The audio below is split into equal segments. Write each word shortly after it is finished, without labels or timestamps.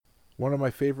One of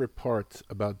my favorite parts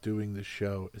about doing this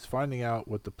show is finding out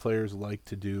what the players like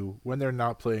to do when they're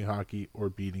not playing hockey or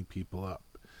beating people up.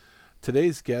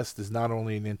 Today's guest is not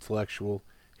only an intellectual,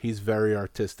 he's very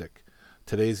artistic.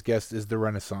 Today's guest is the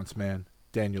Renaissance man,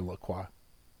 Daniel Lacroix.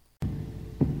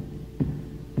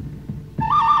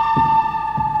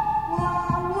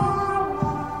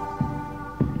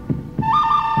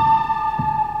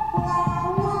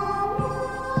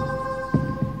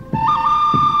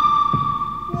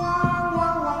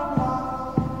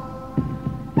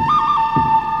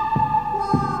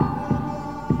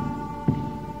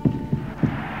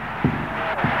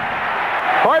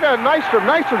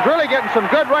 Nystrom's really getting some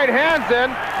good right hands in.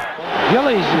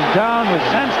 Gillies is down with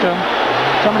Sandstrom.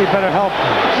 Somebody better help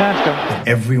Sandstrom.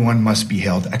 Everyone must be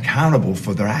held accountable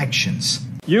for their actions.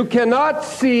 You cannot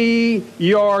see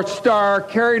your star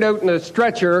carried out in a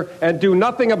stretcher and do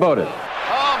nothing about it.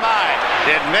 Oh my!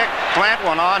 Did Mick plant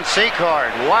one on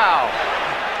Secord? Wow!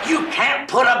 You can't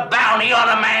put a bounty on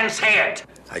a man's head.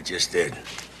 I just did.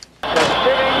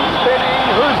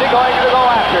 Spinning. Who's he going to go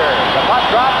after? The puck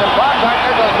drops and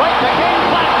Baumgartner goes right to King,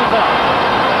 flattens him.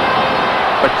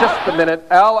 But just a minute,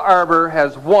 Al Arbor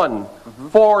has won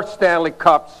 4 Stanley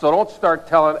Cups, so don't start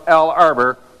telling Al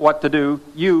Arbor what to do,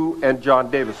 you and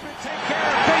John Davison. Take care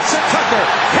of Mason Tucker.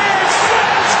 Here's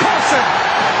Franz Carlson.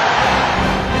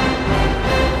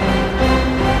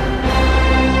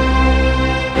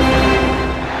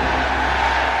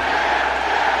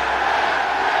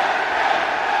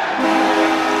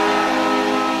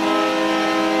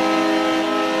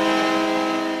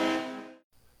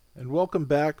 Welcome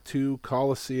back to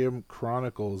Coliseum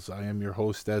Chronicles. I am your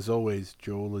host, as always,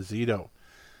 Joe Lazito.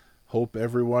 Hope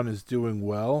everyone is doing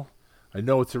well. I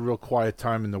know it's a real quiet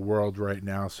time in the world right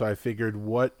now, so I figured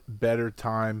what better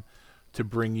time to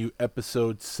bring you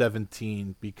episode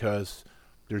 17, because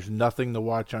there's nothing to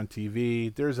watch on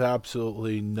TV. There's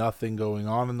absolutely nothing going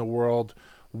on in the world.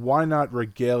 Why not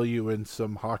regale you in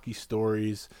some hockey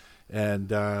stories? And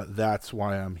that's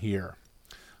why I'm here.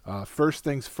 First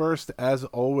things first, as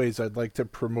always, I'd like to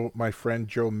promote my friend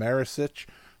Joe Maricic.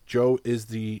 Joe is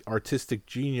the artistic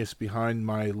genius behind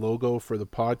my logo for the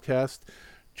podcast.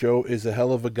 Joe is a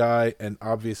hell of a guy, and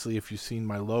obviously if you've seen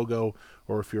my logo,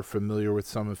 or if you're familiar with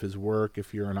some of his work,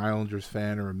 if you're an Islanders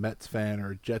fan or a Mets fan or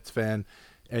a Jets fan,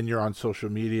 and you're on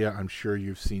social media, I'm sure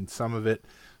you've seen some of it.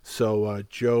 So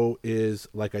Joe is,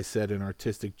 like I said, an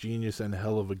artistic genius and a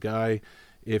hell of a guy.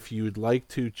 If you'd like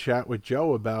to chat with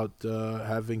Joe about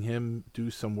having him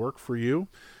do some work for you,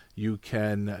 you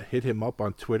can hit him up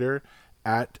on Twitter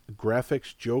at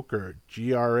GraphicsJoker,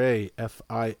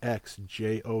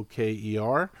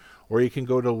 GrafixJoker, or you can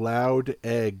go to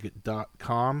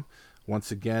loudegg.com.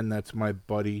 Once again, that's my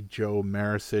buddy Joe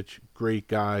Maricic, great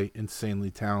guy, insanely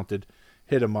talented.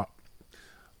 Hit him up.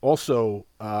 Also,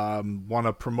 want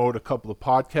to promote a couple of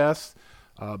podcasts.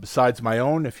 Besides my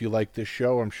own, if you like this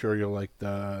show, I'm sure you'll like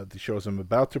the shows I'm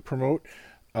about to promote.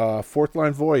 Fourth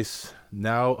Line Voice,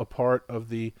 now a part of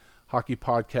the Hockey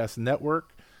Podcast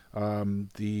Network.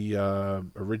 The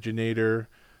originator,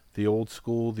 the old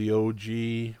school, the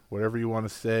OG, whatever you want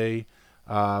to say.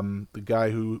 The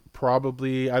guy who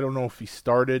probably, I don't know if he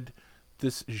started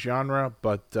this genre,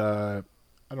 but I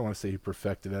don't want to say he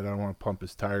perfected it. I don't want to pump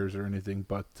his tires or anything,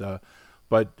 but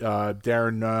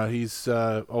Darren, he's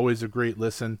always a great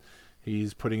listen.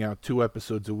 He's putting out 2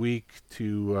 episodes a week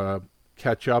to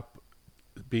catch up,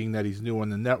 being that he's new on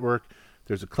the network.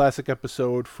 There's a classic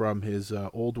episode from his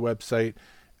old website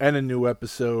and a new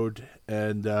episode.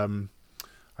 And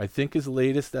I think his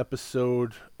latest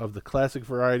episode of the classic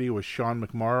variety was Sean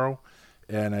McMorrow.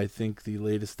 And I think the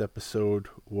latest episode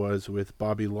was with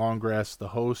Bobby Longgrass, the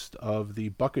host of the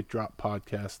Bucket Drop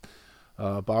podcast.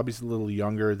 Bobby's a little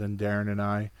younger than Darren and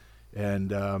I,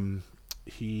 and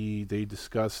they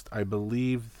discussed, I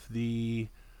believe I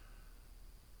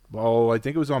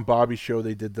think it was on Bobby's show.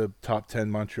 They did the top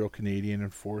 10 Montreal Canadian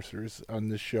enforcers on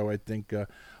this show. I think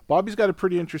Bobby's got a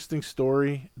pretty interesting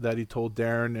story that he told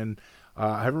Darren, and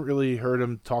I haven't really heard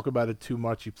him talk about it too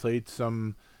much. He played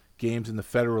some games in the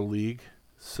Federal League,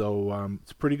 so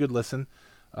it's a pretty good listen.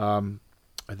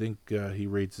 I think he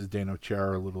rates Zdeno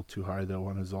Chara a little too high, though,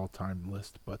 on his all-time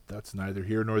list, but that's neither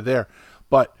here nor there.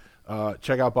 But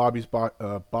check out Bobby's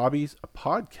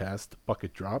podcast,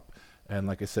 Bucket Drop. And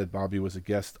like I said, Bobby was a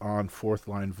guest on Fourth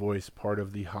Line Voice, part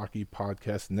of the Hockey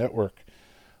Podcast Network.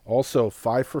 Also,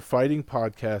 Five for Fighting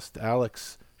podcast,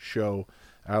 Alec's show.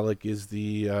 Alec is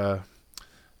the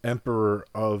emperor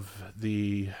of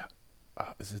the...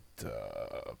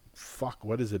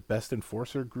 what is it? Best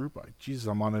Enforcer group? Jesus,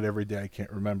 I'm on it every day. I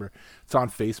can't remember. It's on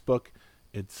Facebook.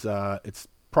 It's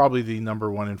probably the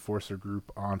number 1 enforcer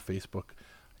group on Facebook.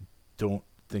 don't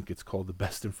think it's called the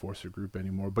Best Enforcer Group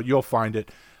anymore, but you'll find it.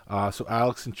 So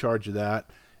Alex in charge of that,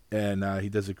 and he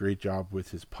does a great job with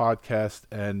his podcast.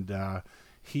 And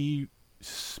he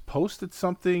posted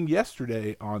something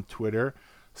yesterday on Twitter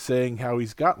saying how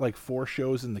he's got like 4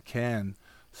 shows in the can.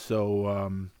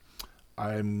 So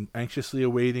I'm anxiously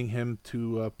awaiting him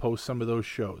to post some of those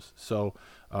shows. So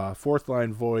Fourth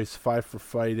Line Voice, 5 for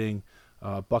Fighting,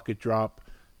 Bucket Drop,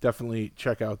 definitely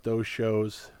check out those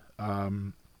shows.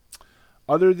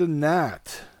 Other than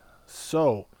that,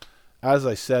 so as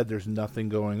I said, there's nothing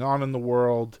going on in the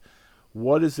world.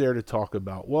 What is there to talk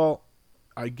about? Well,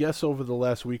 I guess over the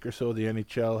last week or so, the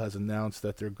NHL has announced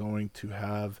that they're going to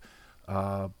have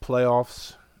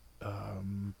playoffs.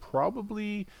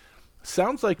 Probably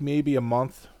sounds like maybe a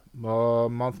month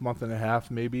and a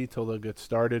half, maybe till they'll get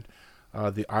started.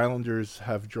 The Islanders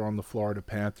have drawn the Florida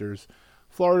Panthers.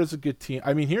 Florida's a good team.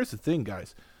 I mean, here's the thing,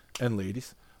 guys and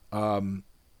ladies.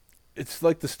 It's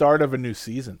like the start of a new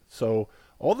season. So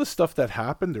all the stuff that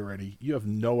happened already, you have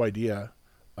no idea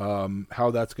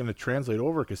how that's going to translate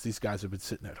over, because these guys have been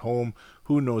sitting at home.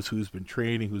 Who knows who's been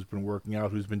training, who's been working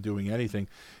out, who's been doing anything.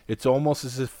 It's almost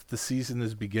as if the season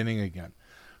is beginning again.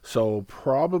 So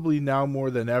probably now more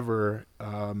than ever,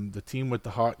 the team with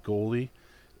the hot goalie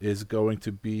is going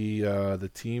to be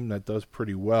the team that does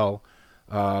pretty well.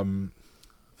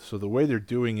 So the way they're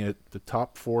doing it, the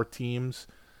top 4 teams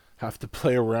have to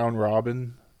play a round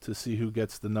robin to see who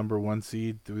gets the number 1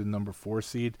 seed through the number 4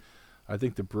 seed. I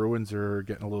think the Bruins are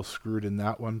getting a little screwed in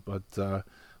that one, but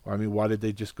I mean, why did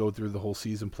they just go through the whole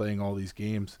season playing all these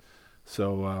games?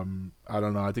 So I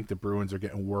don't know. I think the Bruins are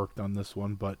getting worked on this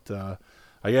one, but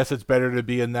I guess it's better to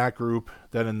be in that group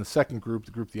than in the second group,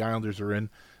 the group the Islanders are in,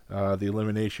 the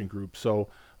elimination group. So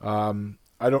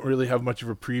I don't really have much of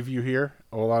a preview here.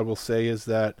 All I will say is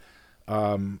that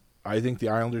I think the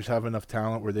Islanders have enough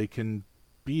talent where they can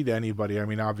beat anybody. I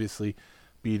mean, obviously,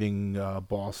 beating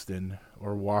Boston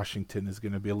or Washington is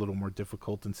going to be a little more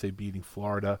difficult than, say, beating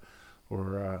Florida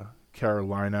or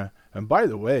Carolina. And by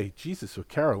the way, Jesus, with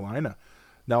Carolina.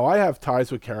 Now, I have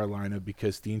ties with Carolina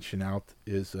because Dean Chenault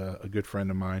is a good friend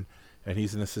of mine, and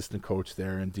he's an assistant coach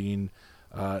there. And Dean,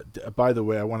 by the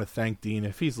way, I want to thank Dean.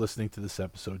 If he's listening to this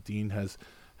episode, Dean has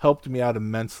helped me out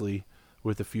immensely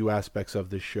with a few aspects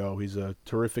of this show. He's a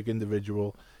terrific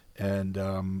individual, and,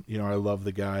 I love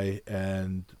the guy,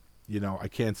 and, I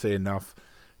can't say enough.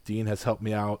 Dean has helped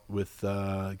me out with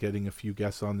getting a few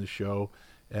guests on the show,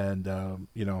 and,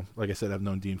 like I said, I've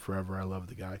known Dean forever. I love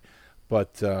the guy.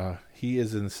 But he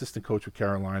is an assistant coach with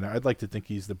Carolina. I'd like to think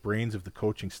he's the brains of the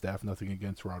coaching staff, nothing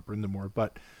against Rod Brindamore,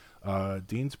 but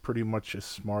Dean's pretty much as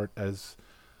smart as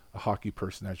a hockey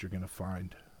person as you're going to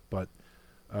find. But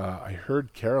I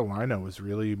heard Carolina was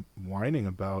really whining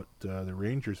about the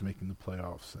Rangers making the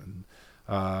playoffs. And,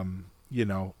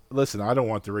 listen, I don't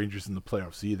want the Rangers in the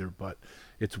playoffs either, but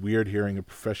it's weird hearing a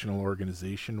professional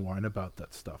organization whine about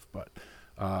that stuff. But,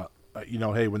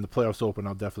 hey, when the playoffs open,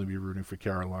 I'll definitely be rooting for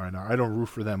Carolina. I don't root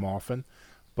for them often,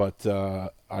 but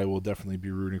I will definitely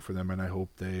be rooting for them, and I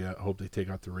hope they take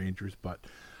out the Rangers. But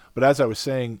as I was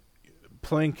saying,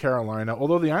 playing Carolina,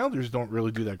 although the Islanders don't really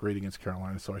do that great against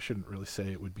Carolina, so I shouldn't really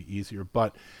say it would be easier.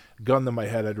 But gun to my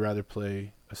head, I'd rather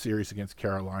play a series against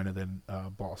Carolina than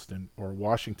Boston or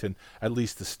Washington, at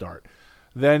least to start.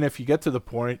 Then if you get to the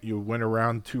point, you win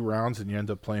around 2 rounds and you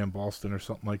end up playing Boston or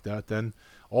something like that, then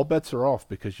all bets are off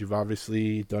because you've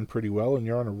obviously done pretty well and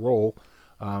you're on a roll.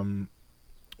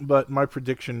 But my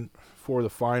prediction for the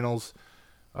finals,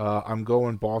 I'm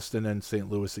going Boston and St.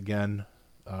 Louis again.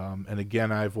 And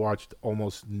again, I've watched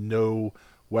almost no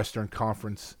Western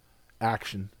Conference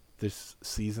action this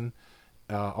season.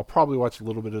 I'll probably watch a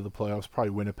little bit of the playoffs,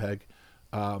 probably Winnipeg.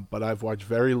 But I've watched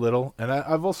very little. And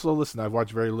I've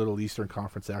watched very little Eastern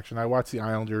Conference action. I watch the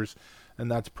Islanders, and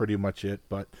that's pretty much it.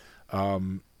 But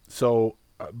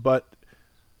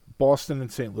Boston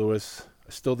and St. Louis, I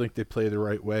still think they play the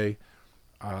right way.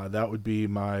 That would be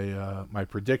my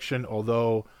prediction,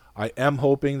 although I am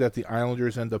hoping that the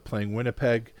Islanders end up playing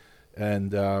Winnipeg,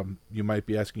 and you might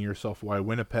be asking yourself why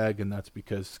Winnipeg, and that's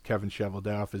because Kevin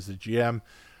Cheveldayoff is the GM.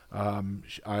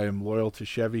 I am loyal to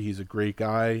Chevy. He's a great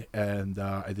guy, and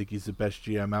I think he's the best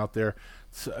GM out there.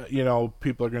 So,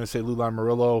 people are going to say Lou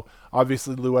Lamoriello.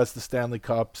 Obviously, Lou has the Stanley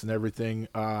Cups and everything,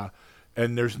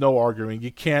 and there's no arguing.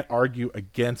 You can't argue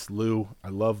against Lou. I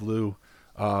love Lou.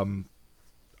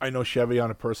 I know Chevy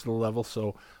on a personal level,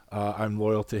 so I'm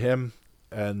loyal to him.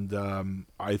 And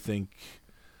I think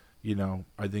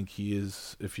he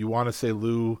is, if you want to say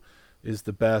Lou is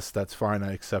the best, that's fine.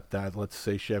 I accept that. Let's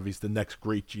say Chevy's the next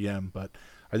great GM. But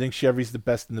I think Chevy's the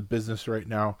best in the business right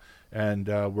now. And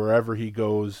wherever he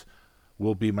goes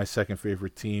will be my second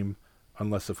favorite team.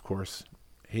 unless, of course,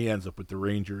 he ends up with the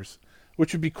Rangers,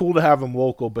 which would be cool to have him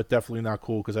local, but definitely not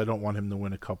cool because I don't want him to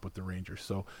win a cup with the Rangers.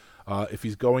 So if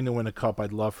he's going to win a cup,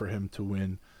 I'd love for him to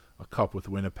win a cup with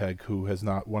Winnipeg, who has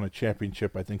not won a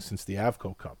championship, I think, since the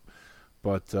Avco Cup.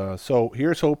 But so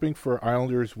here's hoping for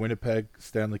Islanders Winnipeg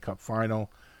Stanley Cup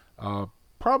final.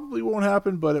 Probably won't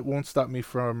happen, but it won't stop me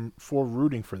from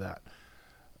rooting for that.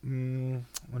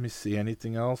 Let me see,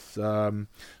 anything else?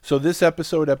 So this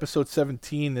episode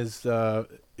 17, is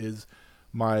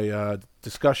my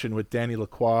discussion with Danny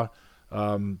Lacroix.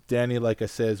 Danny, like I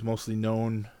said, is mostly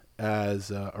known as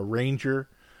a Ranger.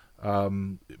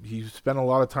 He spent a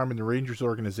lot of time in the Rangers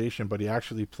organization, but he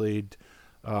actually played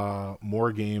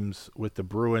more games with the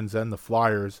Bruins and the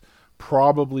Flyers.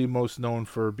 Probably most known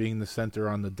for being the center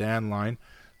on the Dan line.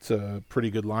 It's a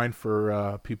pretty good line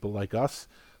for people like us,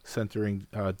 centering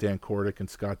Dan Kordic and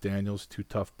Scott Daniels, two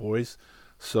tough boys.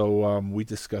 So we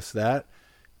discussed that.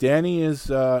 Danny is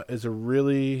a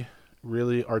really,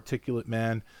 really articulate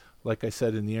man. Like I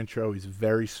said in the intro, he's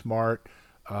very smart.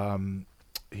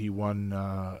 He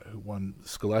won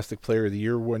Scholastic Player of the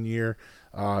Year one year.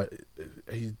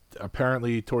 He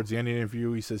apparently, towards the end of the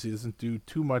interview, he says he doesn't do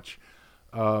too much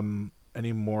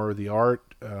anymore of the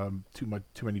art, too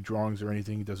many drawings or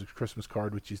anything. He does a Christmas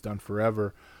card, which he's done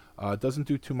forever. Doesn't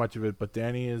do too much of it, but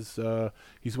Danny is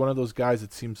he's one of those guys.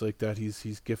 It seems like that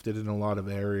he's gifted in a lot of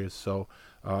areas. So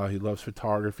he loves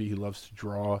photography. He loves to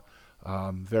draw.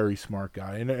 Very smart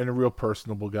guy and a real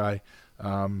personable guy.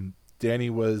 Danny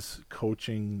was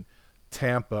coaching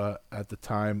Tampa at the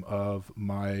time of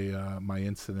my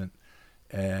incident,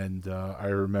 and I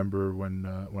remember when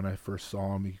I first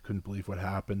saw him, he couldn't believe what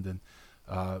happened. And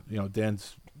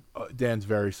Dan's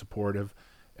very supportive.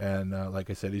 And like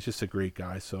I said, he's just a great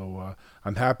guy. So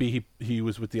I'm happy he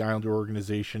was with the Islander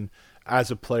organization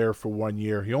as a player for 1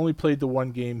 year. He only played the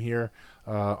one game here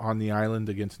on the island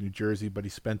against New Jersey, but he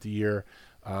spent a year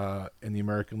in the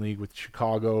American League with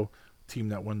Chicago, team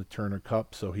that won the Turner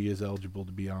Cup. So he is eligible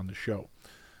to be on the show.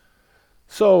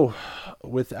 So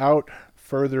without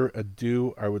further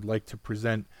ado, I would like to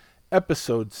present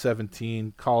episode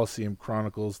 17, Coliseum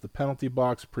Chronicles. The Penalty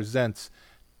Box presents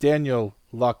Daniel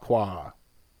Lacroix.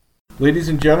 Ladies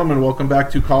and gentlemen, welcome back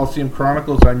to Coliseum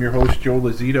Chronicles. I'm your host, Joe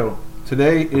Lazito.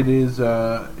 Today, it's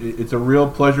a real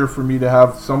pleasure for me to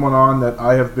have someone on that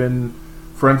I have been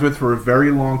friends with for a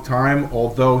very long time,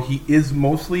 although he is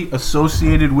mostly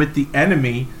associated with the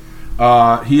enemy.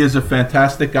 He is a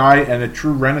fantastic guy and a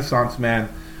true Renaissance man.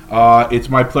 It's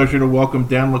my pleasure to welcome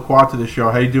Dan Lacroix to the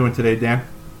show. How you doing today, Dan?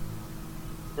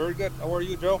 Very good. How are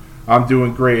you, Joe? I'm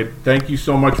doing great. Thank you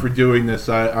so much for doing this.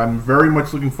 I'm very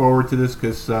much looking forward to this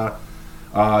because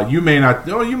you may not,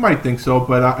 you might think so,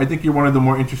 but I think you're one of the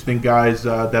more interesting guys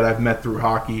that I've met through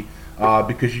hockey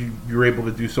because you're able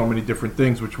to do so many different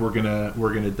things, which we're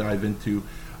gonna dive into.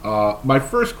 My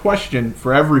first question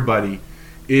for everybody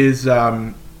is,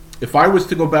 if I was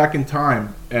to go back in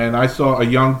time and I saw a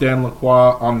young Dan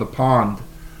Lacroix on the pond,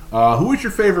 who was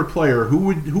your favorite player?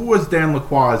 Who was Dan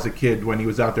Lacroix as a kid when he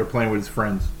was out there playing with his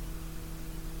friends?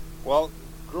 Well,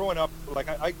 growing up,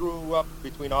 I grew up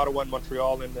between Ottawa and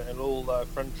Montreal in a little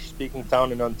French-speaking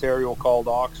town in Ontario called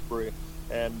Hawkesbury,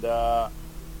 and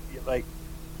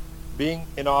being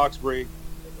in Hawkesbury,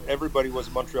 everybody was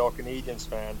Montreal Canadiens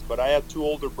fans. But I had two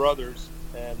older brothers,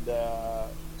 and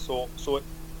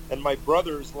and my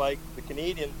brothers liked the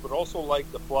Canadiens, but also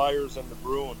liked the Flyers and the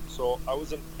Bruins. So I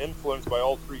was influenced by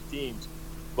all three teams.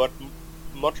 But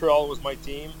Montreal was my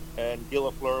team, and Guy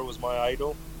Lafleur was my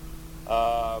idol.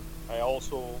 I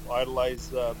also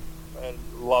idolized and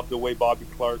loved the way Bobby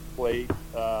Clarke played.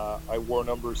 I wore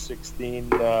number 16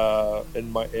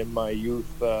 in my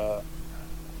youth,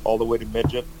 all the way to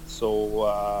midget.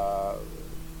 So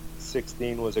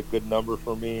 16 was a good number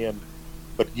for me.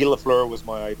 But Guy Lafleur was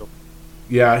my idol.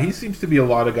 Yeah, he seems to be a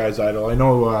lot of guys' idol. I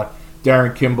know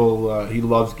Darren Kimball, he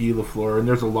loves Guy Lafleur, and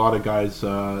there's a lot of guys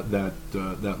that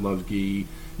love Guy.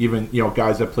 Even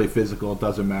guys that play physical, it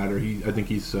doesn't matter. I think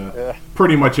he's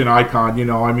pretty much an icon.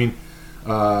 I mean,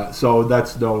 so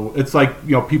that's it's like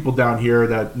people down here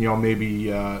that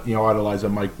maybe idolize a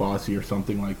Mike Bossy or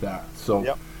something like that. So,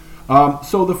 yep.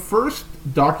 So the first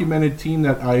documented team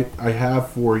that I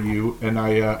have for you, and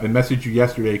I messaged you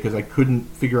yesterday because I couldn't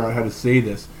figure out how to say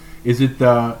this. Is it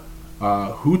the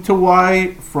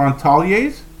Outaouais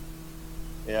Frontaliers?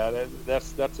 Yeah,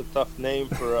 that's a tough name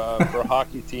for a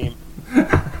hockey team.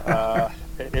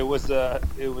 It's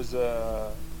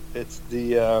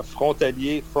the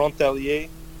Frontaliers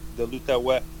de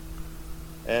l'Outaouais,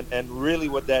 and really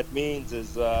what that means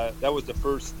is that was the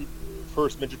first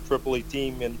midget AAA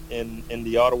team in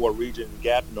the Ottawa region,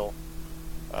 Gatineau.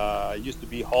 It used to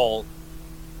be Hull,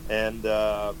 and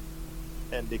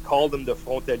they called them the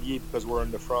Frontalier because we're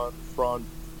in the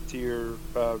frontier,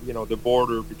 the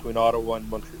border between Ottawa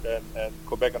and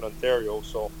Quebec and Ontario.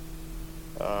 So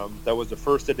that was the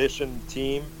first edition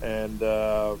team, and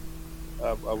I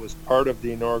was part of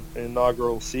the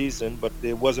inaugural season, but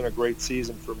it wasn't a great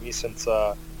season for me since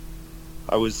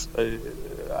I was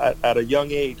at a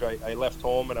young age. I left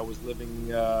home and I was living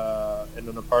in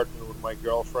an apartment with my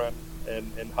girlfriend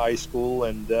in high school,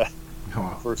 and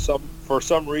for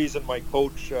some reason my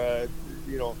coach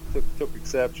took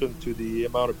exception to the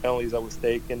amount of penalties I was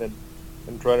taking and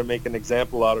tried to make an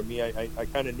example out of me. I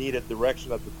kind of needed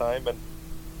direction at the time, and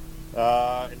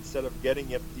instead of getting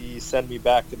it, he sent me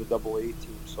back to the AA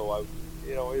team. So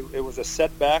it was a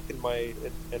setback in my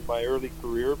early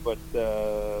career, but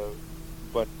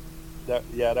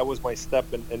that was my step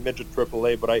in midget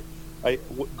AAA. But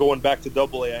going back to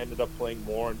AA, I ended up playing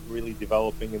more and really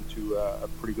developing into a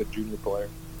pretty good junior player.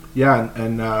 Yeah,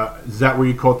 and is that where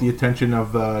you caught the attention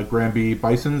of Granby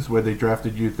Bisons, where they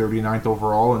drafted you 39th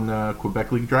overall in the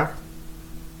Quebec League draft?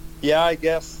 Yeah, I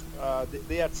guess.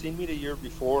 They had seen me the year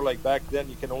before. Like back then,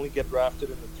 you can only get drafted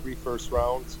in the 3 first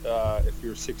rounds if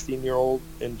you're a 16-year-old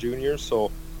in juniors.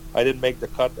 So I didn't make the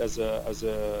cut as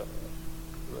a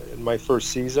in my first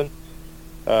season,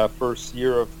 first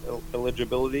year of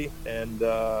eligibility, and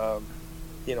the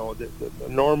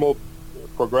normal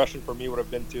progression for me would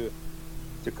have been to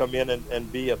come in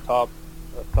and be a top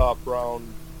round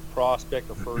prospect,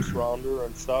 a first rounder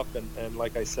and stuff. And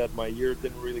like I said, my year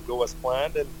didn't really go as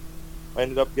planned, and I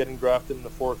ended up getting drafted in the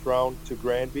 4th round to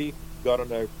Granby. Got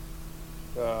on a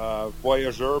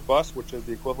Voyageur bus, which is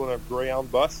the equivalent of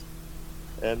Greyhound bus,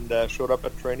 and showed up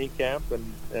at training camp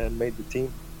and made the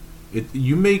team.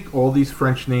 You make all these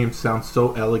French names sound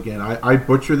so elegant. I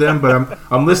butcher them, but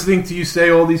I'm listening to you say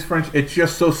all these French. It's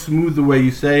just so smooth the way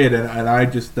you say it, and I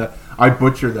just I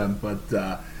butcher them. But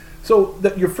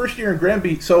your first year in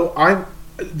Granby. So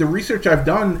the research I've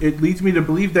done, it leads me to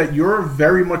believe that you're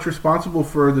very much responsible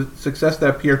for the success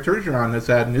that Pierre Turgeon has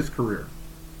had in his career.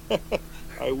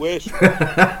 I wish.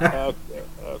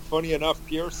 Funny enough,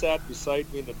 Pierre sat beside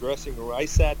me in the dressing room. I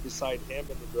sat beside him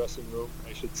in the dressing room,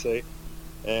 I should say.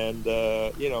 And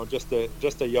just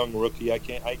a young rookie. I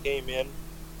came in.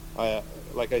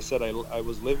 Like I said, I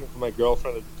was living with my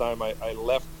girlfriend at the time. I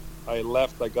left.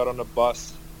 I got on a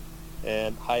bus,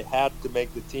 and I had to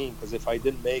make the team because if I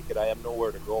didn't make it, I had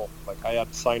nowhere to go. Like I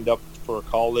had signed up for a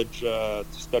college to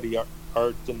study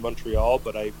art in Montreal,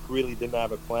 but I really didn't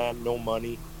have a plan, no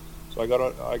money. So I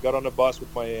got on a bus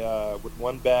with my with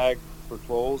one bag for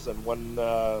clothes and one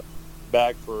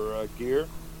bag for gear.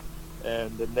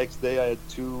 And the next day I had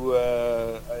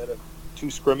two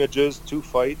scrimmages, 2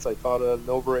 fights. I fought an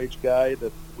overage guy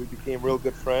that we became real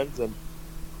good friends, and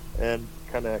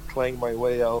kind of clanged my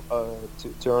way out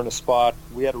to earn a spot.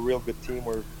 We had a real good team.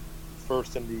 We're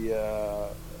first in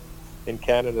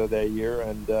Canada that year,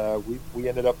 and we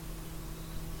ended up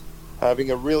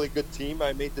having a really good team.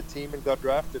 I made the team and got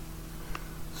drafted.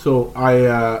 So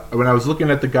when I was looking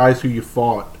at the guys who you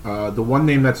fought, the one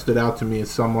name that stood out to me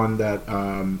is someone that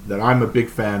I'm a big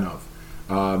fan of,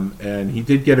 and he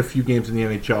did get a few games in the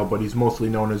NHL, but he's mostly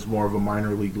known as more of a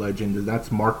minor league legend, and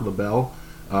that's Marc LaBelle.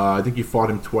 I think you fought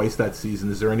him twice that season.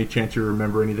 Is there any chance you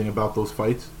remember anything about those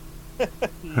fights?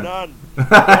 None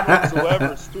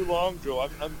whatsoever. It's too long, Joe.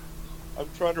 I'm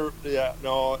trying to. Yeah,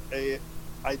 no.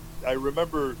 I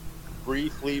remember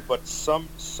briefly, but some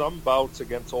bouts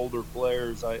against older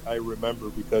players I remember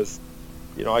because,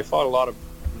 I fought a lot of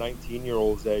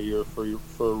 19-year-olds that year for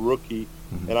a rookie,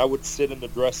 and I would sit in the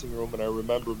dressing room, and I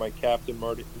remember my captain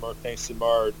Martin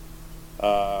Simard,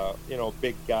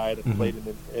 big guy that played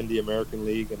in the American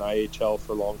League and IHL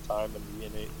for a long time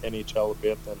and the NHL a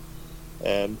bit,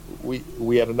 and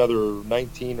we had another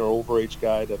 19 or overage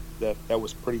guy that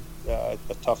was pretty a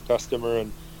tough customer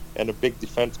and a big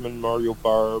defenseman, Mario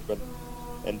Barb,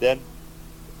 and then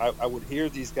I would hear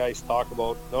these guys talk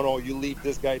about, no, you leave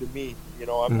this guy to me.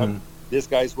 This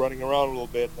guy's running around a little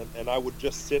bit, and I would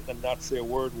just sit and not say a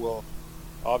word. Well,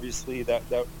 obviously that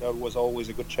was always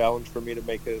a good challenge for me to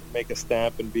make a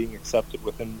stamp and being accepted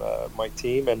within my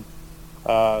team, and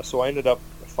so I ended up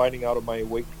finding out of my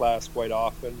weight class quite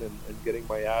often and getting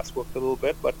my ass whooped a little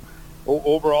bit. But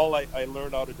overall, I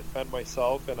learned how to defend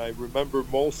myself, and I remember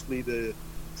mostly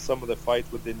some of the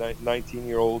fights with the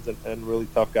 19-year-olds and really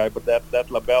tough guy. But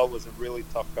that LaBelle was a really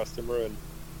tough customer,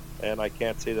 and I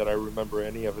can't say that I remember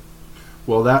any of it.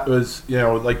 Well, that was,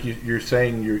 like you're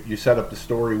saying, you set up the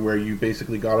story where you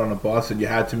basically got on a bus and you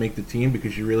had to make the team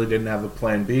because you really didn't have a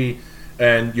plan B.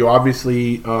 And you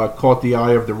obviously caught the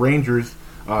eye of the Rangers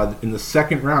in the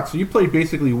 2nd round. So you played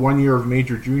basically 1 year of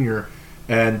major junior.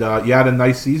 and you had a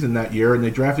nice season that year, and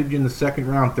they drafted you in the second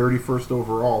round, 31st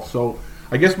overall. So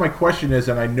I guess my question is,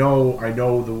 and I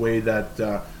know the way that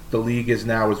the league is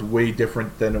now is way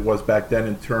different than it was back then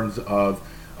in terms of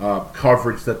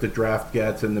coverage that the draft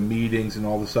gets and the meetings and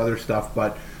all this other stuff.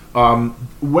 But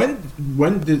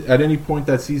when did, at any point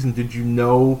that season, did you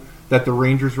know that the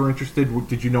Rangers were interested?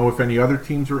 Did you know if any other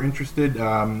teams were interested?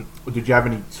 Did you have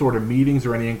any sort of meetings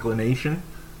or any inclination?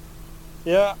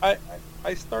 Yeah, I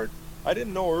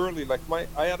didn't know early. Like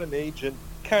I had an agent,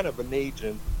 kind of an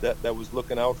agent that was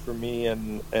looking out for me,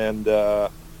 and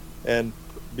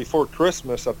before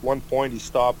Christmas, at one point,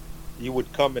 he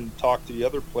would come and talk to the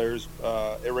other players.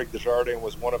 Eric Desjardins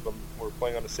was one of them. We were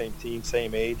playing on the same team,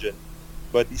 same agent.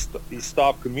 But he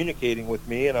stopped communicating with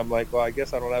me, and I'm like, well, I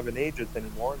guess I don't have an agent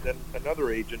anymore. And then another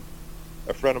agent,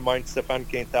 a friend of mine, Stéphane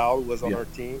Quintal, who was on our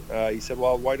team, he said,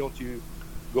 well, why don't you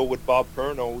go with Bob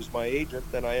Perno, who's my agent?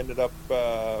 And I ended up,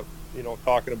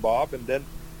 talking to Bob. And then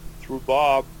through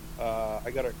Bob, I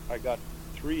got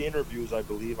 3 interviews, I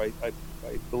believe. I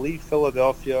believe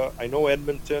Philadelphia. I know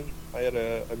Edmonton. I had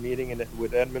a meeting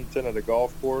with Edmonton at a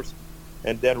golf course.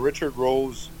 And then Richard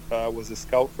Rose was a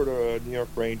scout for the New York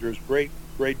Rangers.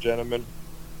 Great gentleman.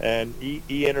 And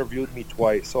he interviewed me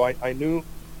twice. So I knew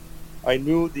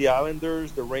the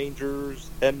Islanders, the Rangers,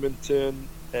 Edmonton,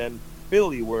 and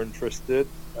Philly were interested.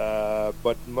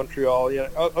 But Montreal,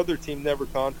 other team never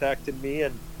contacted me.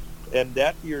 And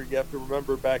that year, you have to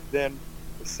remember back then,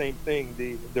 the same thing.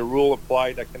 The rule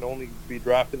applied. I can only be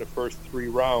drafted in the first 3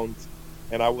 rounds.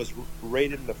 And I was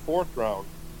rated in the 4th round.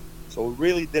 So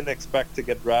really didn't expect to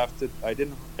get drafted. I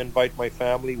didn't invite my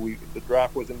family. The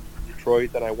draft was in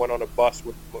Detroit, and I went on a bus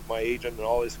with my agent and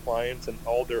all his clients and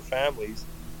all their families.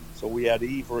 So we had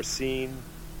Yves Racine,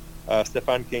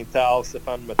 Stéphane Quintal,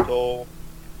 Stéphane Matteau,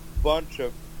 bunch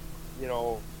of,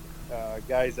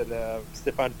 guys that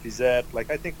Stéphane Fiset. Like,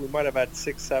 I think we might have had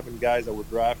 6-7 guys that were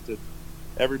drafted,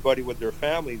 everybody with their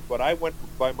families. But I went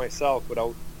by myself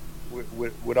without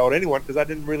anyone, because I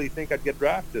didn't really think I'd get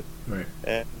drafted. Right.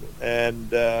 And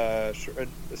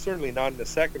certainly not in the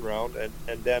 2nd round.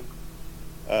 And then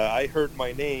I heard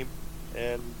my name,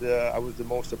 and I was the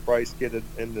most surprised kid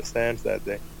in the stands that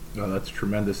day. Oh, that's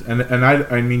tremendous. And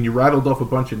I mean, you rattled off a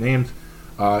bunch of names.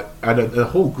 Out of the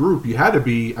whole group, you had to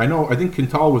be. I think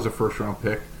Quintal was a 1st round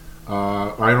pick.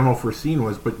 I don't know if Racine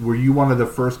was, but were you one of the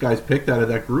first guys picked out of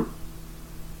that group?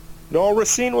 No,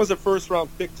 Racine was a 1st round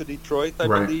pick to Detroit. I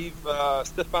believe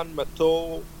Stéphane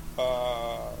Matteau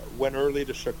went early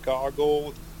to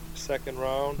Chicago, 2nd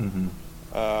round.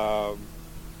 Mm-hmm.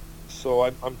 So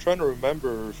I'm trying to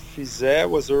remember. Fiset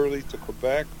was early to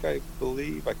Quebec, I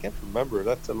believe. I can't remember.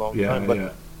 That's a long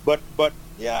time. But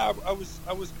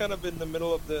I was kind of in the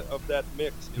middle of that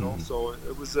mix, Mm-hmm. So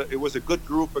it was a good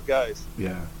group of guys.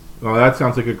 Yeah. Well, that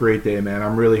sounds like a great day, man.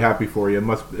 I'm really happy for you.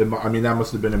 That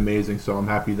must have been amazing. So I'm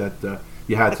happy that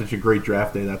you had such a great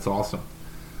draft day. That's awesome.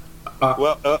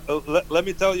 Let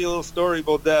me tell you a little story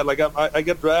about that. Like I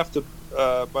got drafted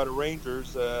by the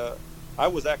Rangers. I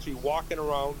was actually walking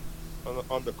around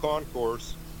on the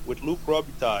concourse with Luc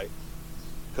Robitaille,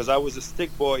 because I was a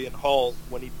stick boy in Hull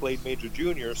when he played Major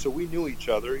Junior, so we knew each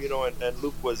other, and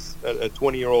Luc was a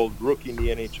 20-year-old rookie in the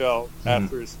NHL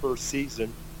after his first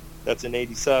season. That's in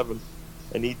 87.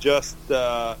 And he just,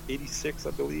 86,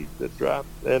 I believe, the draft.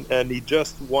 And he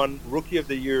just won Rookie of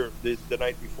the Year the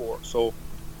night before. So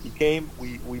he came,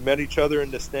 we met each other in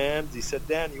the stands. He said,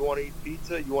 Dan, you want to eat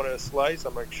pizza? You want a slice?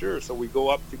 I'm like, sure. So we go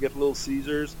up to get Little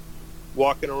Caesars,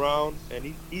 walking around,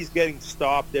 and he's getting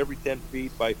stopped every 10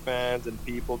 feet by fans and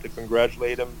people to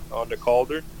congratulate him on the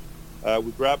Calder.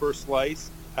 We grab our slice.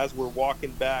 As we're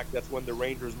walking back, that's when the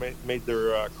Rangers made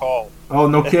their call. Oh,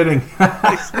 no kidding.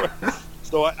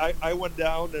 So I went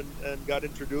down and got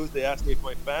introduced. They asked me if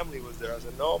my family was there. I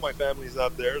said, no, my family's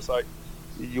not there. So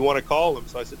you want to call them?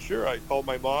 So I said, sure. I called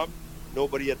my mom.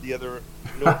 Nobody at the other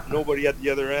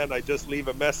end. I just leave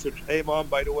a message. Hey, Mom,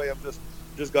 by the way, I'm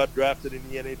just got drafted in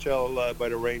the NHL by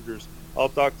the Rangers. I'll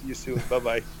talk to you soon.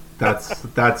 Bye-bye.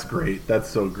 That's great. That's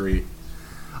so great.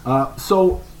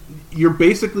 So you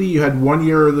had 1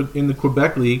 year in the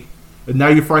Quebec League, and now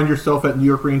you find yourself at New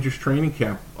York Rangers training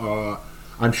camp.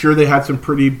 I'm sure they had some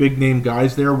pretty big name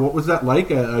guys there. What was that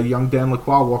like, a young Dan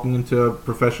Lacroix walking into a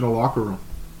professional locker room?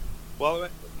 Well,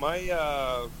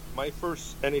 my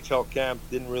first NHL camp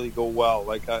didn't really go well.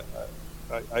 Like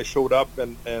I showed up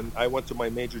and I went to my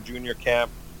Major Junior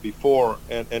camp before,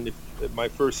 and my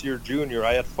first year junior,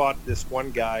 I had fought this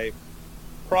one guy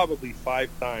probably 5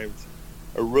 times,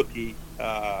 a rookie,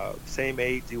 same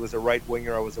age. He was a right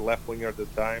winger. I was a left winger at the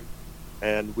time,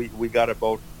 and we got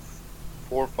about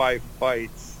 4 or 5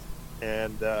 fights,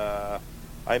 and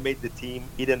I made the team.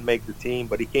 He didn't make the team,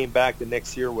 but he came back the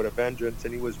next year with a vengeance,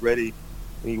 and he was ready,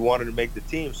 and he wanted to make the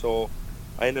team. So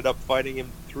I ended up fighting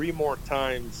him 3 more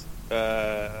times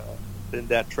in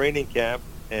that training camp,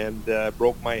 and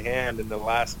broke my hand in the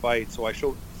last fight. So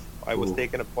I was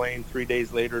taking a plane 3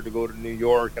 days later to go to New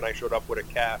York, and I showed up with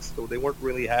a cast. So they weren't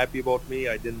really happy about me.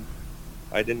 I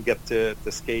didn't get to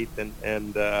skate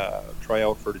and try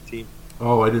out for the team.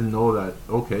 Oh, I didn't know that.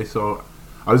 Okay, so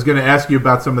I was going to ask you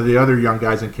about some of the other young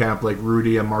guys in camp, like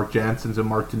Rudy and Mark Janssens and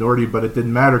Mark Tenorti, but it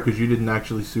didn't matter because you didn't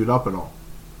actually suit up at all.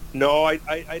 No,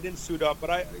 I didn't suit up, but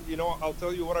I'll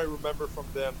tell you what I remember from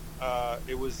them.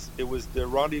 It was the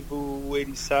Rendezvous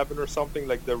 87 or something,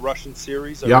 like the Russian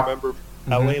series. I remember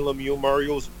Alain Lemieux,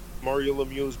 Mario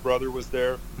Lemieux's brother was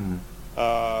there.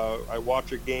 I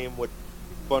watched a game with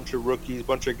a bunch of rookies,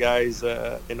 bunch of guys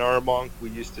in Armonk. We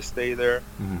used to stay there,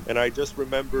 and I just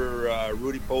remember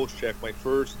Rudy Postchek.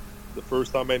 The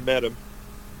first time I met him,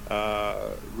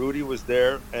 Rudy was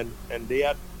there, and they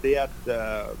had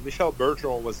Michel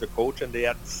Bergeron was the coach, and they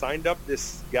had signed up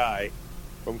this guy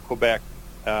from Quebec,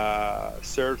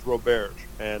 Serge Roberge,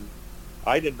 and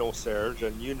I didn't know Serge,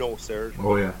 and you know Serge.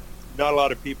 Oh yeah. Not a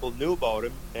lot of people knew about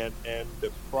him, and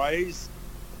the prize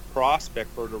prospect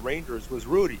for the Rangers was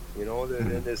Rudy.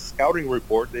 In his scouting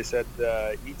report, they said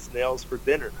eat snails for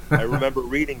dinner. I remember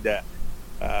reading that,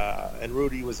 and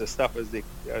Rudy was as tough as they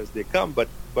come. But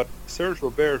Serge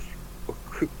Roberge,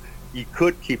 he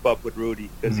could keep up with Rudy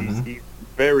because he's a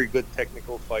very good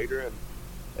technical fighter,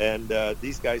 and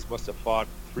these guys must have fought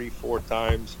 3-4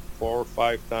 times, 4 or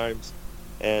 5 times,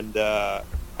 and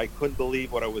I couldn't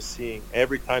believe what I was seeing.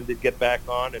 Every time they'd get back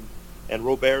on, and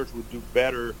Roberge would do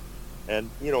better, and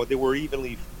they were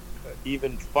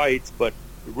even fights, but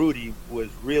Rudy was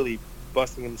really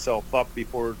busting himself up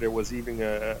before there was even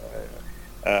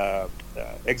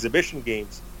exhibition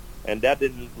games, and that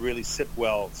didn't really sit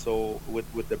well. So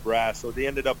with the brass, so they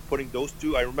ended up putting those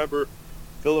two. I remember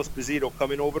Phil Esposito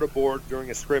coming over the board during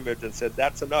a scrimmage and said,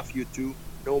 "That's enough, you two.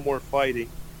 No more fighting."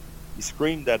 He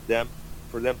screamed at them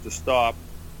for them to stop.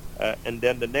 And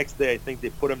then the next day, I think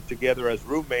they put them together as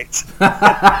roommates,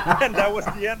 and that was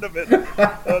the end of it.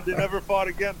 They never fought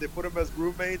again. They put them as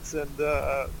roommates,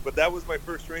 but that was my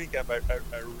first training camp. I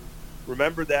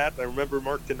remember that. I remember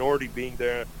Mark Tenorti being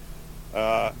there,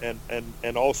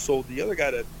 and also the other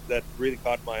guy that really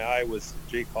caught my eye was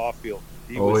Jake Caulfield.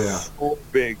 He was so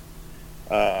big.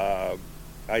 I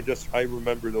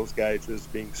remember those guys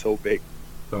just being so big.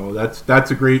 So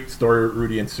that's a great story with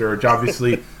Rudy and Serge.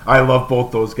 Obviously, I love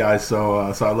both those guys, so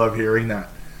I love hearing that.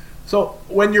 So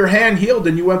when your hand healed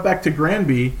and you went back to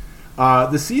Granby,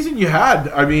 the season you had,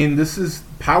 I mean, this is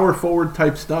power forward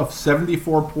type stuff,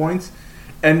 74 points.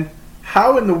 And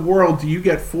how in the world do you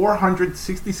get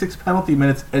 466 penalty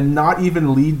minutes and not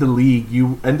even lead the league?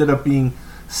 You ended up being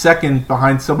second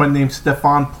behind someone named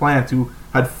Stéphane Plante, who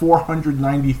had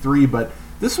 493, but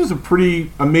this was a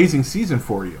pretty amazing season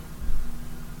for you.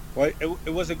 Well,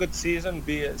 it was a good season.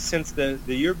 Since the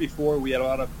year before, we had a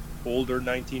lot of older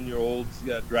 19-year-olds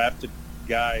drafted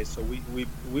guys, so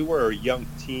we were a young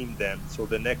team then. So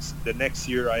the next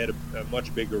year, I had a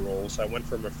much bigger role. So I went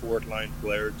from a 4th-line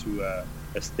player to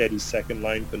a steady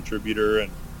 2nd-line contributor, and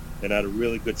had a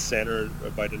really good center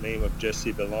by the name of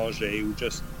Jesse Belanger, who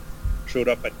just showed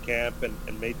up at camp and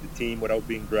made the team without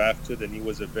being drafted, and he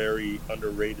was a very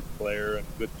underrated player and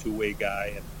good two-way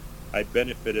guy, and I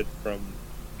benefited from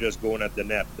just going at the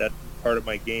net. That part of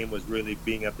my game was really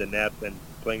being at the net and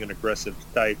playing an aggressive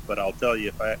type. But I'll tell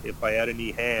you, if I had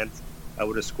any hands, I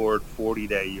would have scored 40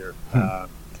 that year.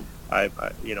 I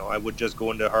would just go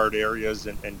into hard areas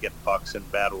and get pucks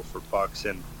and battle for pucks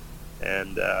but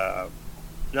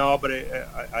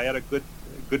I had a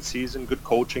good season, good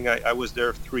coaching. I was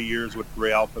there 3 years with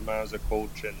Ray Alpema as a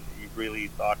coach, and he really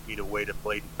taught me the way to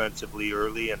play defensively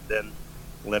early, and then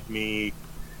let me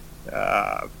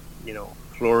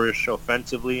flourish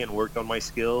offensively and work on my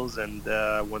skills, and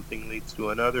one thing leads to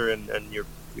another, and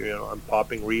I'm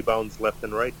popping rebounds left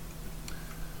and right.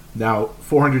 Now,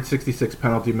 466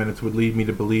 penalty minutes would lead me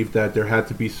to believe that there had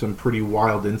to be some pretty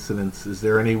wild incidents. Is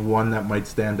there any one that might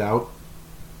stand out?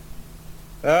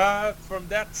 From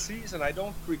that season, I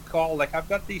don't recall. Like, I've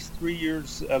got these 3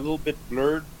 years a little bit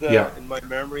blurred in my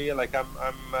memory. Like,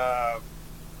 I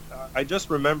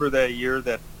just remember that year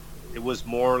that it was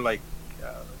more like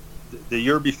the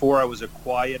year before. I was a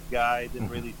quiet guy, didn't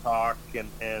really talk,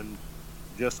 and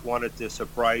just wanted to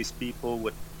surprise people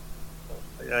with.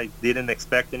 I didn't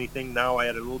expect anything. Now I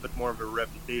had a little bit more of a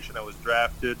reputation. I was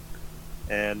drafted,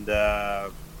 and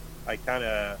I kind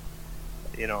of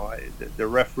the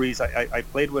referees. I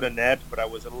played with an edge, but I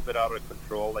was a little bit out of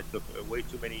control. I took way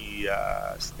too many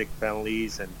stick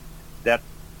penalties, and that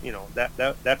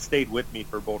stayed with me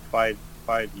for about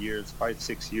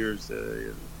 6 years,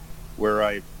 where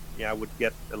I would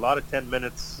get a lot of 10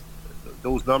 minutes.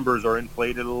 Those numbers are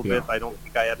inflated a little bit. I don't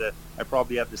think I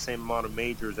probably had the same amount of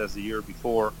majors as the year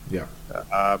before. Yeah.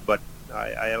 But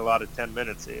I had a lot of 10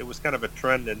 minutes. It was kind of a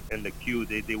trend in the queue.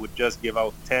 They would just give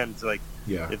out 10s, like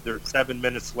if there's 7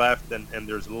 minutes left and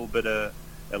there's a little bit of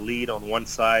a lead on one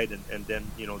side, and then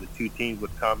the two teams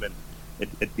would come and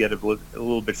it'd get a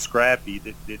little bit scrappy.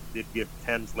 They'd give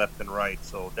 10s left and right.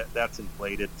 So that's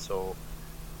inflated. So,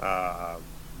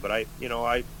 but I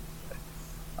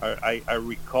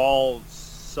recall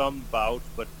some bouts,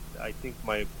 but I think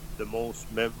the most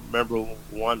memorable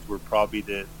ones were probably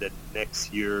the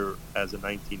next year as a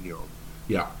 19-year-old.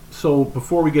 Yeah. So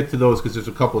before we get to those, because there's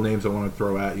a couple names I want to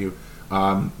throw at you.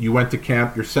 You went to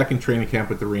camp, your second training camp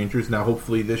with the Rangers. Now,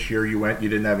 hopefully this year you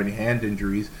didn't have any hand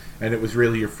injuries, and it was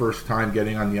really your first time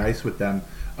getting on the ice with them.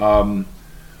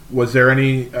 Was there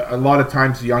a lot of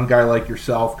times a young guy like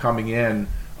yourself coming in,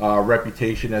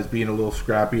 reputation as being a little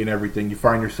scrappy and everything, you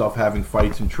find yourself having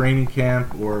fights in training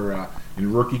camp or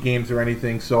in rookie games or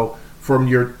anything. So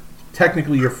from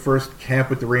technically your first camp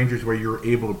with the Rangers where you were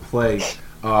able to play,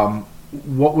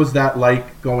 what was that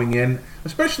like going in,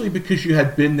 especially because you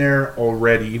had been there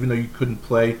already, even though you couldn't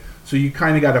play, so you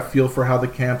kind of got a feel for how the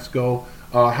camps go.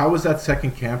 How was that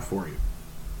second camp for you?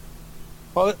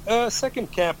 Well,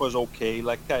 second camp was okay.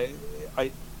 Like I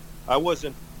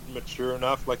wasn't mature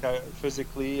enough. Like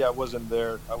physically, I wasn't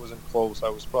there. I wasn't close.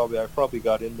 I probably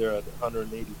got in there at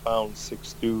 180 pounds,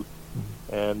 6'2",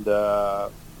 and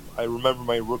I remember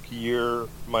my rookie year.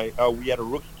 We had a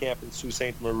rookie camp in Sault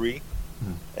Ste. Marie,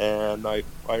 and I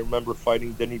remember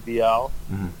fighting Denis Vial.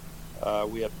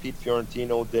 We had Pete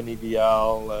Fiorentino, Denis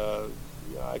Vial.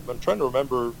 I'm trying to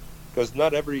remember, because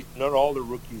not all the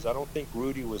rookies. I don't think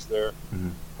Rudy was there.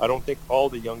 I don't think all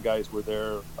the young guys were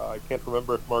there. I can't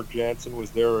remember if Mark Jansen was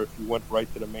there or if he went right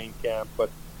to the main camp. But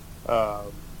I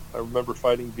remember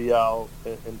fighting Vial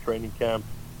in training camp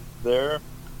there.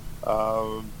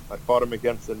 I fought him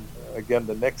again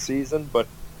the next season. But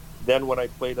then when I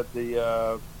played at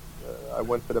I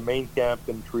went to the main camp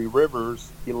in Three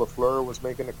Rivers. Guy Lafleur was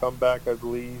making a comeback, I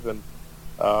believe, and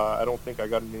I don't think I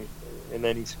got in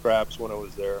any scraps when I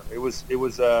was there. It was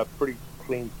a pretty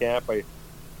clean camp.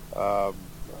 I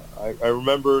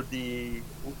remember it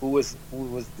was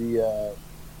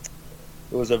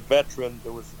a veteran.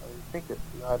 There was, I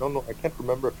don't know, I can't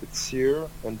remember if it's Sear,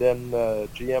 and then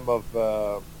GM of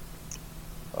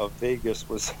Vegas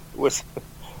was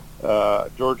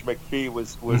George McPhee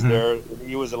was there. And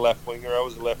he was a left winger. I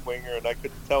was a left winger, and I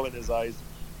could tell in his eyes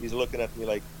he's looking at me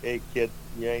like, "Hey kid,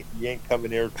 you ain't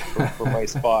coming here for my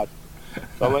spot."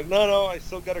 So I'm like, no, I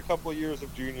still got a couple of years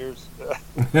of juniors.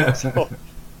 No,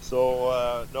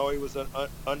 it was an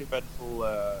uneventful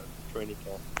training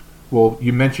camp. Well,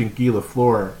 you mentioned Guy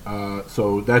Lafleur,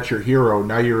 so that's your hero.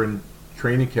 Now you're in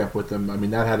training camp with him. I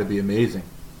mean, that had to be amazing.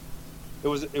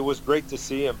 It was great to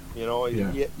see him.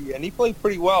 Yeah. And he played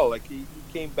pretty well. Like he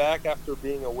came back after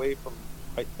being away from,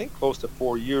 I think, close to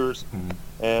 4 years,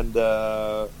 and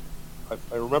I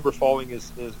remember following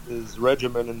his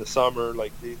regimen in the summer.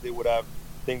 Like they would have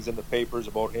things in the papers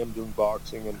about him doing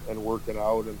boxing and working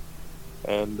out,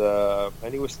 and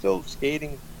he was still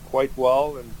skating quite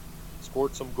well and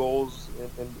scored some goals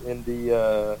in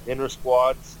the inner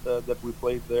squads that we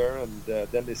played there, and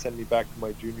then they sent me back to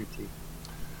my junior team.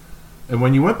 And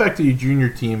when you went back to your junior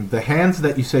team, the hands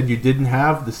that you said you didn't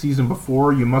have the season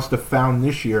before, you must have found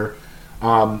this year.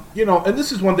 And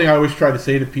this is one thing I always try to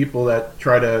say to people that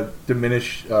try to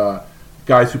diminish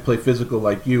guys who play physical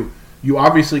like you. You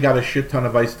obviously got a shit ton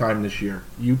of ice time this year.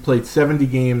 You played 70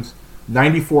 games,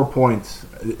 94 points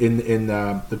in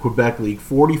the Quebec League,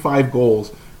 45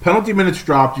 goals. Penalty minutes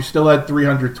dropped. You still had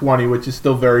 320, which is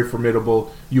still very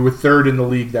formidable. You were third in the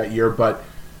league that year. But,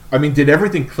 I mean, did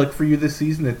everything click for you this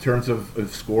season in terms of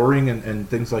scoring and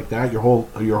things like that, your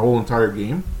whole entire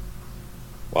game?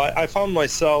 Well, I found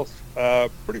myself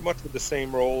pretty much with the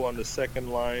same role on the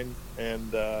second line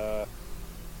and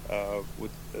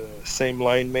with same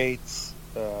line mates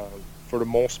for the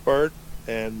most part.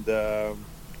 And the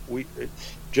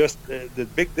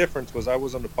big difference was I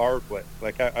was on the power play.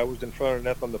 Like I was in front of the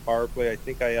net on the power play. I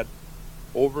think I had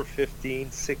over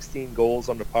 16 goals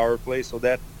on the power play. So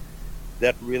that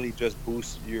really just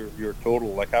boosts your total.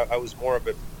 Like I was more of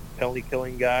a penalty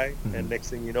killing guy, and next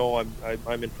thing you know,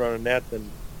 I'm in front of net, and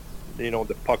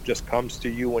the puck just comes to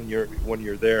you when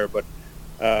you're there. But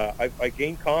I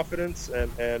gained confidence,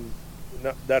 and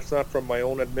that's not from my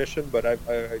own admission, but I'm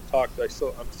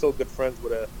still good friends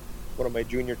with one of my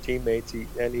junior teammates,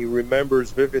 and he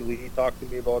remembers vividly. He talked to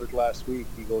me about it last week.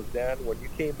 He goes, Dan, when you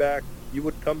came back, you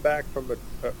would come back from a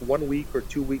 1 week or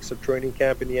 2 weeks of training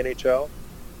camp in the NHL,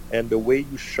 and the way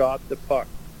you shot the puck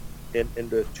in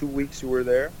the 2 weeks you were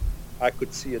there, I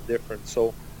could see a difference.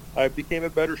 So I became a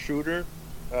better shooter.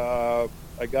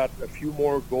 I got a few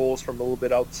more goals from a little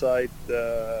bit outside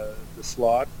the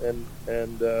slot, and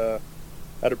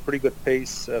had a pretty good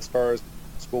pace as far as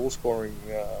goal scoring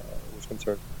was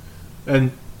concerned.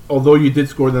 And although you did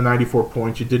score the 94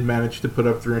 points, you did manage to put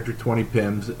up 320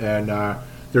 PIMs. And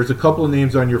there's a couple of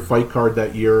names on your fight card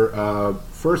that year.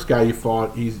 First guy you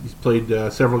fought, he's played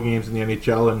several games in the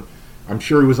NHL, and I'm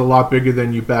sure he was a lot bigger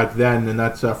than you back then. And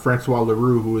that's Francois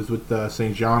Leroux, who was with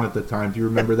St. Jean at the time. Do you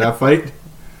remember that fight?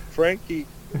 Frankie,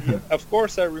 yeah, of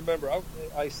course I remember.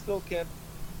 I still can't.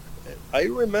 I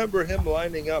remember him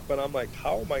lining up, and I'm like,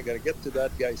 how am I going to get to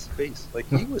that guy's face? Like,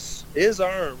 his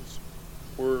arms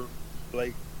were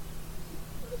like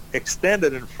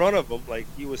extended in front of him, like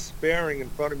he was sparring in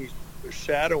front of me,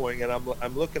 shadowing, and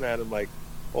I'm looking at him like,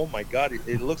 oh my God,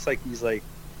 it looks like he's like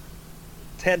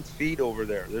 10 feet over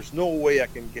there. There's no way I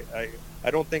can get.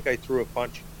 I don't think I threw a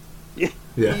punch.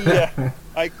 Yeah.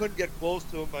 I couldn't get close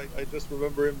to him. I just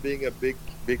remember him being a big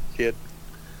kid.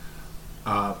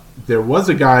 There was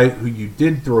a guy who you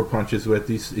did throw punches with.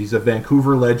 He's a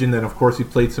Vancouver legend, and of course he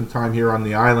played some time here on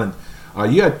the island.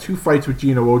 You had 2 fights with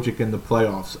Gino Ojic in the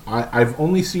playoffs. I've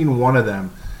only seen one of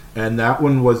them, and that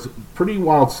one was pretty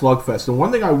wild slugfest. And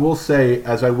one thing I will say,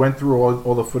 as I went through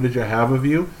all the footage I have of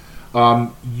you,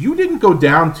 you didn't go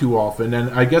down too often, and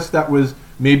I guess that was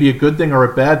maybe a good thing or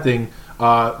a bad thing.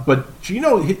 But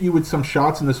Gino hit you with some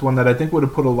shots in this one that I think would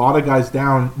have put a lot of guys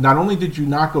down. Not only did you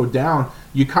not go down,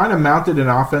 you kind of mounted an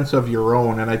offense of your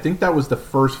own, and I think that was the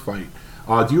first fight.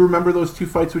 Do you remember those 2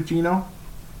 fights with Gino?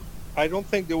 I don't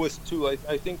think there was 2.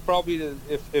 I think probably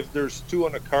if there's 2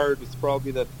 on a card, it's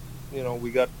probably that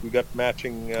we got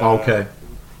matching okay.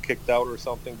 kicked out or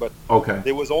something. But okay,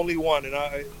 there was only one, and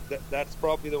that's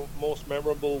probably the most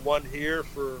memorable one here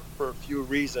for a few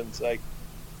reasons. Like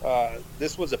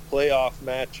this was a playoff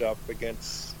matchup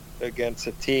against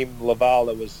a team, Laval,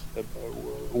 that was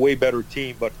a way better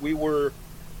team, but we were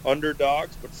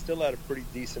underdogs, but still had a pretty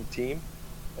decent team,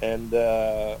 and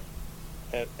I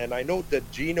know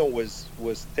that Gino was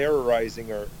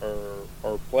terrorizing our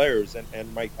players, and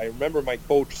I remember my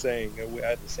coach saying, we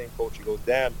had the same coach, he goes,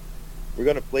 Dan, we're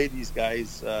going to play these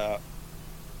guys, and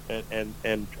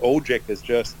Ojic is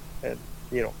just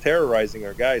terrorizing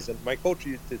our guys, and my coach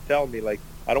used to tell me, like,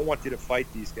 I don't want you to fight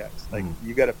these guys. Like,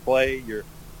 you got to play. You're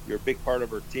a big part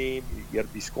of our team. You got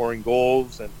to be scoring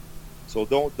goals, and so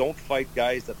don't fight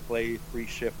guys that play 3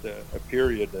 shift a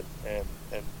period, and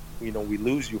we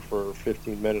lose you for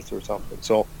 15 minutes or something.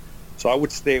 So I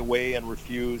would stay away and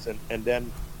refuse, and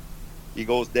then he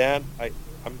goes, Dan,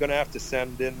 I'm gonna have to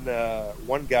send in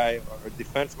one guy, a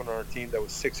defenseman on our team that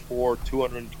was 6'4",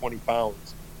 220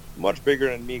 pounds. Much bigger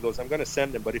than me. Goes, I'm going to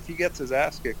send him, but if he gets his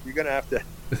ass kicked, you're going to have to.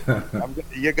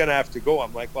 You're going to have to go.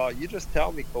 I'm like, well, you just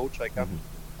tell me, coach. Like,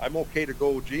 I'm okay to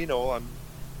go, Gino.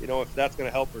 If that's going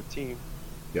to help our team.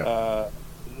 Yeah.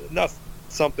 Not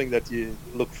something that you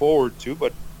look forward to,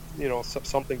 but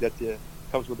something that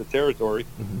comes with the territory.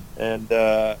 And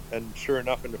sure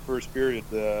enough, in the first period,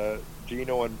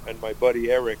 Gino and my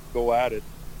buddy Eric go at it.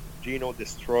 Gino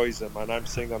destroys him, and I'm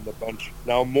sitting on the bench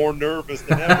now, more nervous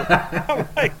than ever. I'm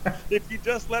like, if you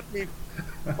just let me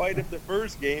fight him the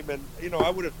first game, and I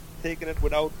would have taken it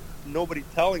without nobody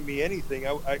telling me anything.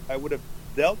 I would have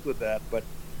dealt with that, but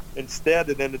instead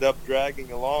it ended up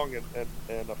dragging along,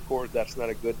 and of course that's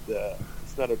not a good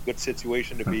it's not a good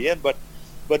situation to be in. But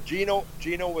Gino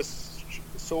was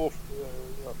so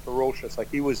ferocious. Like,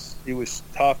 he was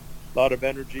tough, a lot of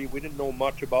energy. We didn't know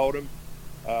much about him.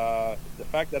 The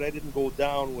fact that I didn't go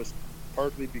down was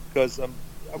partly because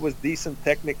I was decent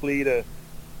technically.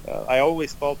 I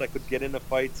always felt I could get into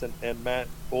fights and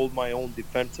hold my own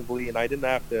defensively, and I didn't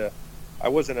have to. I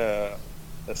wasn't a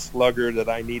slugger that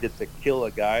I needed to kill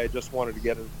a guy. I just wanted to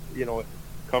get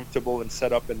comfortable and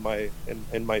set up in my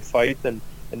fight and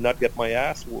not get my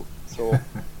ass whooped. So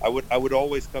I would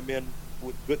always come in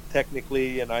with good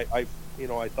technically, and I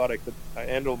thought I could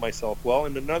handle myself well.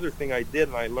 And another thing I did,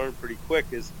 and I learned pretty quick,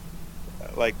 is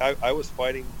I was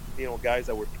fighting guys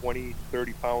that were 20,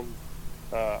 30 pounds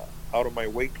out of my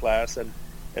weight class, and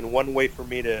one way for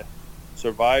me to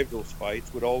survive those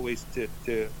fights would always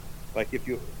to like, if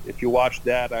you watch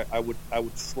that, I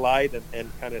would slide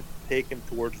and kind of take him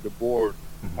towards the board.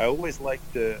 I always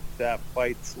liked to have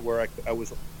fights where I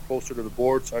was closer to the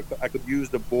board, so I could use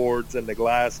the boards and the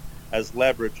glass as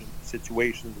leverage in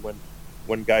situations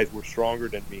when guys were stronger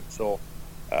than me. So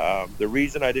the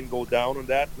reason I didn't go down on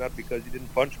that, not because he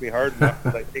didn't punch me hard enough,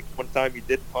 but I think one time he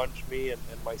did punch me and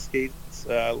my skates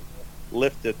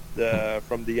lifted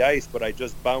from the ice, but I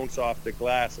just bounced off the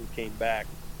glass and came back.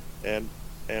 And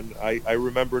I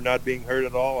remember not being hurt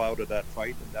at all out of that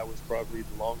fight, and that was probably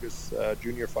the longest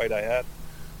junior fight I had.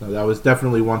 No, that was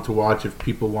definitely one to watch. If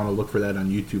people want to look for that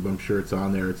on YouTube, I'm sure it's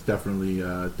on there. It's definitely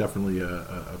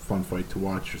a fun fight to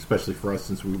watch, especially for us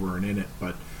since we weren't in it.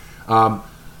 But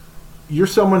you're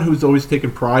someone who's always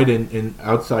taken pride in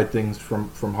outside things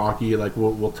from hockey. Like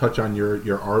we'll touch on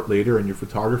your art later and your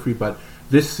photography, but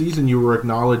this season you were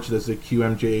acknowledged as a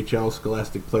QMJHL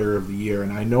Scholastic Player of the Year,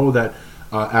 and I know that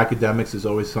academics is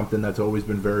always something that's always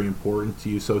been very important to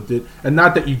you. So and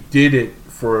not that you did it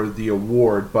for the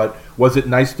award, but was it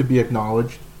nice to be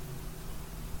acknowledged?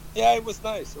 Yeah, it was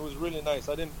nice. It was really nice.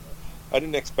 I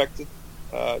didn't expect it.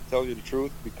 Tell you the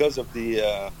truth, because of we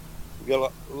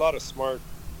got a lot of smart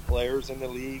players in the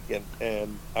league,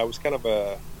 and I was kind of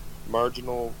a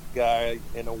marginal guy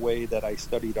in a way that I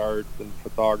studied art and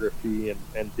photography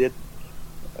and did,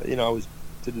 I was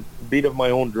to the beat of my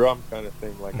own drum kind of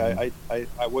thing. Like I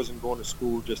wasn't going to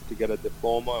school just to get a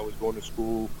diploma. I was going to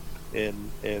school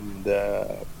and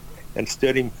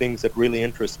studying things that really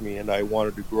interest me, and I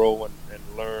wanted to grow and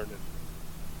learn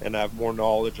and have more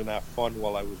knowledge and have fun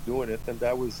while I was doing it. And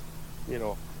that was,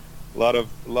 a lot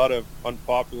of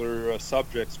unpopular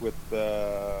subjects with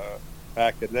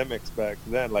academics back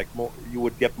then. Like you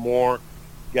would get more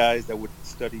guys that would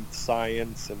study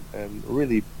science and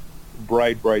really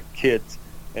bright kids,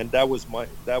 and that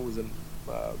wasn't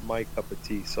my cup of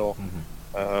tea. So,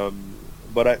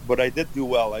 but I did do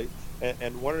well.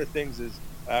 And one of the things is,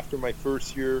 after my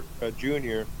first year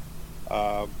junior,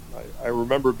 I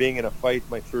remember being in a fight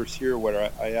my first year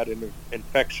where I had an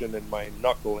infection in my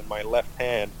knuckle in my left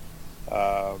hand.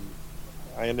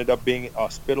 I ended up being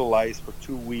hospitalized for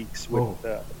 2 weeks.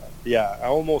 I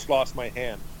almost lost my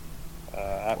hand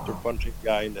after punching a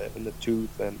guy in the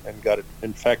tooth and got it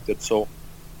infected. So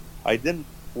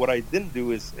what I didn't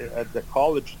do is, at the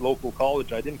local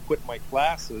college, I didn't quit my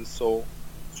classes. So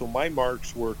my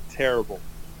marks were terrible,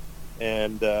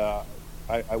 and I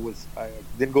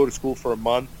didn't go to school for a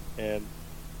month, and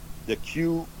the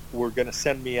Q were going to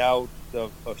send me out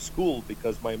of school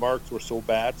because my marks were so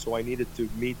bad. So I needed to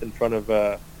meet in front of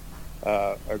a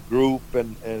group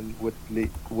and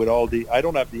with all the, I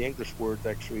don't have the English words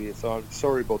actually, so I'm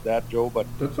sorry about that, Joe, but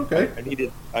that's okay.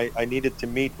 I needed to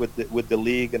meet with the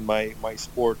league and my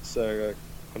sports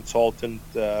consultant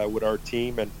with our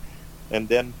team, and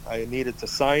then I needed to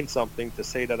sign something to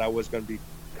say that I was going to be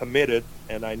committed,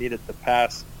 and I needed to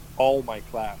pass all my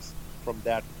class from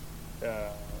that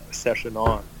session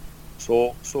on.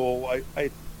 So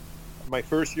my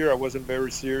first year I wasn't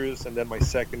very serious, and then my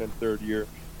second and third year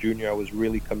junior I was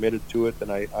really committed to it,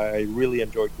 and I really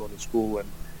enjoyed going to school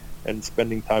and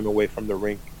spending time away from the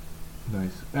rink.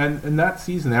 Nice. And that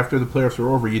season, after the playoffs were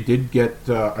over, you did get,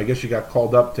 I guess you got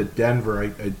called up to Denver.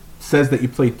 It says that you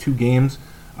played 2 games.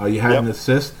 You had an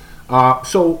assist.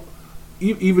 So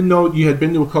even though you had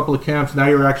been to a couple of camps, now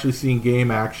you're actually seeing game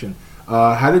action.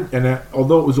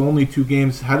 Although it was only 2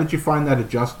 games, how did you find that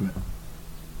adjustment?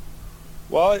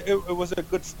 Well, it was a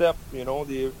good step. The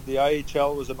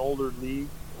IHL was an older league.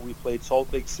 We played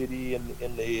Salt Lake City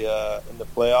in the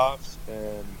playoffs,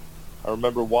 and I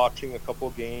remember watching a couple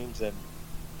of games, and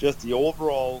just the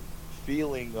overall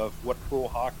feeling of what pro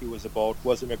hockey was about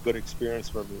wasn't a good experience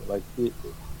for me. Like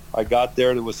I got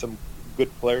there was some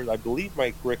good players. I believe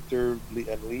Mike Richter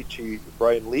and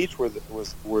Brian Leach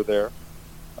were there.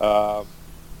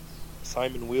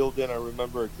 Simon Wheeldon, I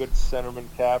remember, a good centerman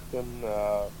captain.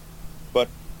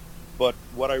 But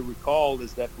what I recall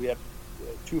is that we had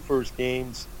 2 first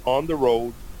games on the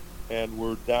road, and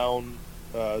we're down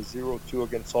 0-2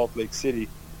 against Salt Lake City,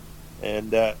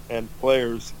 and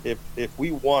players, if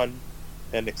we won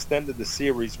and extended the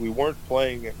series, we weren't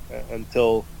playing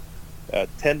until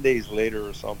 10 days later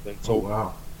or something.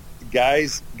 So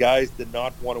guys did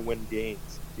not want to win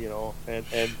games,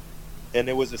 and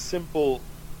it was a simple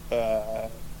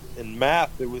in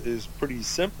math. It was pretty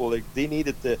simple. Like they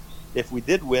needed to. If we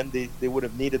did win, they would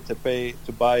have needed to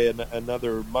buy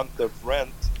another month of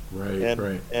rent,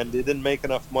 right? And they didn't make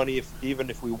enough money even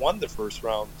if we won the first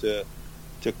round to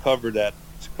cover that.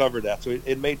 So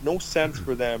it made no sense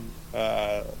for them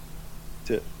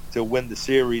to win the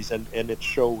series, and it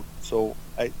showed. So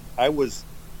I was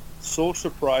so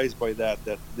surprised by that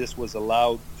this was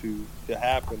allowed to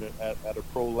happen at a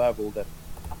pro level,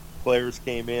 players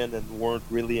came in and weren't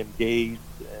really engaged,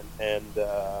 and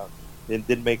it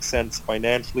didn't make sense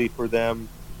financially for them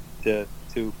to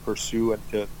pursue and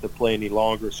to play any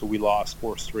longer. So we lost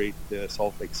 4 straight to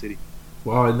Salt Lake City.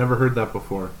 Wow, I never heard that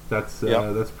before. That's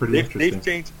pretty interesting. They've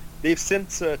changed. They've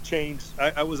since changed.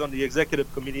 I was on the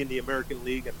executive committee in the American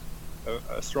League, and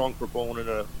a strong proponent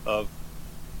of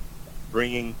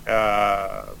bringing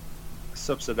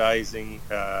subsidizing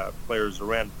players'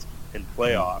 rent in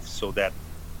playoffs, so that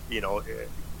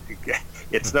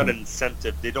it's not an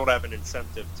incentive. They don't have an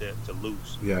incentive to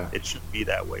lose. Yeah, it should be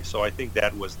that way. So I think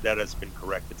that has been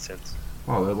corrected since.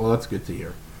 Oh, well, that's good to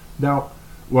hear. Now,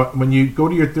 when you go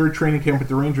to your 3rd training camp with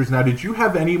the Rangers now, did you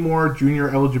have any more junior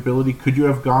eligibility? Could you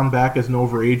have gone back as an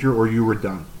overager, or you were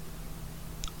done?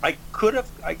 I could have.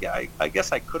 I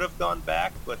guess I could have gone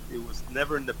back, but it was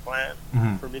never in the plan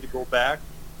for me to go back.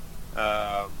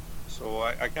 So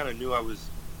I kind of knew I was.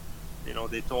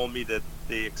 They told me that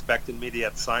they expected me. They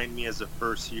had signed me as a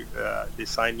first year. They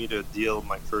signed me to a deal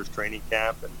my first training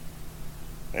camp,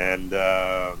 and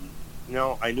I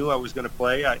knew I was going to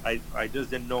play. I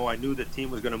just didn't know. I knew the team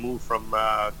was going to move from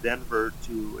Denver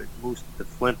to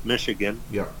Flint, Michigan.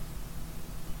 Yeah.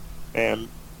 And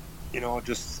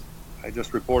I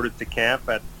just reported to camp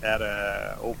at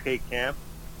a OK camp,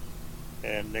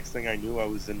 and next thing I knew, I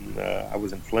was in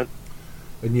Flint.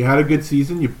 And you had a good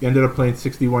season. You ended up playing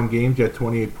 61 games. You had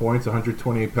 28 points,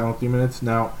 128 penalty minutes.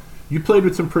 Now, you played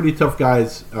with some pretty tough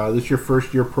guys. This is your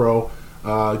first year pro.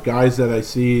 Guys that I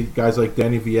see, guys like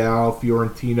Danny Vial,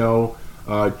 Fiorentino,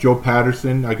 Joe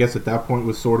Patterson, I guess at that point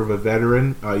was sort of a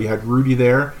veteran. You had Rudy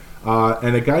there.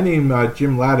 And a guy named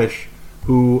Jim Laddish,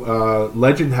 who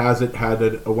legend has it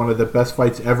had one of the best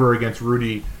fights ever against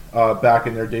Rudy back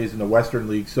in their days in the Western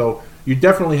League. So you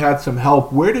definitely had some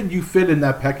help. Where did you fit in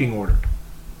that pecking order?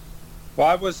 Well,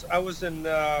 I was in,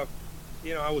 I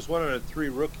was one of the 3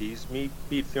 rookies. Me,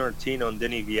 Pete Fiorentino, and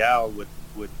Denny Vial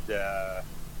would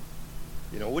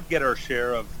get our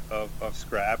share of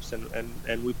scraps,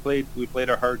 and we played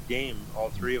a hard game, all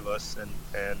 3 of us,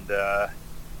 and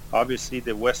obviously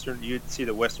you'd see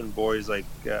the Western boys like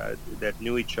that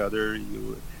knew each other.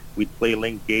 We'd play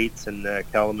Link Gates and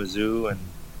Kalamazoo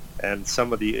and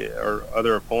some of our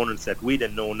other opponents that we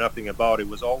didn't know nothing about. It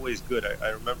was always good. I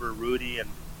remember Rudy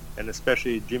and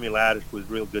especially Jimmy Laddish was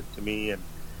real good to me,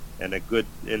 and a good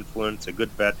influence, a good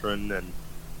veteran, and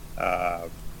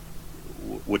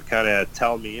would kind of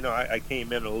tell me, I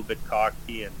came in a little bit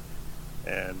cocky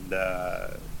and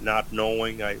not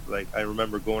knowing. I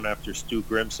remember going after Stu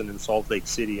Grimson in Salt Lake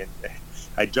City, and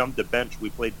I jumped the bench. We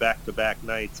played back-to-back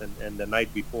nights, and the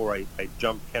night before I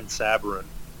jumped Ken Sabourin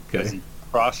because he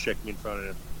cross-checked me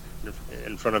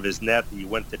in front of his net. He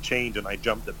went to change, and I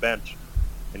jumped the bench.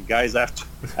 And guys after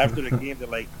the game, they're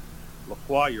like,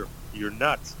 "Lacroix, you're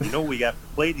nuts. We have to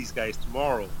play these guys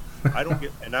tomorrow." I don't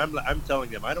give, and I'm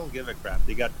telling them I don't give a crap.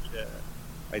 They got,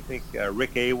 I think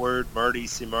Rick Hayward, Marty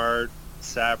Simard,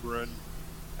 Sabourin,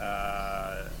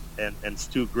 and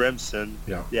Stu Grimson.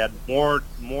 Yeah. They had more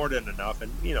than enough,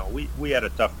 and we had a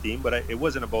tough team, but it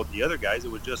wasn't about the other guys.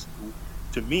 It was just,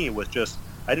 to me, it was just.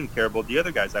 I didn't care about the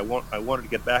other guys. I wanted to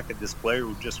get back at this player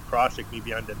who just cross-checked me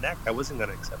behind the neck. I wasn't going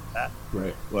to accept that.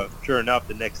 Right. But sure enough,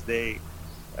 the next day,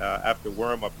 after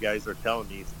warm-up, guys are telling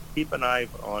me, keep an eye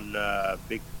on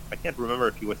big. I can't remember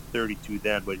if he was 32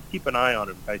 then, but keep an eye on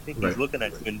him. I think he's looking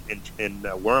at you in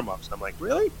warm-ups. I'm like,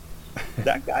 really?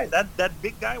 That guy, that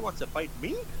big guy wants to fight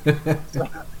me?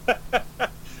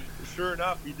 Sure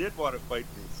enough, he did want to fight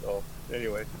me. So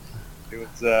anyway, it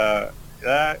was.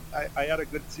 I had a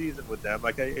good season with them.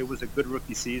 It was a good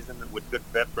rookie season with good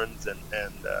veterans, and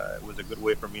it was a good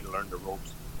way for me to learn the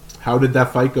ropes. How did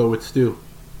that fight go with Stu?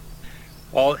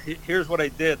 Well, here's what I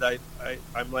did.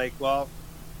 I'm like, well,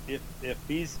 if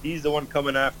he's the one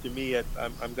coming after me,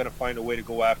 I'm going to find a way to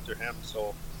go after him.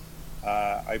 So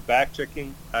I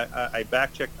backchecked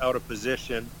out of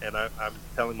position, and I'm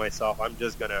telling myself I'm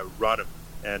just going to run him,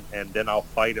 and then I'll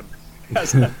fight him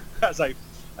as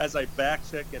I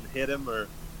backcheck and hit him.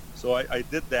 So I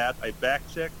did that. I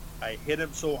backchecked. I hit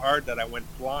him so hard that I went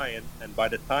flying, and by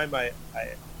the time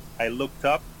I looked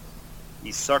up,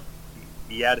 he sucked.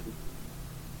 He had his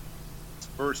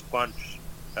first punch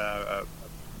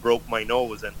broke my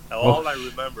nose, and all I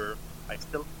remember, I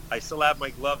still have my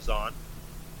gloves on.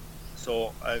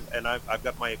 So I've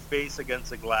got my face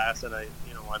against the glass, and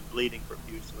I'm bleeding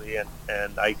profusely, and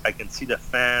I can see the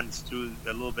fans through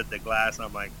a little bit of the glass. And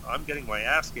I'm like, I'm getting my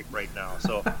ass kicked right now.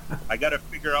 So I got to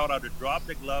figure out how to drop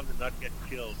the gloves and not get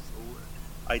killed. So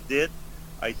I did.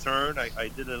 I turned. I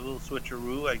did a little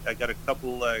switcheroo. I got a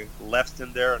couple lefts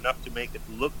in there, enough to make it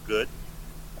look good.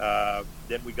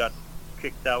 Then we got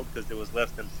kicked out because there was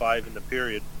less than 5 in the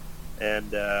period,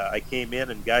 and I came in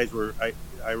and guys were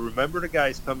I remember the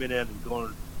guys coming in and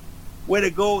going, "Way to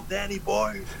go, Danny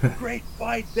boy! Great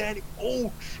fight, Danny!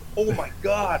 Oh my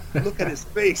God! Look at his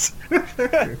face!"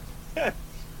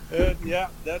 And yeah,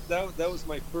 that was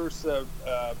my first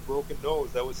broken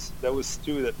nose. That was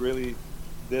Stu that really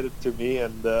did it to me,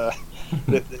 and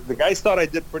the guys thought I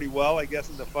did pretty well, I guess,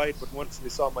 in the fight. But once they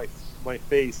saw my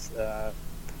face,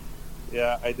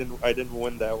 yeah, I didn't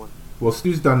win that one. Well,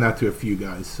 Stu's done that to a few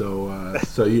guys, so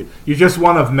so you're just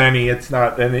one of many. It's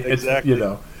not, and it's Exactly.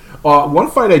 One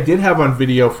fight I did have on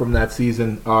video from that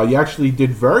season. You actually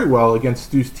did very well against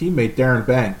Stu's teammate Darren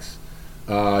Banks.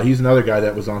 He's another guy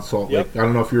that was on Salt Lake. Yep. I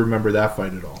don't know if you remember that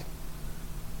fight at all.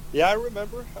 Yeah, I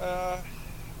remember. I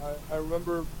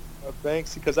remember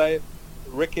Banks because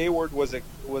Rick Hayward was a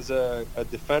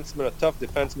defenseman, a tough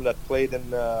defenseman that played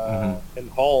in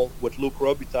Hull with Luc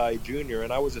Robitaille Jr.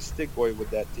 and I was a stick boy with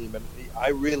that team, and I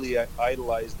really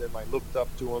idolized him. I looked up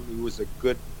to him. He was a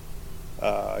good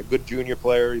junior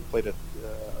player. He played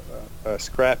a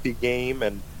scrappy game,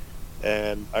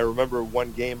 and I remember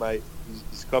one game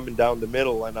he's coming down the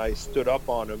middle, and I stood up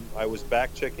on him. I was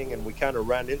back checking, and we kind of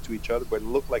ran into each other, but it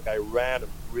looked like I ran him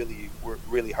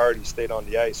really hard. He stayed on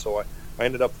the ice, so I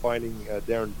ended up finding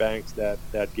Darren Banks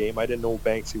that game. I didn't know who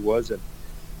Banksy was, and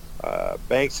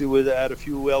Banksy had a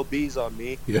few LBs on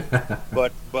me, Yeah.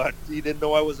 but he didn't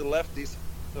know I was a lefty,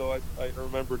 so I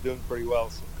remember doing pretty well.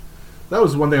 So. That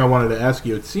was one thing I wanted to ask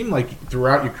you. It seemed like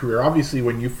throughout your career, obviously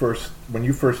when you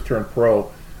first turned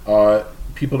pro,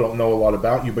 people don't know a lot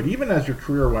about you, but even as your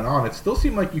career went on, it still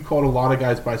seemed like you caught a lot of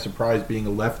guys by surprise being a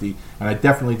lefty, and I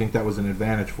definitely think that was an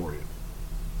advantage for you.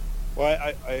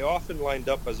 Well, I often lined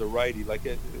up as a righty. Like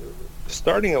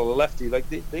starting a lefty, like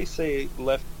they say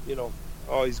left,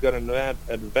 oh, he's got an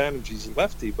advantage, he's a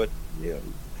lefty, but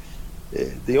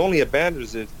the only advantage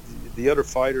is that the other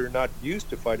fighter not used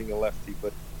to fighting a lefty,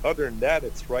 but other than that,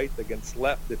 it's right against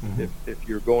left if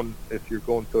you're going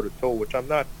toe to toe, which I'm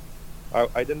not.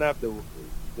 I didn't have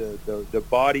the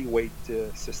body weight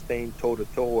to sustain toe to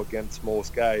toe against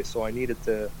most guys, so I needed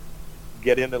to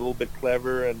get in a little bit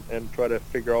clever and try to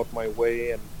figure out my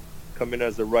way and come in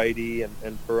as a righty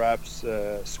and perhaps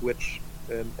switch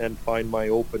and find my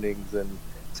openings. And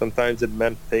sometimes it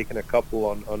meant taking a couple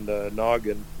on the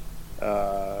noggin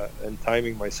and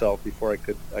timing myself before I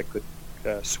could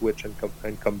switch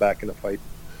and come back in a fight.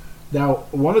 Now,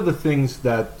 one of the things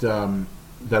that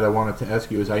I wanted to ask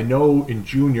you is, I know in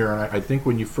junior, and I think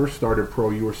when you first started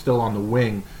pro, you were still on the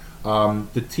wing.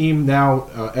 The team now,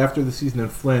 after the season in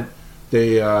Flint,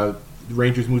 the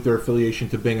Rangers moved their affiliation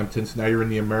to Binghamton, so now you're in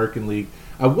the American League.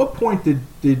 At what point did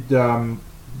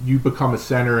you become a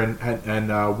center,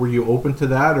 and were you open to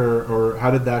that, or how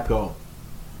did that go?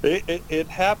 It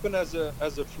happened as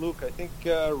a fluke. I think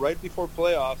right before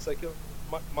playoffs, like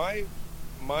my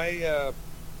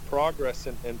progress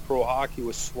in pro hockey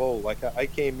was slow. Like I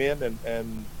came in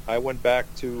and I went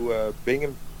back to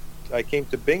Binghamton. I came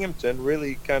to Binghamton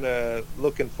really kind of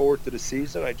looking forward to the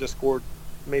season. I just scored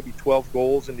maybe 12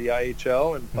 goals in the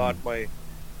IHL and thought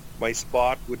my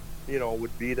spot would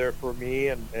be there for me,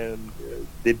 and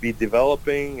they'd be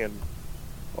developing and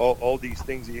all these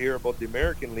things you hear about the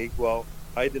American League. Well,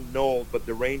 I didn't know, but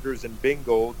the Rangers and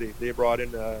Bingo, they brought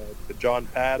in John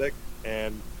Paddock,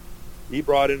 and he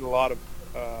brought in a lot of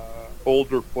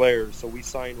older players. So we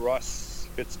signed Russ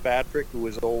Fitzpatrick, who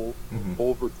was old,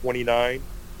 over 29.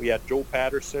 We had Joe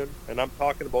Patterson, and I'm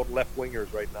talking about left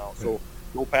wingers right now. So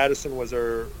Joe Patterson was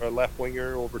our left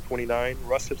winger, over 29.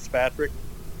 Russ Fitzpatrick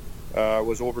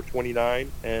was over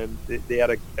 29, and they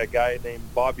had a guy named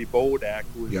Bobby Bodak,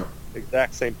 who was the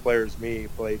exact same player as me.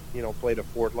 Played a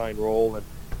fourth line role, and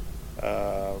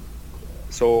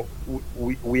so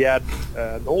we had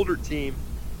an older team,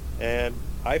 and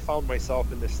I found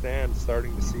myself in the stands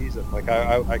starting the season. Like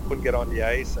I couldn't get on the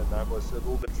ice, and I was a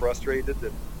little bit frustrated.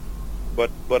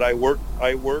 But I worked.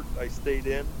 I stayed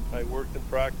in. I worked in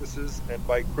practices, and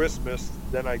by Christmas,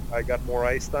 then I got more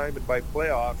ice time, and by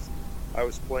playoffs, I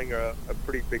was playing a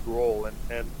pretty big role.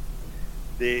 And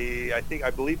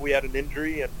I believe we had an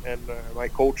injury, and my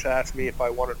coach asked me if I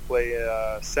wanted to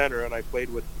play center, and I played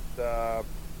with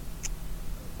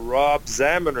Rob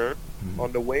Zaminer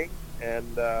on the wing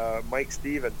and Mike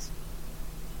Stevens.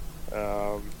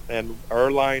 And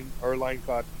our line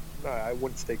caught. I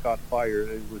wouldn't say caught fire.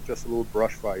 It was just a little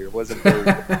brush fire. It wasn't very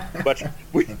good. But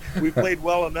we played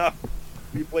well enough.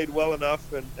 We played well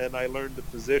enough, and I learned the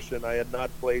position. I had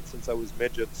not played since I was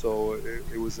midget, so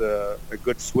it was a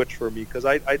good switch for me, because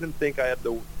I didn't think I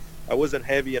wasn't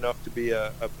heavy enough to be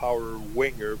a power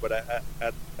winger, but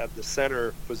at the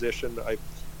center position,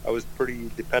 I was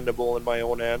pretty dependable in my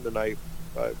own end, and I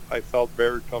felt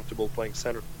very comfortable playing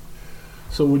center.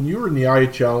 So when you were in the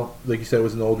IHL, like you said, it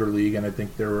was an older league, and I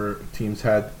think there were teams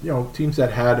that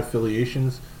had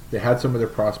affiliations. They had some of their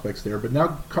prospects there, but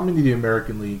now coming to the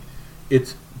American League,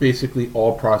 it's basically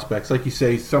all prospects. Like you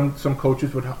say, some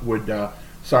coaches would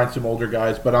sign some older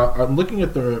guys, but I'm looking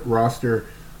at the roster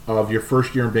of your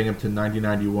first year in Binghamton,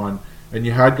 1991, and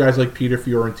you had guys like Peter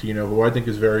Fiorentino, who I think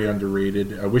is very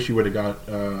underrated. I wish he would have got.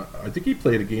 I think he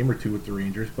played a game or two with the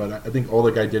Rangers, but I think all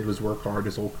the guy did was work hard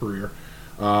his whole career.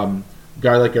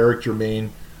 Guy like Eric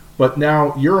Germain, but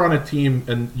now you're on a team,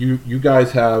 and you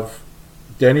guys have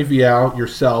Denny Vial,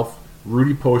 yourself,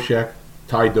 Rudy Poshek,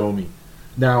 Ty Domi.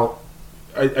 Now,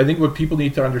 I think what people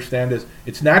need to understand is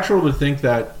it's natural to think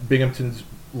that Binghamton's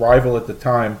rival at the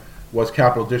time was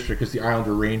Capital District, because the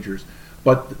Islander Rangers.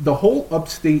 But the whole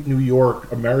upstate New York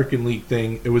American League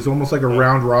thing, it was almost like a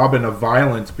round robin of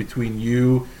violence between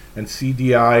you and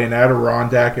CDI and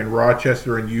Adirondack and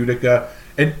Rochester and Utica.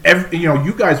 And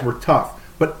you guys were tough,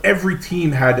 but every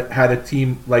team had a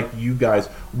team like you guys.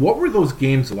 What were those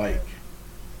games like?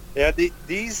 Yeah,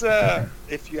 these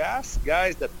if you ask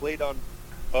guys that played on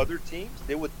other teams,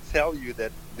 they would tell you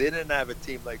that they didn't have a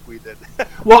team like we did.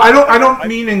 Well, I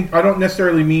don't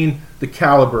necessarily mean the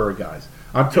caliber of guys.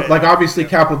 Obviously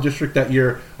Capital District that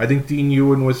year, I think Dean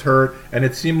Ewan was hurt, and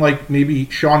it seemed like maybe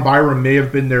Sean Byram may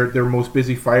have been their most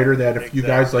busy fighter. They had a few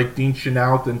guys like Dean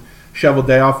Chenault and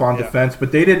Cheveldayoff on defense,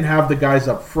 but they didn't have the guys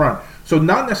up front. So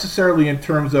not necessarily in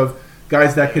terms of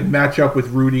guys that could match up with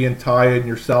Rudy and Ty and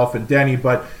yourself and Denny,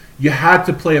 but you had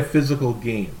to play a physical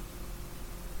game.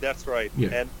 That's right.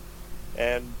 Yeah.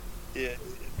 And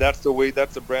that's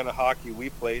the brand of hockey we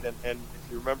played. And if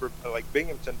you remember, like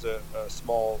Binghamton's a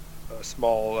small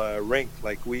rink.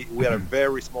 Like we had a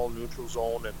very small neutral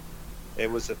zone, and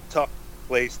it was a tough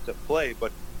place to play.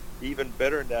 But even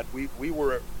better than that, we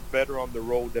were better on the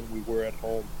road than we were at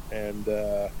home. And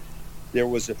there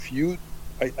was a few,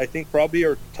 I think probably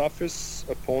our toughest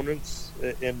opponents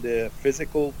in the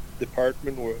physical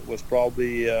department was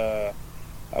probably, I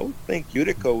would think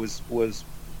Utica was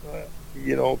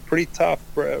pretty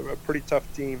tough, a pretty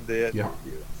tough team.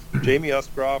 Jamie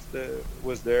Uscroft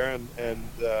was there, and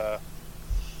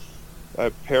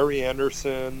Perry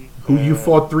Anderson, who you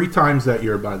fought 3 times that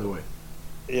year, by the way.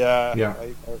 Yeah.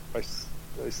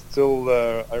 I still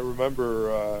I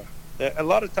remember a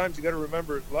lot of times. You got to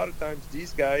remember, a lot of times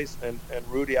these guys and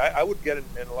Rudy, I would get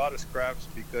in a lot of scraps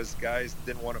because guys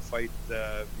didn't want to fight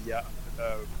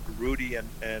Rudy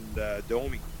and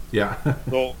Domi. Yeah.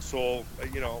 so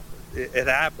it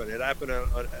happened. It happened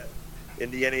in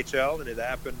the NHL, and it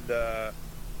happened.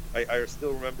 I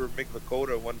still remember Mick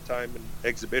Vakota one time in an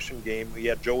exhibition game. We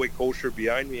had Joey Kosher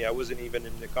behind me. I wasn't even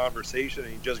in the conversation,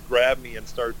 and he just grabbed me and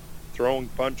started throwing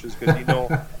punches because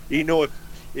he know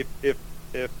if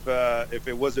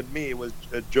it wasn't me, it was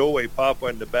Joey Papa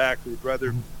in the back who'd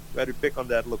rather pick on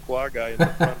that Lacroix guy in the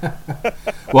front.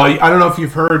 Well, I don't know if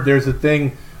you've heard. There's a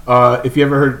thing. If you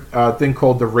ever heard a thing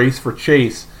called the race for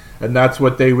Chase, and that's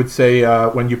what they would say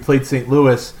when you played St.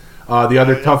 Louis. The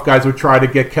other tough guys would try to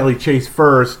get Kelly Chase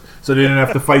first, so they didn't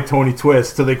have to fight Tony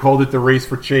Twist. So they called it the race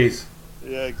for Chase.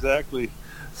 Yeah, exactly.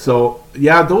 So,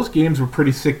 yeah, those games were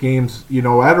pretty sick games.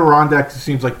 Adirondack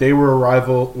seems like they were a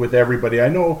rival with everybody. I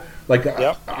know,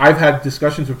 I've had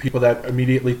discussions with people that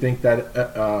immediately think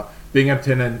that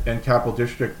Binghamton and Capital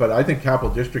District, but I think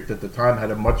Capital District at the time had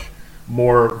a much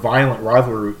more violent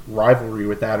rivalry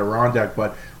with Adirondack.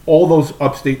 But all those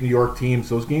upstate New York teams,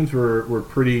 those games were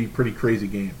pretty crazy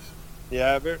games.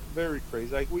 Yeah, very, very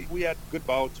crazy. Like we had good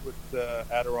bouts with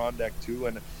Adirondack too,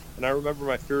 and I remember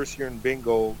my first year in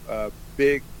Bingo,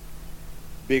 big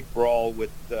brawl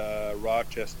with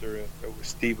Rochester with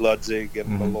Steve Ludzig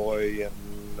and Malloy,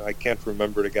 and I can't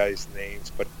remember the guys'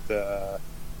 names, but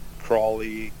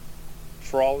Frawley,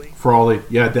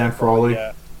 yeah, Dan Frawley.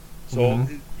 Yeah. So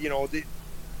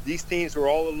these teams were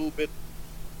all a little bit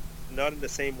not in the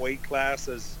same weight class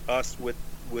as us with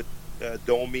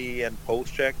Domi and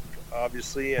Postcheck,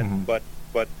 obviously, and but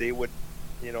they would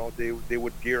they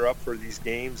would gear up for these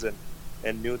games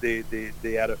and knew they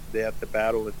had the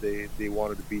battle that they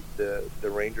wanted to beat the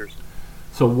Rangers.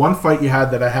 So one fight you had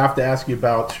that I have to ask you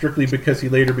about, strictly because he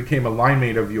later became a line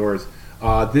mate of yours,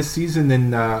 this season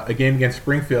in a game against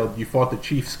Springfield, you fought the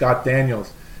Chief, Scott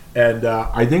Daniels. And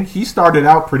I think he started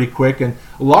out pretty quick. And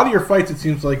a lot of your fights, it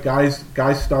seems like guys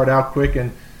start out quick,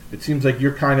 and it seems like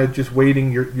you're kind of just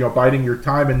waiting, biding your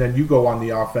time, and then you go on the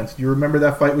offense. Do you remember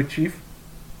that fight with Chief?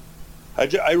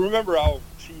 I remember how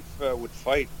Chief would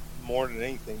fight more than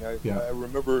anything. I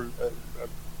remember,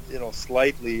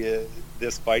 slightly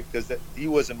this fight because he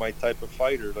wasn't my type of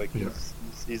fighter. Like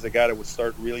he's a guy that would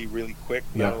start really, really quick,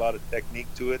 not a lot of technique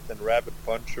to it, and rapid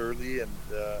punch early, and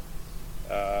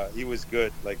he was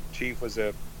good. Like Chief was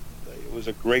a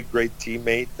great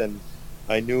teammate, and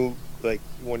I knew like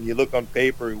when you look on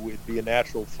paper it would be a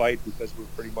natural fight because we're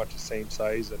pretty much the same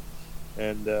size,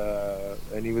 and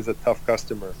he was a tough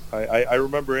customer. I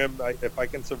remember him. If I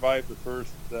can survive the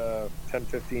first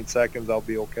 10-15 seconds, I'll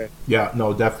be okay. Yeah,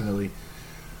 no, definitely.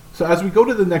 So as we go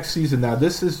to the next season now,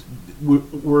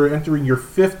 we're entering your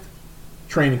 5th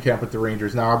training camp with the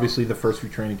Rangers. Now, obviously, the first few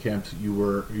training camps you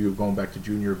were going back to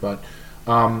junior, but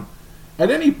at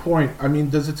any point, I mean,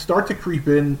 does it start to creep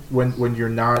in when you're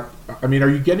not? I mean, are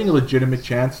you getting a legitimate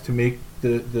chance to make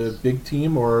the big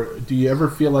team, or do you ever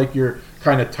feel like you're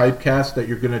kind of typecast that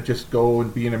you're going to just go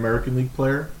and be an American League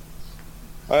player?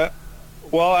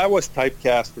 Well, I was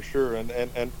typecast for sure, and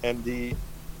the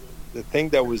thing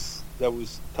that was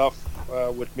tough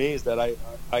with me is that I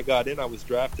got in. I was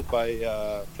drafted by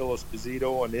Phil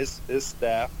Esposito and his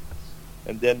staff,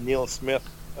 and then Neil Smith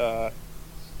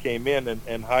came in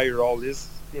and hired all his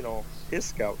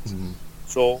scouts. Mm-hmm.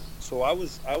 So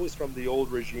I was from the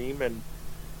old regime, and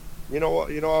you know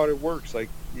how it works. Like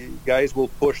guys will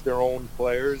push their own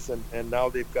players, and now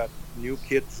they've got new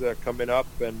kids coming up,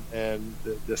 and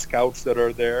the scouts that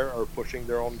are there are pushing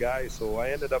their own guys. So I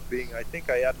ended up I think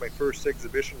I had my first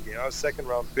exhibition game. I was 2nd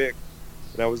round pick,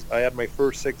 and I had my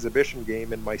first exhibition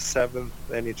game in my 7th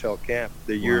NHL camp,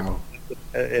 the year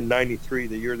in '93,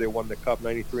 the year they won the cup,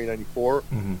 '93, '94.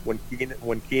 Mm-hmm.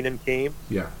 When Keenan came.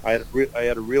 Yeah, I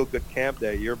had a real good camp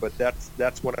that year, but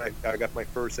that's when I got my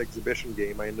first exhibition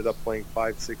game. I ended up playing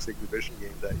 5-6 exhibition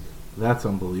games that year. That's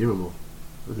unbelievable.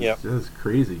 This is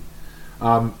crazy.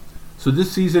 So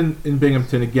this season in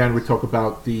Binghamton, again, we talk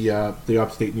about the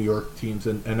upstate New York teams,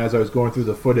 and as I was going through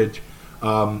the footage,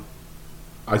 again,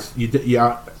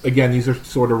 these are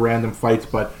sort of random fights,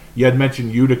 but you had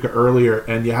mentioned Utica earlier,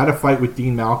 and you had a fight with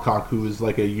Dean Malcock, who was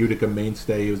like a Utica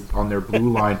mainstay. He was on their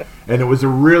blue line, and it was a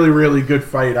really, really good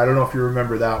fight. I don't know if you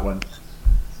remember that one.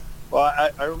 Well,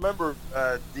 I remember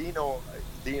Dino.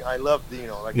 I love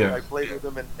Dino. I played with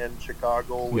him in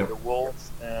Chicago with the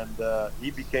Wolves, and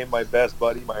he became my best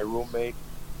buddy, my roommate.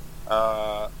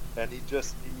 And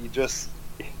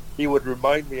he would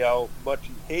remind me how much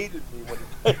he hated me when he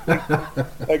played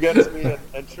against me.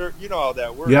 And sure, you know how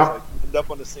that works. Yeah. Like, you end up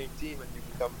on the same team and you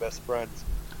become best friends.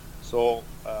 So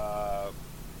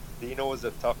Dino was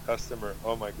a tough customer.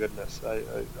 Oh my goodness,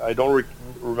 I don't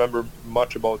remember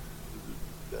much about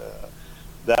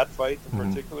that fight in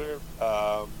particular,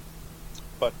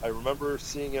 but I remember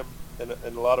seeing him in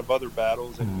a lot of other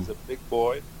battles, and he's a big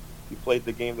boy. He played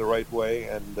the game the right way,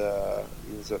 and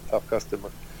he was a tough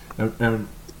customer. And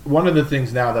one of the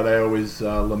things now that I always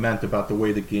lament about the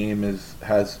way the game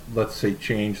has, let's say,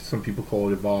 changed. Some people call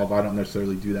it evolve. I don't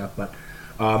necessarily do that, but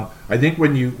I think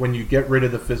when you get rid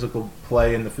of the physical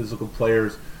play and the physical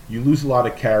players, you lose a lot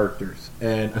of characters,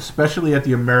 and especially at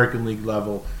the American League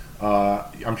level.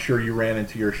 I'm sure you ran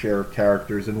into your share of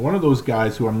characters, and one of those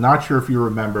guys who I'm not sure if you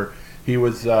remember, he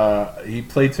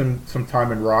played some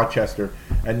time in Rochester,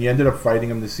 and you ended up fighting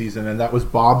him this season, and that was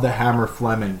Bob the Hammer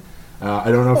Fleming.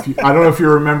 I don't know if you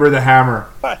remember the Hammer.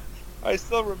 I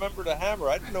still remember the Hammer.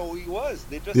 I didn't know who he was.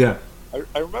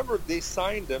 I remember they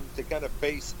signed him to kind of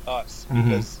face us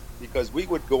because we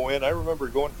would go in. I remember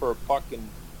going for a puck, and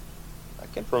I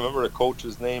can't remember the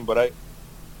coach's name, but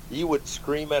he would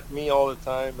scream at me all the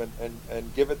time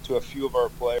and give it to a few of our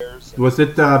players. Was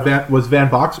it Van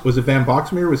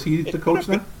Boxmeer? Was he the coach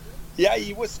then? Yeah,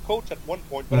 he was coach at one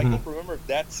point, but I can't remember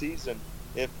that season.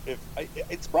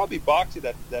 It's probably Boxy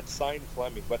that signed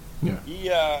Fleming, but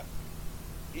I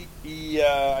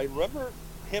remember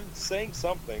him saying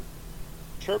something,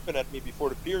 chirping at me before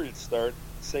the period started,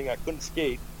 saying I couldn't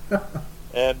skate,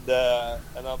 and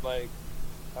I'm like,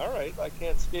 all right, I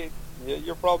can't skate. Yeah,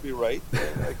 you're probably right.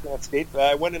 I can't skate.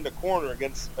 I went in the corner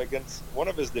against one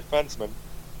of his defensemen,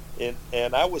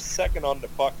 and I was second on the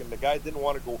puck, and the guy didn't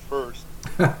want to go first.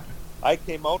 I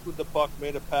came out with the puck,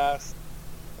 made a pass,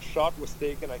 a shot was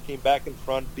taken. I came back in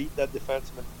front, beat that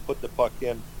defenseman, put the puck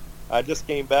in. I just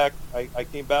came back. I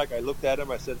came back. I looked at him.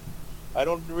 I said, I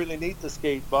don't really need to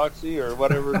skate, Boxy, or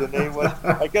whatever the name was.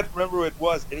 I can't remember who it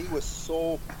was, and he was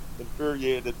so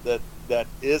infuriated that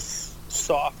his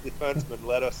soft defenseman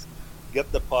let us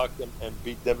get the puck and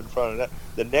beat them in front of that.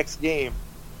 The next game,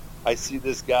 I see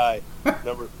this guy,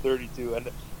 number 32,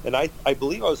 and I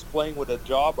believe I was playing with a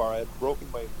jaw bar. I had broken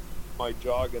my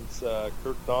jaw against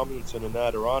Kirk Tomlinson in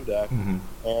Adirondack,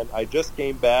 and I just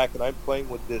came back, and I'm playing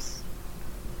with this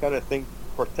kind of thing,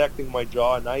 protecting my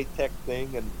jaw, an eye-tech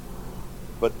thing, and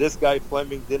But this guy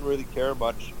Fleming didn't really care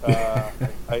much.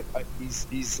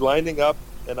 He's lining up,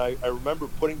 and I remember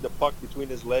putting the puck between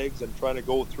his legs and trying to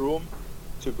go through him.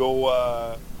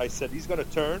 I said, he's going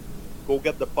to turn, go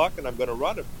get the puck, and I'm going to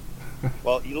run him.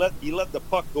 Well, he let the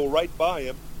puck go right by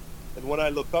him, and when I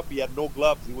look up, he had no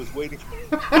gloves. He was waiting.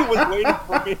 He was waiting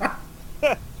for me,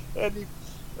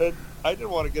 and I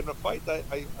didn't want to get in a fight.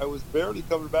 I was barely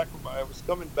coming back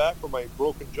from my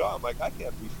broken jaw. I'm like, I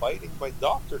can't be fighting. My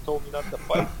doctor told me not to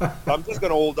fight. I'm just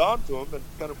going to hold on to him and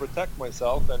kind of protect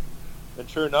myself. And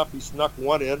sure enough, he snuck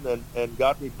one in and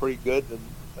got me pretty good. And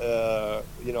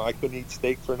I couldn't eat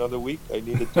steak for another week. I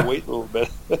needed to wait a little bit.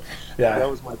 Yeah, that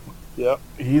was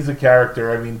He's a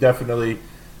character. I mean, definitely.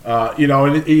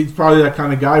 And he's probably that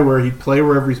kind of guy where he'd play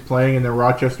wherever he's playing, and then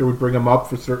Rochester would bring him up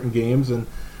for certain games. And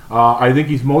I think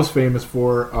he's most famous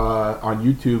for on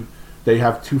YouTube. They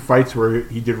have 2 fights where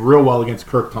he did real well against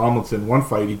Kirk Tomlinson. One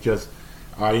fight he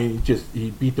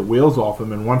beat the wheels off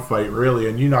him in one fight, really,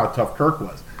 and you know how tough Kirk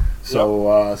was.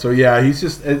 So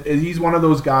he's one of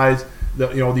those guys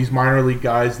that, these minor league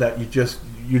guys that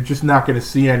you're just not going to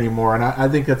see anymore, and I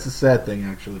think that's a sad thing,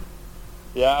 actually.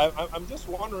 Yeah, I'm just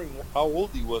wondering how old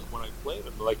he was when I played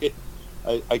him. Like,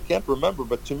 I can't remember,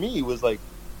 but to me he was like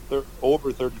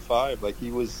over 35. Like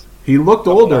he looked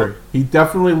older. He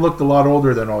definitely looked a lot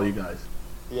older than all you guys.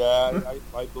 Yeah,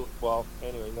 well,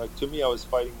 anyway, like, to me I was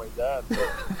fighting my dad.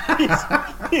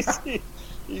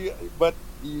 But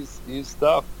he's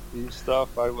tough. He's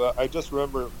tough. I just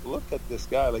remember, look at this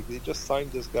guy. Like, they just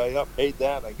signed this guy up. Hey,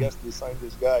 Dad, I guess they signed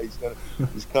this guy.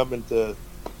 He's coming to,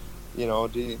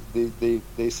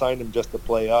 they signed him just to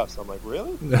play us. I'm like,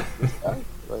 really? This guy?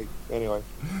 Like, anyway,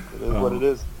 it is what it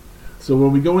is. So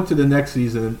when we go into the next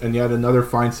season, and you had another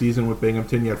fine season with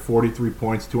Binghamton, you had 43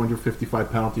 points,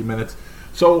 255 penalty minutes.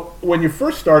 So when you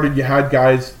first started, you had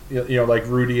guys, like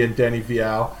Rudy and Denny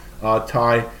Vial,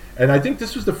 Ty. And I think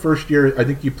this was the first year, I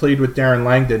think you played with Darren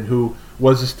Langdon, who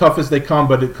was as tough as they come,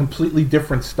 but a completely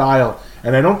different style.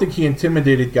 And I don't think he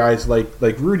intimidated guys like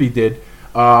Rudy did,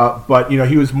 but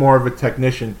he was more of a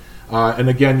technician. And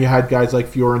again, you had guys like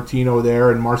Fiorentino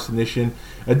there and Marcinishin.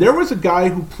 And there was a guy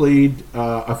who played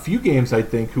a few games, I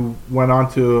think, who went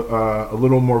on to a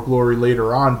little more glory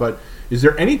later on. But is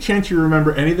there any chance you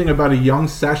remember anything about a young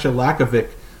Sasha Lakovic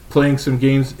playing some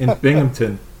games in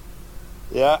Binghamton?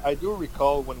 Yeah, I do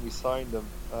recall when we signed him,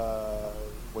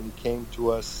 when he came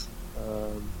to us.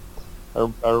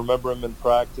 I remember him in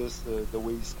practice, the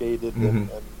way he skated and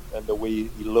the way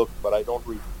he looked, but I don't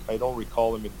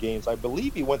recall him in games. I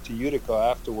believe he went to Utica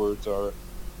afterwards, or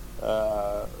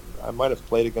I might have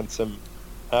played against him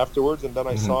afterwards, and then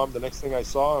I saw him. The next time I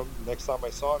saw him,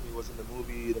 he was in the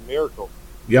movie The Miracle.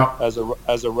 Yeah. As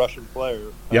a Russian player.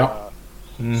 Yeah.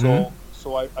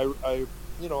 So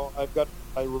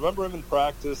I remember him in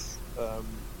practice,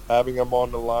 having him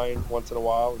on the line once in a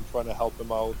while and trying to help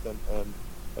him out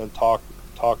and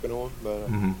talking to him. But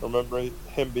I remember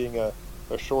him being a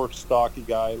short, stocky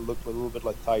guy, looked a little bit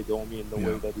like Ty Domi in the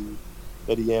way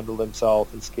that he handled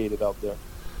himself and skated out there.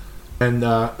 And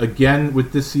again,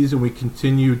 with this season, we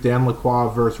continue Dan Lacroix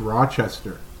versus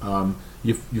Rochester.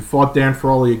 You fought Dan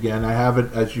Frawley again. I have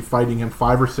it as you fighting him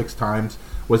 5 or 6 times.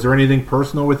 Was there anything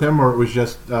personal with him, or it was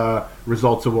just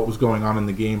results of what was going on in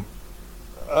the game?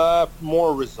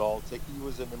 More results. Like, he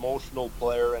was an emotional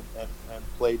player and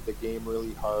played the game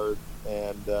really hard,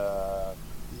 and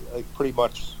pretty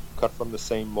much cut from the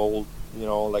same mold.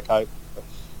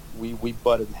 We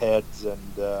butted heads,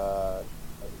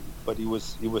 but he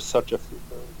was such a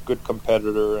good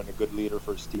competitor and a good leader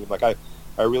for his team. Like, I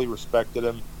really respected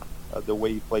him, the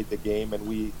way he played the game, and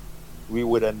we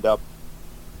would end up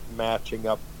matching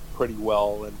up pretty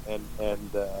well, and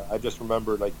I just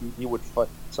remember, like, he would fight.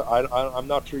 So I'm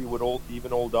not sure he would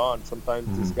even hold on.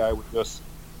 Sometimes this guy would just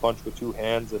punch with 2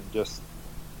 hands and just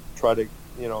try to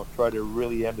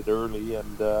really end it early,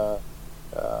 and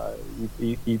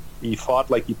he fought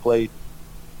like he played.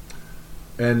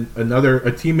 And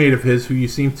a teammate of his who you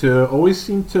always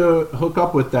seem to hook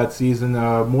up with that season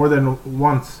more than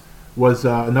once was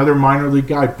another minor league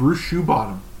guy, Bruce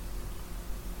Shoebottom.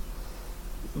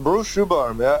 Bruce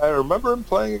Shoebottom, yeah, I remember him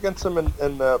playing against him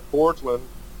in Portland.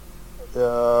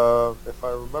 If I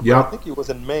remember, yep. I think he was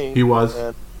in Maine. He was,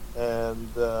 and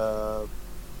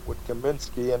with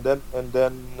Kaminsky, and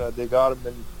then they got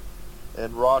him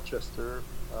in Rochester.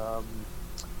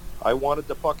 I wanted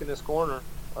the puck in his corner.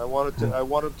 I wanted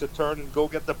him to turn and go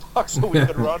get the puck so we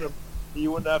could run him. He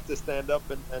wouldn't have to stand up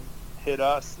and hit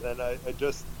us. And I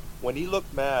just, when he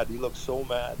looked mad, he looked so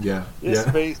mad. Yeah. His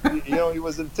face, he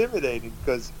was intimidating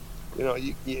because,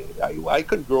 I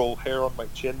couldn't grow hair on my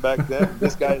chin back then.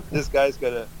 This guy's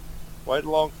got white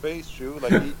long face, Shoe.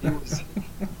 Like he was,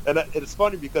 and it's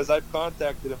funny because I've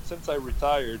contacted him since I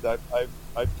retired.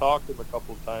 I've talked to him a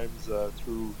couple of times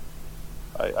through.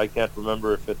 I can't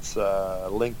remember if it's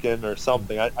Lincoln or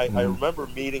something. I remember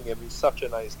meeting him. He's such a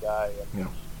nice guy.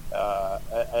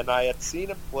 And I had seen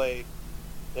him play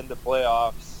in the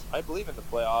playoffs. I believe in the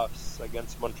playoffs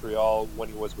against Montreal when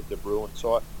he was with the Bruins.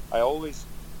 So I always,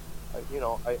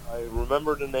 I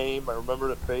remember the name, I remember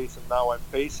the face, and now I'm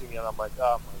facing it. I'm like,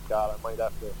 oh my God, I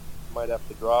might have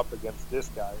to drop against this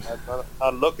guy.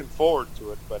 I'm looking forward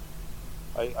to it, but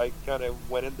I kind of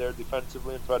went in there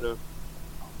defensively and tried to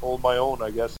hold my own,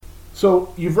 I guess.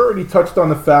 So you've already touched on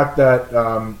the fact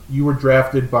that you were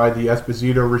drafted by the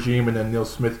Esposito regime, and then Neil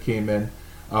Smith came in,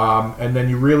 and then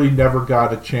you really never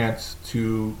got a chance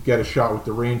to get a shot with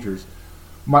the Rangers.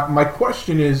 My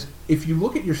question is, if you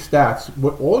look at your stats,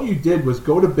 what all you did was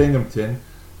go to Binghamton.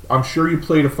 I'm sure you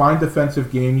played a fine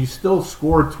defensive game. You still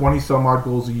scored 20-some-odd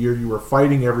goals a year. You were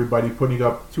fighting everybody, putting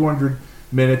up 200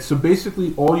 minutes. So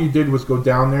basically all you did was go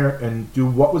down there and do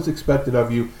what was expected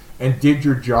of you and did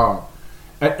your job.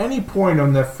 At any point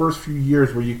in that first few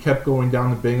years where you kept going down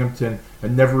to Binghamton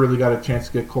and never really got a chance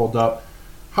to get called up,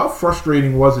 how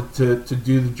frustrating was it to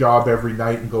do the job every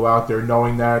night and go out there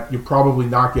knowing that you're probably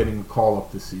not getting a call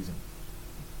up this season?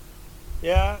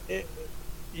 Yeah,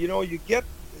 you get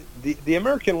the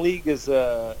American League is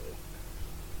a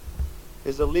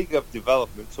league of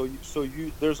development. So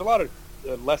there's a lot of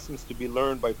lessons to be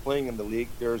learned by playing in the league.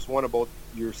 There's one about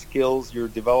your skills, you're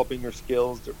developing your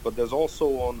skills, but there's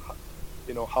also on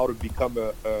how to become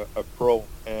a pro.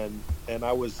 And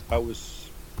I was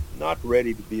not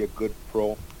ready to be a good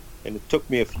pro, and it took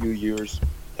me a few years,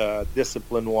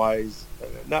 discipline-wise.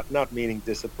 Not meaning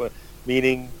discipline,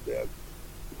 meaning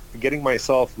getting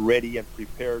myself ready and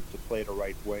prepared to play the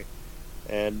right way.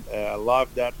 And a lot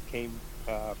of that came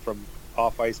from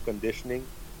off-ice conditioning.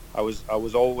 I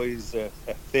was always a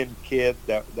thin kid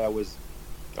that was.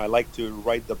 I like to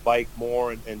ride the bike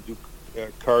more and do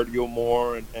cardio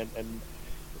more, and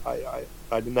I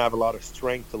didn't have a lot of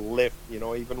strength to lift.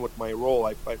 Even with my role,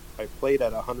 I played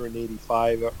at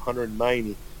 185,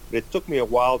 190, but it took me a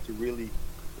while to really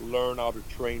learn how to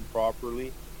train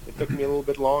properly. It took me a little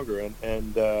bit longer,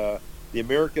 and the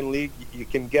American League, you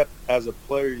can get, as a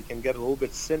player, you can get a little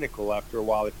bit cynical after a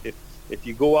while. If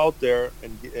you go out there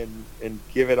and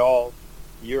give it all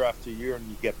year after year and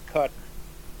you get cut,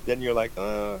 then you're like,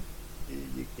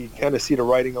 you kind of see the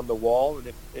writing on the wall. And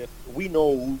if we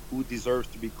know who deserves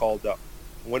to be called up,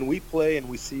 when we play and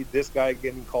we see this guy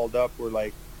getting called up, we're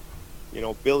like,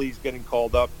 Billy's getting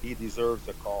called up, he deserves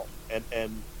a call.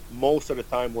 And most of the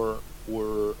time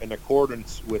we're in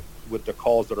accordance with the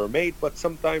calls that are made, but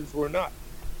sometimes we're not.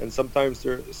 And sometimes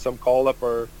some call up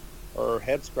are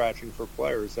head scratching for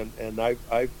players, and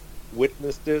I've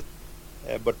witnessed it.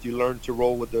 But you learn to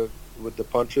roll with the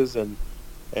punches, and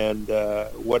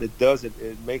what it does,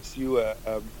 it makes you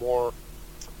a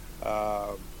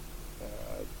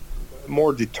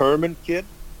more determined kid,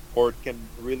 or it can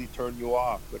really turn you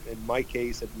off. But in my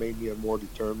case, it made me a more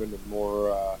determined and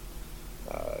more.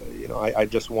 I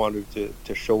just wanted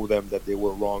to show them that they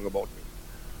were wrong about me.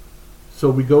 So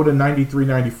we go to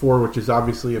 93-94, which is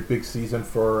obviously a big season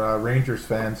for Rangers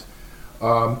fans.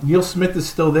 Neil Smith is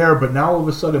still there, but now all of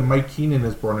a sudden Mike Keenan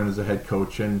is brought in as a head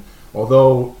coach. And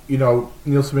although,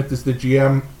 Neil Smith is the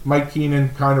GM, Mike Keenan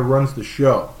kind of runs the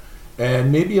show.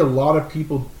 And maybe a lot of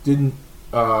people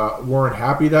weren't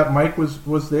happy that Mike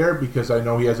was there, because I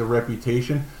know he has a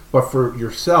reputation. But for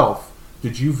yourself,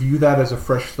 did you view that as a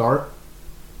fresh start?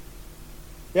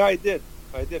 Yeah, I did.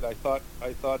 I thought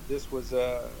this was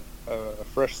a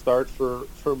fresh start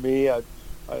for me.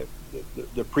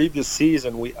 The previous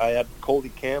season, I had Coley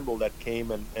Campbell that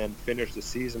came and finished the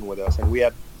season with us, and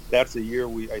that's a year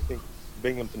I think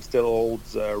Binghamton still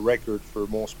holds a record for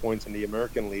most points in the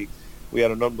American League. We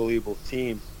had an unbelievable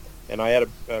team, and I had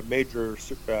a major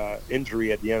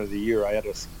injury at the end of the year. I had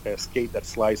a skate that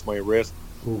sliced my wrist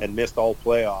and missed all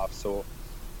playoffs. So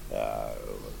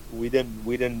we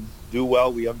didn't do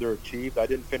well. We underachieved. I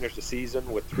didn't finish the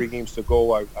season with 3 games to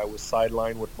go. I was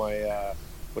sidelined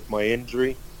with my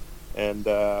injury, and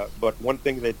but one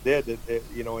thing they did, it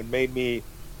made me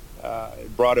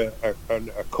brought a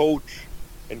coach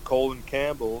in Colin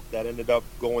Campbell that ended up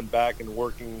going back and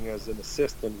working as an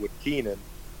assistant with Keenan,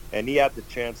 and he had the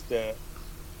chance to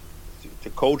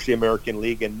coach the American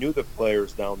League and knew the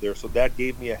players down there. So that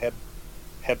gave me a head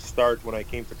start when I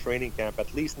came to training camp.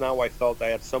 At least now I felt I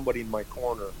had somebody in my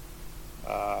corner.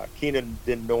 Keenan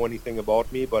didn't know anything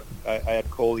about me, but I had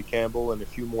Coley Campbell and a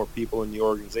few more people in the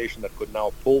organization that could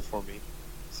now pull for me,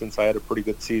 since I had a pretty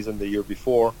good season the year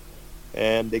before.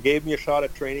 and they gave me a shot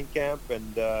at training camp.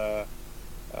 And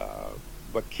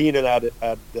but Keenan had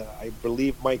I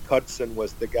believe Mike Hudson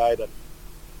was the guy that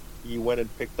he went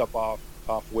and picked up off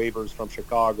waivers from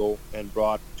Chicago and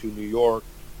brought to New York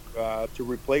to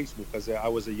replace me, because I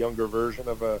was a younger version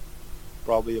of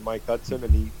probably a Mike Hudson,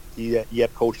 and he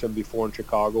had coached him before in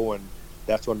Chicago, and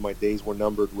that's when my days were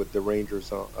numbered with the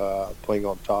Rangers playing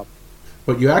on top.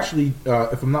 But you actually,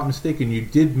 if I'm not mistaken, you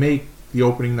did make the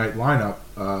opening night lineup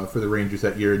for the Rangers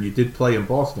that year, and you did play in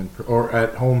Boston, or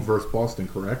at home versus Boston,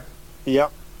 correct? Yeah.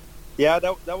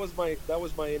 That was my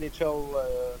NHL,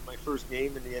 my first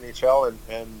game in the NHL,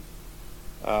 and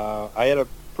I had a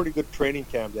pretty good training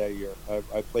camp that year.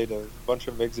 I played a bunch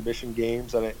of exhibition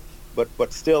games,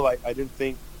 but still I didn't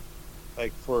think,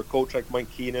 like, for a coach like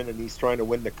Mike Keenan, and he's trying to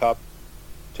win the cup,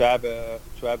 to have a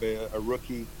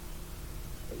rookie,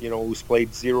 who's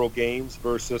played 0 games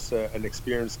versus an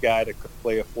experienced guy that could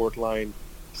play a fourth line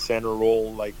center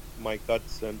role like Mike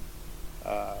Hudson.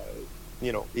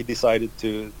 He decided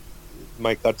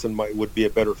Mike Hudson would be a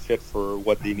better fit for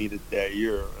what they needed that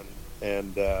year,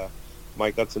 and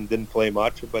Mike Hudson didn't play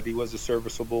much, but he was a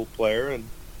serviceable player, and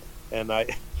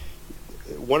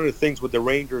one of the things with the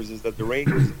Rangers is that the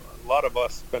Rangers, a lot of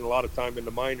us spend a lot of time in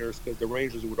the minors, because the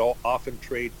Rangers would often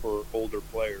trade for older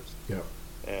players. Yeah.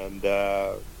 And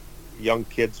young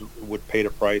kids would pay the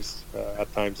price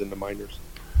at times in the minors.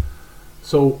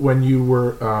 So when you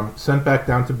were sent back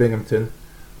down to Binghamton,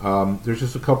 there's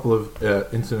just a couple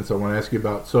of incidents I want to ask you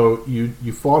about. So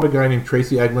you fought a guy named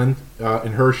Tracy Eglin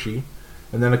in Hershey,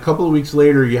 and then a couple of weeks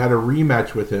later you had a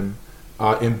rematch with him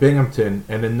in Binghamton,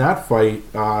 and in that fight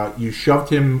you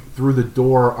shoved him through the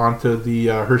door onto the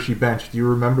Hershey bench. Do you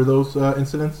remember those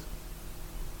incidents?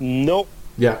 Nope.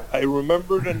 Yeah. I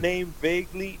remember the name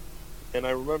vaguely, and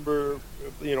I remember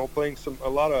playing a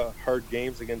lot of hard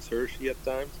games against Hershey at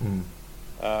times.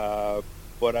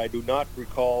 But I do not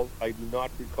recall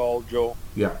Joe.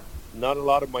 Yeah. Not a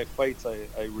lot of my fights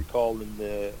I recall and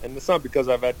it's not because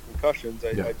I've had concussions.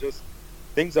 I just,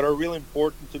 things that are really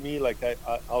important to me, like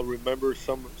I'll remember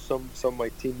some of my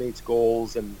teammates'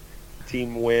 goals and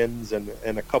team wins and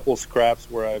a couple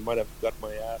scraps where I might have got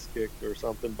my ass kicked or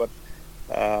something. But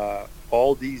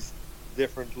all these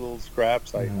different little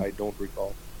scraps, I don't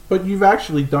recall. But you've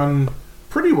actually done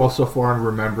pretty well so far in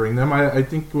remembering them. I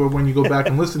think when you go back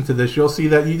and listen to this, you'll see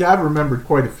that you have remembered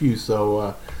quite a few.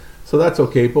 So that's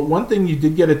okay. But one thing you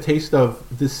did get a taste of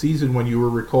this season when you were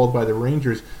recalled by the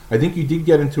Rangers, I think you did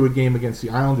get into a game against the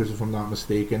Islanders, if I'm not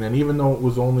mistaken. And even though it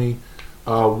was only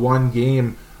one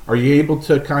game, are you able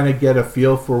to kind of get a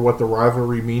feel for what the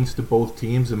rivalry means to both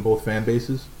teams and both fan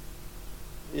bases?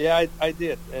 Yeah, I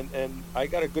did, and I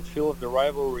got a good feel of the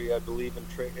rivalry, I believe,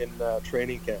 in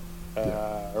training camp.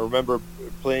 I remember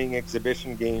playing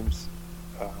exhibition games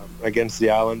against the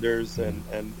Islanders, and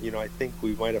I think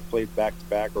we might have played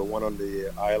back-to-back, or one on the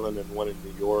island and one in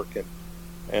New York,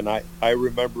 and I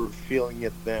remember feeling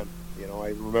it then. I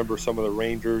remember some of the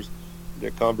Rangers,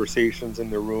 the conversations in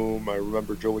the room. I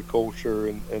remember Joey Kocur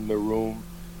in the room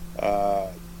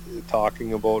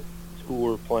talking about who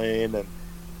we're playing,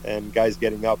 and guys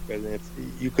getting up, and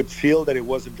you could feel that it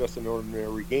wasn't just an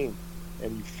ordinary game,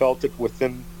 and you felt it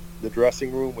within the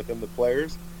dressing room, within the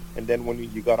players, and then when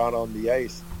you got out on the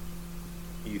ice,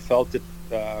 you felt it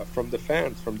from the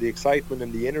fans, from the excitement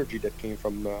and the energy that came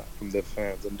from the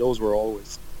fans, and those were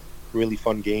always really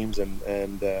fun games, and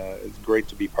it's great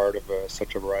to be part of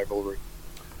such a rivalry.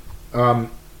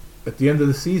 At the end of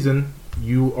the season,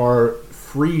 you are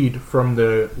freed from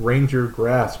the Ranger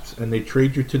grasps, and they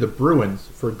trade you to the Bruins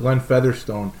for Glenn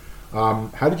Featherstone.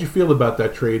 How did you feel about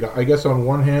that trade? I guess on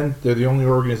one hand, they're the only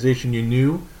organization you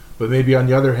knew, but maybe on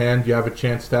the other hand, you have a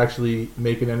chance to actually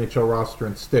make an NHL roster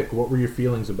and stick. What were your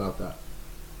feelings about that?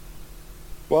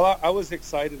 Well, I was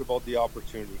excited about the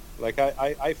opportunity. Like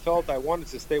I felt I wanted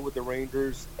to stay with the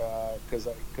Rangers because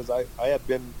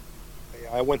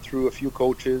I went through a few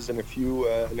coaches and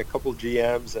a couple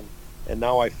GMs, and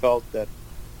now I felt that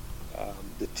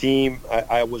the team,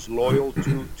 I was loyal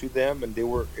to them, and it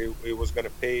was going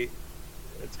to pay.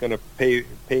 It's going to pay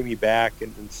me back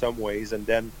in some ways. And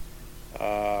then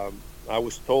I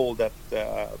was told that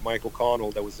Mike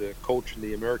O'Connell, that was a coach in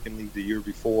the American League the year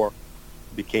before,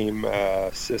 became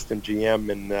assistant GM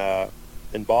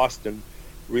in Boston,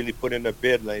 really put in a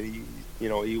bid. Like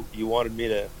he wanted me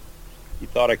to. He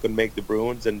thought I could make the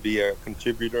Bruins and be a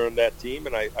contributor on that team,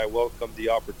 and I welcomed the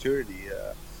opportunity.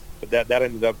 But that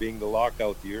ended up being the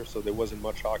lockout year, so there wasn't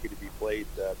much hockey to be played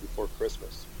before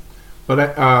Christmas.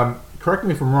 But correct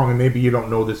me if I'm wrong, and maybe you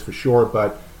don't know this for sure,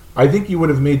 but I think you would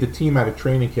have made the team out of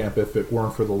training camp if it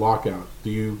weren't for the lockout. Do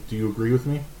you agree with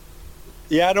me?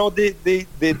 Yeah, no, they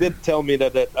did tell me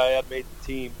that I had made the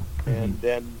team, and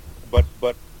then,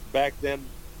 but back then,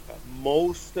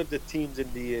 most of the teams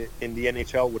in the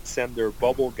NHL would send their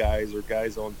bubble guys or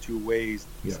guys on two ways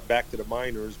back to the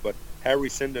minors. But Harry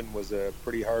Sinden was a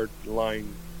pretty hard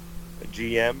line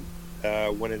GM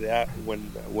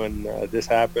when this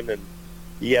happened, and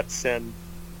he had sent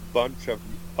a bunch of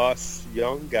us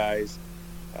young guys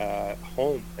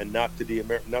home and not to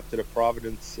the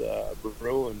Providence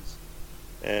Bruins.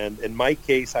 And in my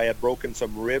case, I had broken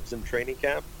some ribs in training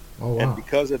camp, and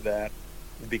because of that,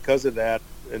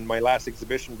 in my last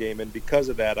exhibition game, and because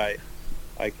of that, I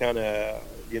kind of,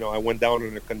 I went down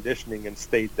in the conditioning and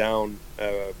stayed down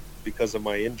because of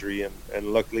my injury, and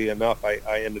luckily enough,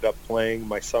 I ended up playing.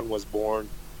 My son was born,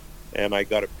 and I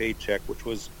got a paycheck, which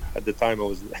was, at the time,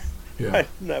 I didn't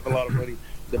have a lot of money in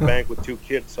the bank with two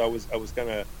kids, so I was kind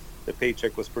of, the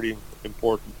paycheck was pretty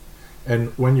important. And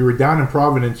when you were down in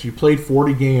Providence, you played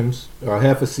 40 games,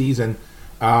 half a season,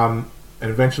 and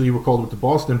eventually you were called up to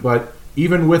Boston. But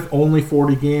even with only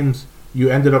 40 games, you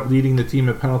ended up leading the team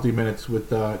in penalty minutes with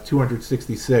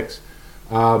 266.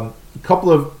 A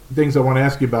couple of things I want to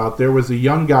ask you about. There was a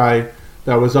young guy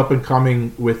that was up and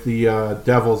coming with the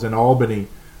Devils in Albany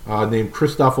named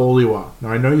Christoph Oliwa. Now,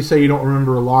 I know you say you don't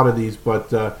remember a lot of these,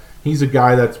 but he's a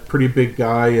guy that's a pretty big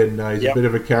guy, and he's a bit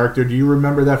of a character. Do you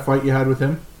remember that fight you had with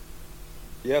him?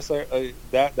 Yes,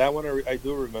 that one I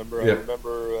do remember. I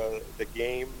remember the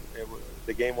game.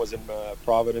 The game was in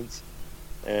Providence,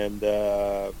 and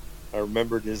I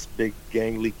remember this big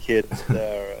gangly kid,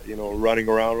 running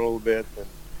around a little bit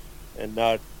and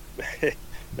not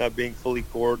not being fully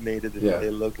coordinated.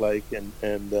 It looked like, and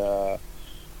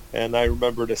I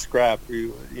remember the scrap.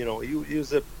 He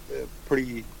was a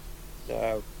pretty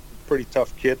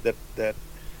tough kid that.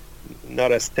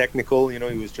 Not as technical, he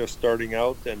was just starting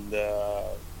out, and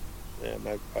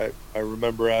I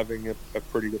remember having a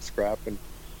pretty good scrap,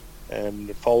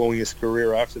 and following his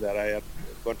career after that, I had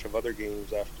a bunch of other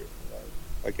games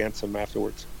against him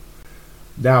afterwards.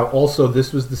 Now, also,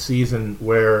 this was the season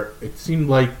where it seemed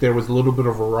like there was a little bit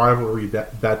of a rivalry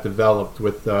that developed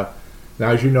with. Now,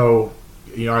 as you know,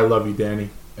 I love you,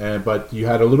 Danny, but you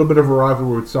had a little bit of a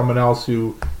rivalry with someone else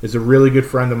who is a really good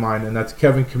friend of mine, and that's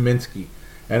Kevin Kaminsky.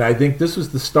 And I think this was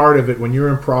the start of it when you were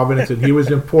in Providence and he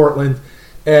was in Portland.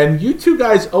 And you two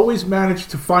guys always managed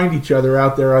to find each other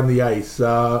out there on the ice.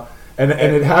 And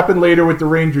it happened later with the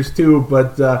Rangers too.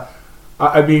 But,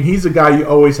 I mean, he's a guy you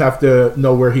always have to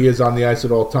know where he is on the ice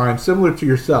at all times, similar to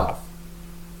yourself.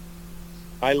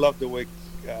 I love the way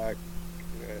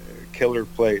Killer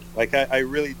played. Like, I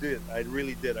really did.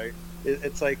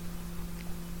 It's like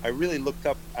I really looked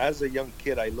up, as a young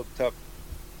kid, I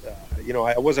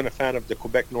wasn't a fan of the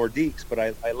Quebec Nordiques, but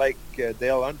I like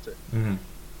Dale Hunter. Mm-hmm.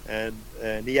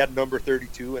 And he had number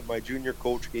 32, and my junior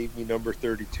coach gave me number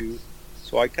 32.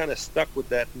 So I kind of stuck with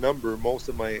that number most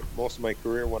of my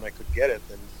career when I could get it.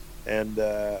 And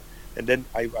then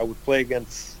I would play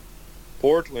against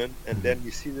Portland, and then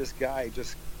you see this guy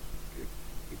just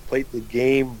played the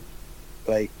game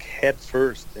like head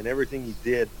first, and everything he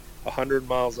did 100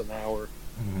 miles an hour,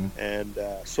 and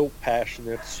so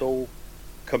passionate, so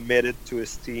committed to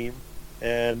his team,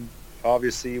 and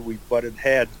obviously we butted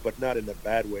heads, but not in a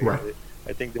bad way. Right.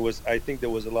 I think there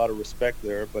was a lot of respect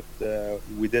there, but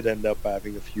we did end up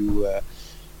having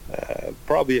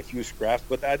probably a few scraps.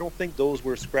 But I don't think those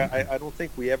were scraps. I don't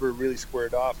think we ever really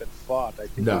squared off and fought. I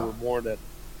think they were more that,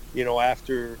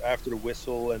 after the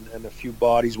whistle and a few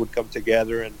bodies would come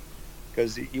together, and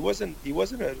because he wasn't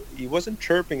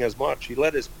chirping as much. He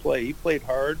let us play. He played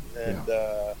hard,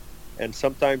 and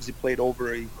sometimes he played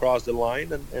over. He crossed the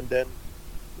line, and then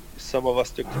some of us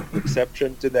took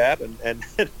exception to that and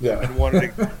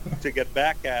wanted to get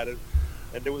back at it.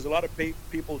 And there was a lot of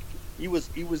people. He was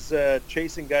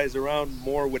chasing guys around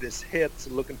more with his hits,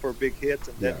 looking for big hits,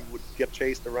 and then he would get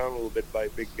chased around a little bit by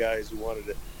big guys who wanted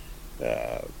to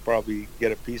probably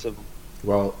get a piece of him.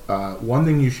 Well, one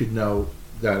thing you should know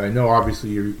that I know, obviously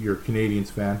you're a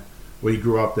Canadiens fan. Well, you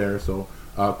grew up there, so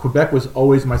Quebec was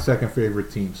always my second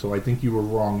favorite team. So I think you were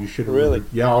wrong. You should have. Really?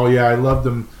 I loved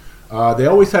them. They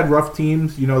always had rough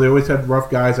teams. They always had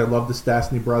rough guys. I love the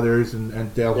Stastny brothers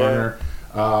and Dale Hunter.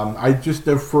 I just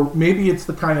maybe it's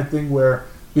the kind of thing where,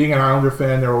 being an Islander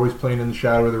fan, they're always playing in the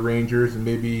shadow of the Rangers, and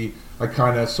maybe I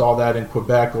kind of saw that in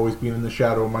Quebec, always being in the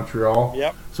shadow of Montreal.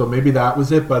 Yep. So maybe that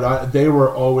was it. But they were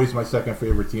always my second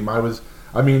favorite team.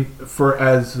 For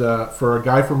a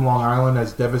guy from Long Island,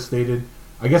 as devastated,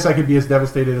 I guess I could be as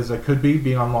devastated as I could be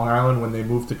being on Long Island when they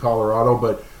moved to Colorado,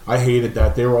 but I hated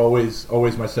that. They were always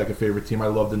my second favorite team. I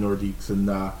love the Nordiques. And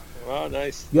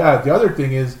nice. Yeah, the other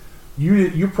thing is,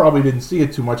 you probably didn't see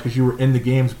it too much because you were in the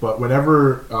games, but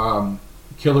whenever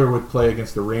Killer would play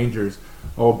against the Rangers,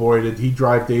 oh boy, did he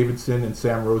drive Davidson and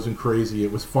Sam Rosen crazy.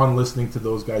 It was fun listening to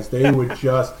those guys. They would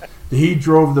just, he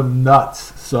drove them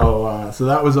nuts. So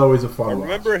that was always a fun I watch.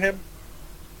 remember him.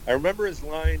 I remember his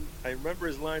line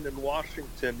in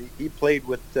Washington. He played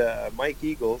with Mike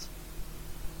Eagles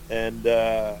and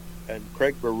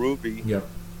Craig Berube. Yep.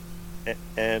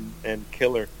 And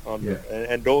Killer on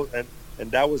and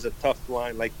that was a tough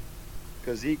line, like,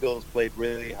 because Eagles played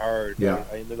really hard. Yeah.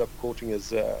 I ended up coaching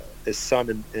his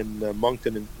son in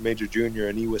Moncton in Major Junior,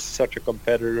 and he was such a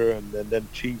competitor. And then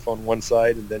Chief on one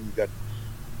side, and then you got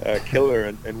Killer,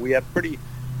 and we had pretty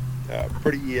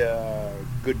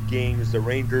good games. The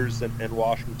Rangers and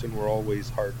Washington were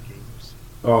always hard games.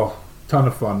 Oh, ton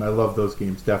of fun. I love those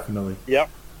games, definitely. Yep.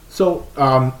 So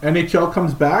NHL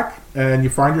comes back, and you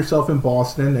find yourself in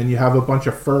Boston, and you have a bunch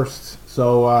of firsts.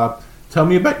 So tell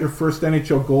me about your first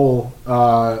NHL goal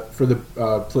for the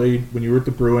played when you were at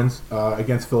the Bruins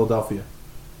against Philadelphia.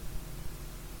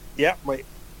 Yeah,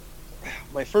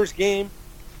 my first game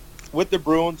with the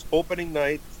Bruins, opening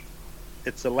night.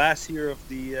 It's the last year of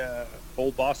the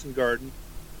old Boston Garden,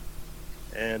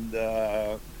 and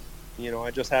I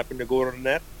just happened to go to the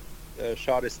net.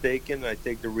 Shot is taken. I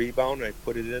take the rebound. I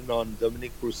put it in on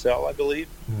Dominique Roussel, I believe.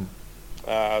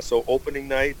 So opening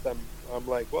night, I'm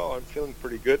like, well, I'm feeling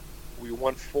pretty good. We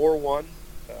won 4-1.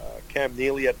 Cam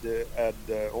Neely had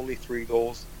only 3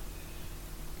 goals.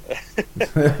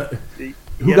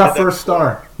 Who got first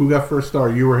star? Who got first star?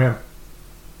 You or him?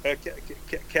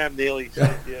 Cam Neely.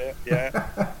 Yeah.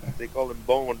 They call him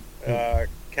Bone.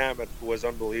 Cam was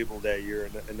unbelievable that year.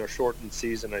 In a shortened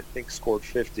season, I think scored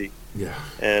 50. Yeah.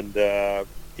 And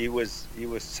he was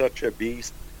such a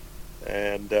beast.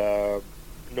 And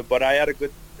but I had a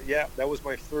good. Yeah, that was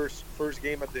my first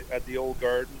game at the old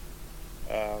Garden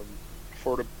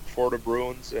for the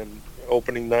Bruins, and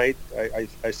opening night.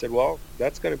 I said, well,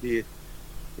 that's going to be.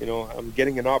 I'm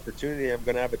getting an opportunity. I'm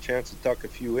going to have a chance to tuck a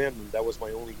few in, and that was my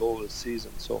only goal this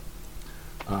season. So.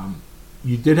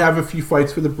 You did have a few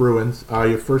fights for the Bruins.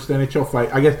 Your first NHL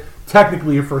fight, I guess,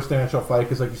 technically your first NHL fight,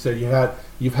 because like you said,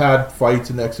 you've had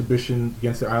fights in the exhibition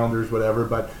against the Islanders, whatever.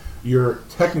 But your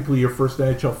first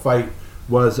NHL fight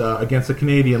was against the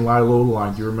Canadian Lyle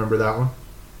Odeline. Do you remember that one?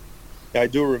 Yeah, I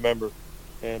do remember,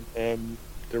 and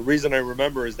the reason I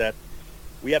remember is that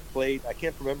we had played. I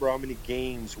can't remember how many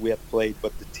games we had played,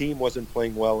 but the team wasn't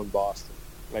playing well in Boston.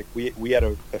 Like we had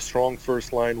a strong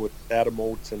first line with Adam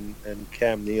Oates and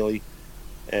Cam Neely.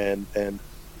 And a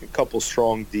couple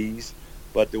strong Ds,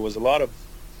 but there was a lot of,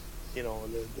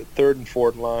 the third and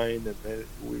fourth line, and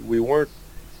we weren't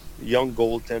young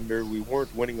goaltender. We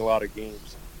weren't winning a lot of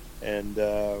games, and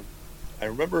I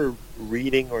remember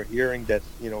reading or hearing that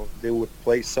they would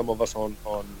place some of us on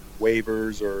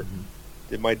waivers, or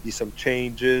there might be some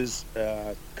changes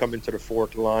coming to the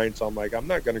fourth line. So I'm like, I'm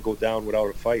not going to go down without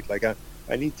a fight. Like I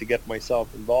need to get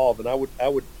myself involved, and I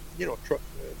would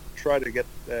try to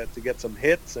get some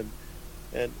hits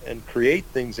and create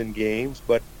things in games,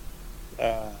 but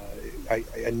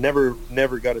I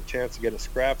never got a chance to get a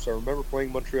scrap. So I remember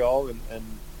playing Montreal and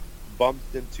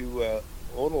bumped into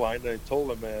Odeline, and I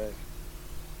told him,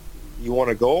 "You want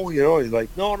to go?" He's like,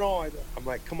 "No." I'm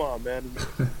like, "Come on, man,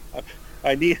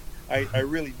 I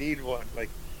really need one." Like,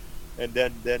 and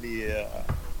then he.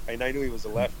 And I knew he was a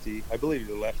lefty. I believe he's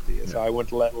a lefty. Yeah. So I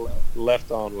went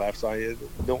left on left. So I had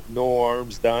no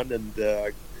arms done, and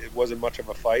it wasn't much of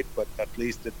a fight, but at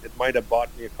least it might have bought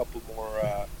me a couple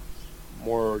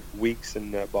more weeks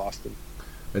in Boston.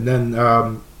 And then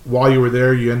while you were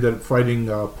there, you ended up fighting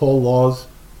Paul Laus,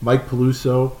 Mike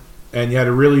Peluso, and you had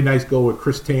a really nice go with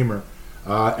Chris Tamer.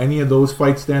 Any of those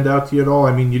fights stand out to you at all?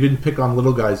 I mean, you didn't pick on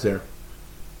little guys there.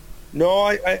 No,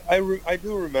 I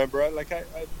do remember.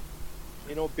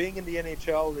 Being in the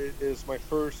NHL is my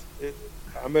first.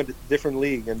 I'm in a different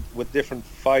league and with different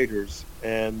fighters,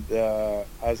 and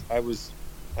as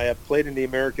I had played in the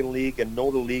American League and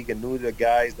know the league and knew the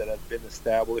guys that had been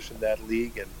established in that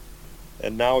league,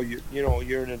 and now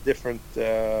you're in a different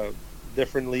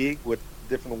league with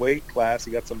different weight class.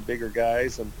 You got some bigger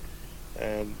guys,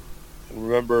 and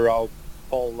remember how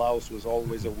Paul Laus was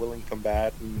always a willing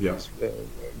combatant. Yeah. He was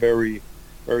very,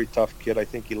 very tough kid. I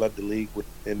think he led the league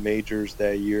in majors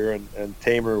that year, and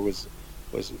Tamer was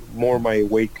more my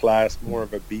weight class, more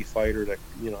of a B fighter that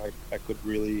I could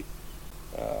really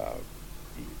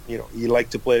he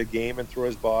liked to play the game and throw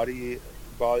his body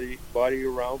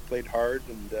around, played hard,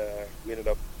 and we ended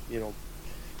up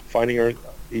finding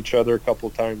each other a couple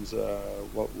of times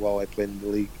while I played in the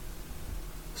league.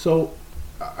 So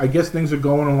I guess things are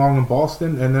going along in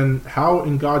Boston, and then how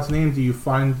in God's name do you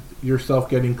find yourself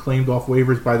getting claimed off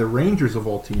waivers by the Rangers of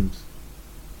all teams?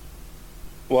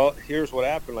 Well, here's what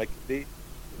happened. Like the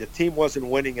team wasn't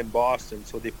winning in Boston,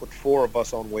 so they put 4 of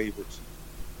us on waivers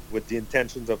with the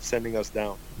intentions of sending us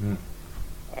down.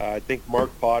 I think Mark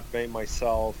Potvin,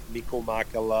 myself, Mikko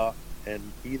Makala, and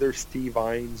either Steve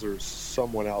Hines or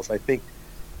someone else. I think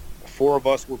 4 of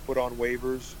us were put on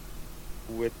waivers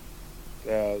with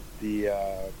I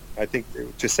think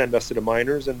to send us to the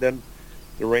minors, and then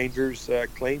the Rangers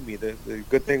claimed me. The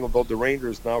good thing about the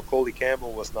Rangers now, Coley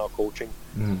Campbell was now coaching.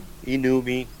 He knew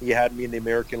me. He had me in the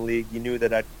American League. He knew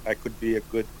that I could be a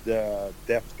good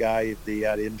depth guy if they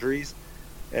had injuries.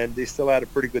 And they still had a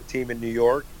pretty good team in New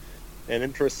York. And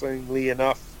interestingly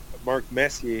enough, Mark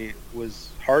Messier was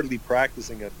hardly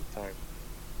practicing at the time.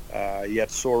 He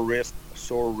had sore wrist,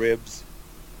 sore ribs.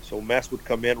 So Mess would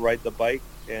come in, ride the bike,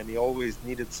 and he always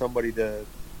needed somebody they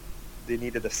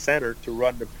needed a center to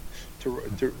run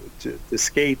to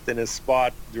skate in his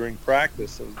spot during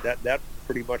practice. So that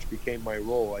pretty much became my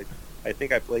role. I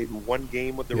think I played 1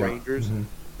 game with the Rangers.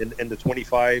 In the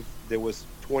 25, there was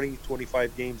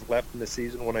 25 games left in the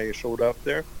season when I showed up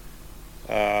there.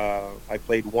 I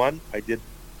played 1. I did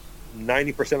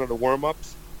 90% of the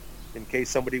warm-ups in case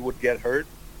somebody would get hurt,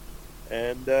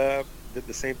 and did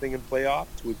the same thing in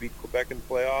playoffs. We beat Quebec in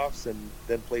playoffs, and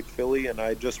then played Philly. And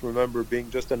I just remember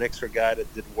being just an extra guy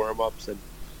that did warm-ups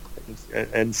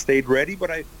and stayed ready.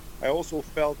 But I also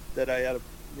felt that I had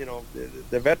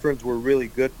the veterans were really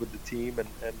good with the team,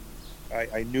 and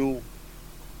I knew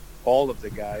all of the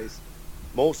guys,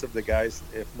 most of the guys,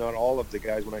 if not all of the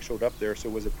guys, when I showed up there. So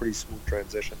it was a pretty smooth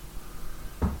transition.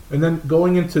 And then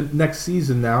going into next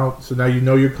season now, so now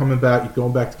you're coming back, you're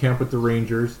going back to camp with the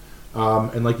Rangers,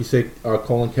 and like you say,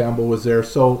 Colin Campbell was there.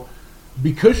 So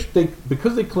because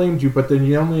they claimed you, but then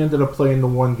you only ended up playing the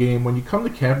 1 game. When you come to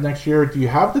camp next year, do you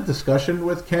have the discussion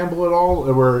with Campbell at all,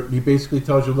 where he basically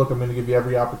tells you, "Look, I'm going to give you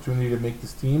every opportunity to make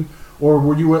this team," or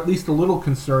were you at least a little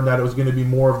concerned that it was going to be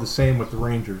more of the same with the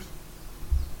Rangers?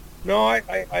 No,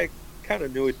 I kind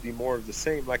of knew it'd be more of the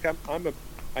same. Like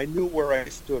I knew where I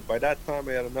stood. By that time,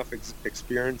 I had enough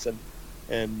experience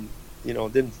and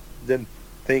didn't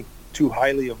think too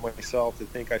highly of myself to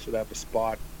think I should have a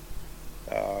spot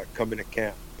coming to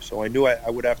camp. So I knew I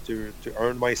would have to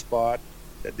earn my spot,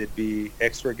 that there'd be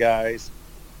extra guys,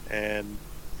 and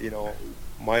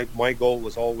my goal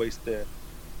was always to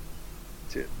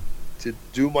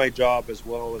do my job as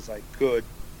well as I could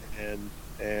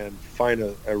and find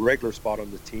a regular spot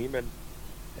on the team.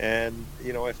 And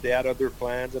if they had other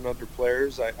plans and other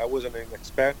players, I wasn't an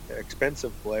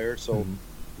expensive player, so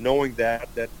knowing that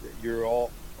you're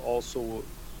also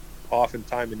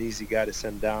oftentimes an easy guy to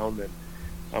send down, and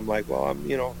I'm like, well,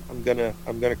 I'm gonna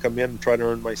come in and try to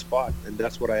earn my spot, and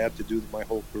that's what I had to do my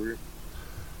whole career.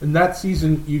 In that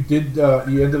season, you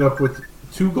ended up with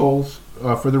 2 goals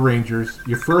for the Rangers.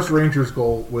 Your first Rangers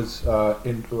goal was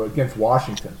against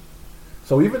Washington.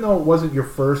 So even though it wasn't your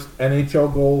first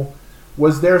NHL goal,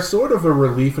 was there sort of a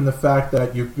relief in the fact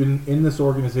that you've been in this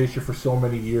organization for so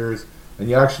many years, and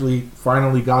you actually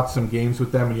finally got some games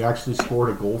with them, and you actually scored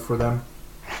a goal for them?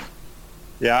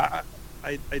 Yeah,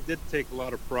 I did take a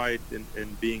lot of pride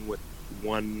in being with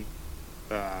one.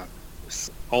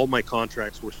 All my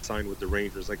contracts were signed with the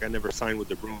Rangers. Like, I never signed with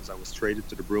the Bruins. I was traded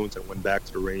to the Bruins and went back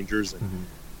to the Rangers. And,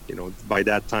 by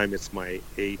that time, it's my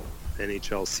 8th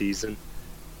NHL season.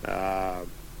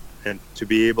 And to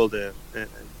be able to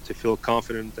feel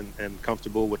confident and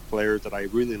comfortable with players that I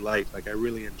really liked. Like, I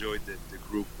really enjoyed the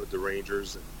group with the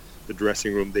Rangers and the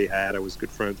dressing room they had. I was good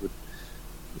friends with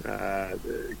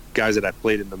the guys that I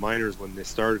played in the minors when they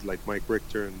started, like Mike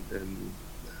Richter and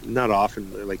not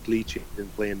often, like Leachy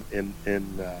didn't play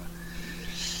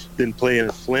in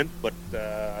Flint, but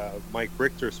Mike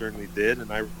Richter certainly did,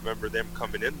 and I remember them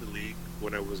coming in the league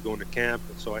when I was going to camp,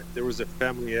 and so there was a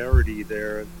familiarity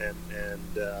there,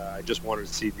 and I just wanted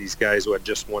to see these guys who had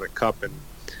just won a cup,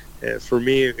 and for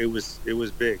me it was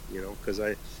big, because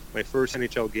my first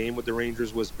NHL game with the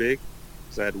Rangers was big,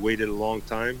 because I had waited a long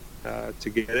time to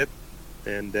get it,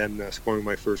 and then scoring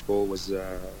my first goal was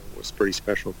pretty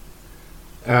special.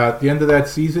 At the end of that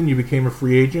season, you became a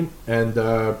free agent, and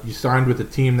you signed with a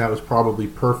team that was probably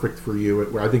perfect for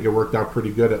you. I think it worked out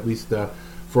pretty good, at least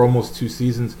for almost 2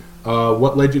 seasons.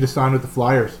 What led you to sign with the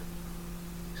Flyers?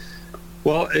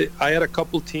 Well, I had a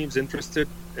couple teams interested,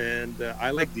 and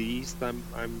I like the East.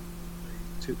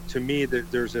 To me,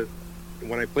 there's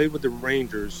when I played with the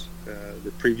Rangers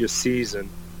the previous season,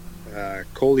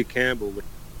 Coley Campbell would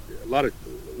a lot of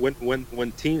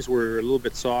when teams were a little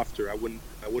bit softer, I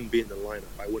wouldn't be in the lineup.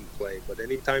 I wouldn't play. But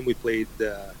anytime we played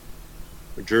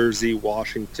Jersey,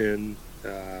 Washington,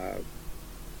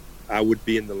 I would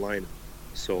be in the lineup.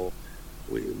 So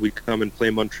we'd come and play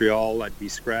Montreal, I'd be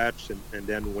scratched, and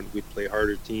then when we'd play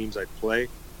harder teams, I'd play.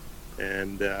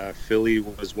 And Philly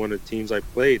was one of the teams I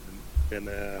played. And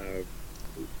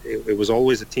it was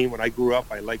always a team. When I grew up,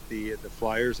 I liked the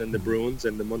Flyers and the Bruins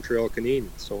and the Montreal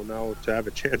Canadiens. So now to have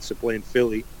a chance to play in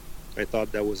Philly, I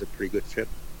thought that was a pretty good fit.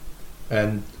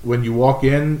 And when you walk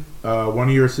in, one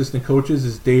of your assistant coaches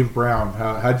is Dave Brown.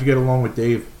 How'd you get along with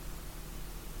Dave?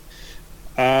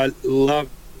 Love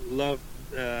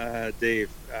Dave.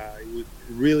 He was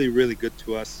really, really good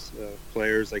to us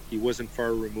players. Like, he wasn't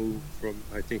far removed from,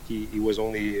 I think he was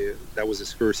only, that was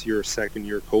his first year or second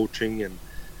year coaching, and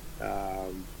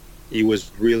he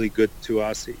was really good to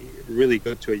us, really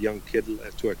good to a young kid,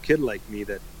 to a kid like me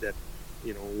that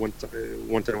you know, once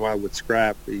in a while would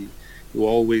scrap. He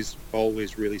was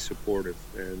always really supportive,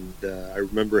 and I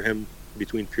remember him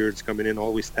between periods coming in,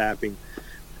 always tapping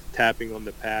on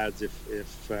the pads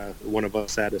if one of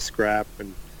us had a scrap,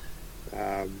 and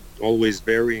always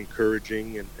very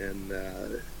encouraging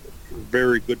and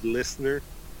very good listener,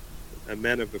 a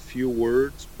man of a few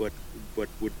words, but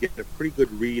would get a pretty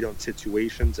good read on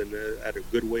situations and had a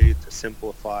good way to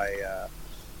simplify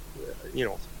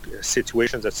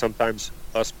situations that sometimes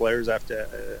us players have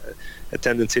a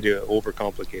tendency to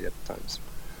overcomplicate at times.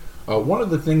 One of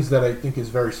the things that I think is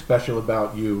very special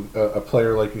about you, a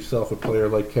player like yourself, a player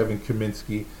like Kevin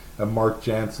Kaminski, Mark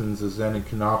Jansen, Zdeno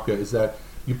Konopka, is that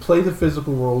you play the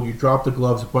physical role, you drop the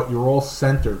gloves, but you're all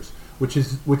centers, which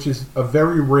is a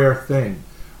very rare thing.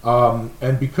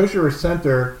 And because you're a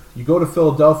center, you go to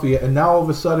Philadelphia, and now all of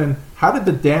a sudden, how did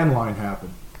the Dan line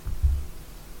happen?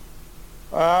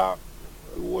 Well,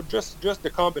 just the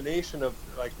combination of,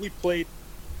 like, we played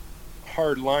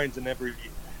hard lines, and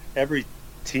every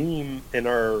team in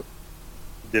our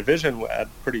division had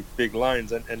pretty big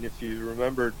lines, and if you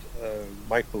remembered,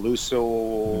 Mike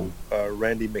Peluso,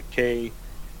 Randy McKay,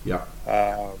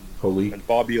 and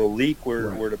Bobby Olik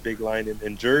were the big line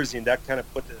in Jersey, and that kind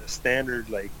of put the standard,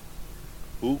 like,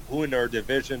 who in our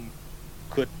division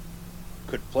could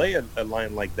play a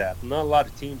line like that. Not a lot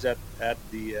of teams had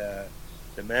the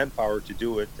manpower to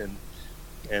do it,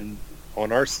 and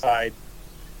on our side,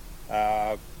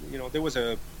 there was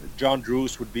John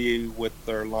Druce would be with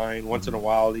our line once in a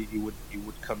while. He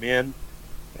would come in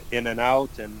and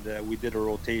out, and we did a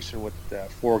rotation with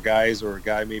 4 guys, or a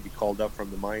guy maybe called up from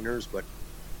the minors, but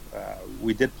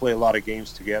we did play a lot of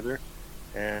games together,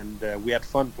 and we had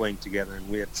fun playing together, and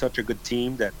we had such a good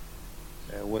team that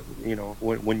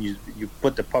when you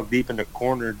put the puck deep in the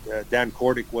corner, Dan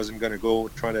Kordic wasn't going to go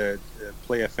trying to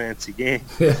play a fancy game.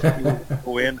 He would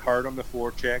go in hard on the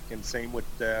forecheck, and same with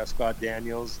Scott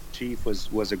Daniels. Chief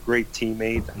was a great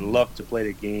teammate and loved to play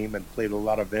the game and played a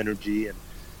lot of energy,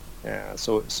 and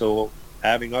so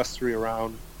having us 3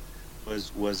 around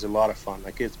was a lot of fun.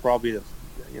 Like, it's probably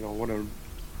one of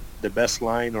the best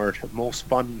line or the most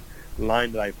fun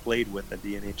line that I've played with at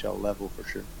the NHL level, for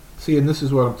sure. See, and this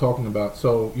is what I'm talking about.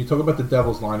 So you talk about the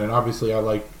Devils line, and obviously I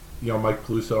like, Mike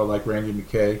Peluso, I like Randy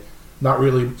McKay. Not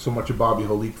really so much a Bobby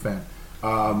Holik fan.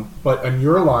 But on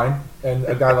your line, and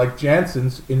a guy like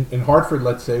Jansen's in Hartford,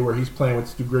 let's say, where he's playing with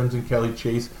Stu Grimms and Kelly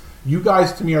Chase, you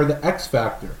guys to me are the X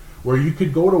factor, where you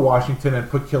could go to Washington and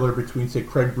put killer between, say,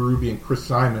 Craig Berube and Chris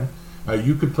Simon.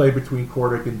 You could play between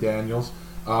Kordic and Daniels.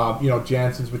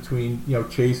 Jansen's between,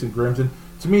 Chase and Grimms. And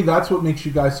to me, that's what makes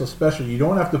you guys so special. You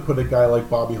don't have to put a guy like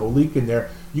Bobby Holik in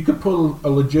there. You could put a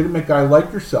legitimate guy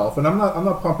like yourself. And I'm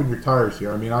not pumping your tires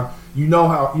here. I mean, you know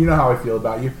how I feel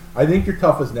about you. I think you're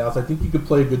tough as nails. I think you could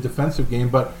play a good defensive game.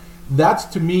 But that's,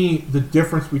 to me, the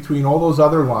difference between all those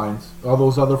other lines, all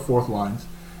those other fourth lines,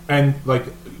 and like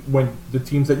when the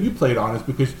teams that you played on, is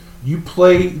because you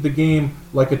play the game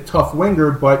like a tough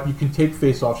winger, but you can take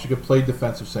face-offs. You can play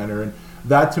defensive center, and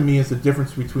that to me is the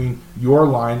difference between your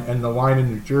line and the line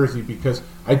in New Jersey, because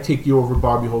I'd take you over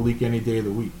Bobby Holik any day of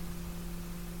the week.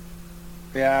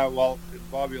 Yeah, well,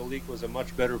 Bobby Holik was a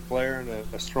much better player and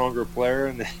a stronger player,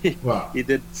 and he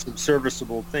did some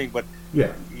serviceable thing. But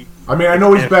yeah, I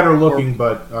know he's better looking,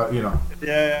 but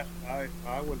Yeah,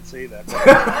 I wouldn't say that.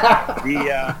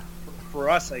 For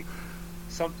us, like,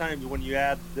 sometimes when you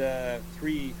add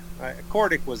 3,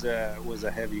 Kordic was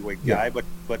a heavyweight guy, but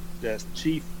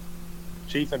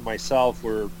Chief and myself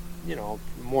were,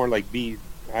 more like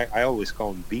I always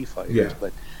call them B fighters,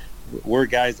 but we're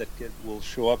guys that will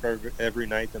show up every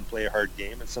night and play a hard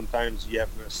game, and sometimes you have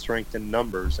strength in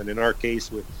numbers. And in our case,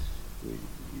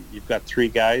 you've got 3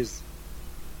 guys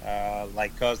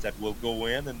like us that will go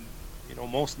in, and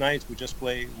most nights we just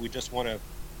want to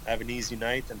have an easy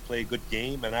night and play a good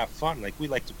game and have fun. Like, we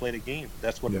like to play the game.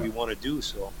 That's what we want to do.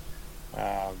 So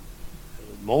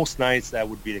most nights that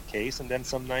would be the case, and then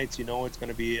some nights, it's going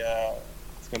to be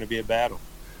a battle.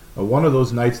 One of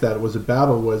those nights that was a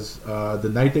battle was the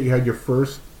night that you had your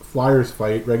first Flyers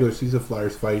fight, regular season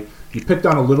Flyers fight. You picked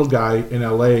on a little guy in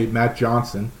LA, Matt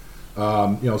Johnson,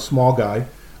 small guy,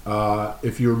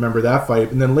 if you remember that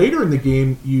fight. And then later in the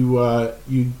game,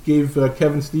 you gave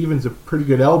Kevin Stevens a pretty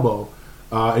good elbow,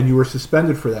 and you were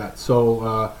suspended for that.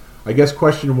 So I guess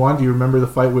question one, do you remember the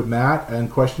fight with Matt? And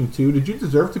question two, did you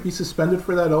deserve to be suspended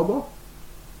for that elbow?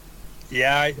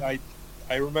 Yeah,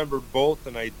 I remember both,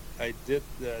 and I did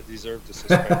deserve the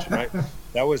suspension.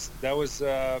 That was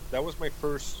my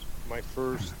first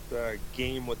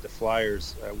game with the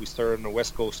Flyers. We started on a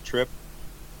West Coast trip,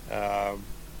 and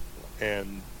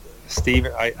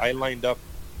I lined up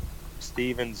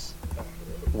Stevens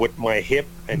with my hip,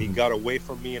 and he got away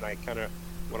from me, and I kind of,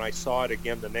 when I saw it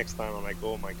again the next time, I'm like,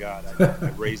 oh my God! I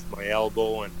raised my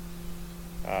elbow and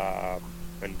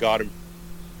got him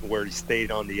where he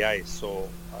stayed on the ice. So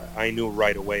I knew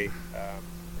right away.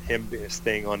 Him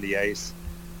staying on the ice,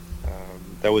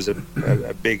 that was a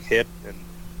big hit, and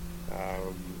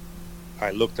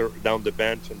I looked down the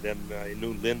bench, and then I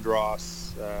knew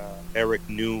Lindros, Eric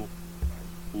knew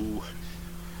who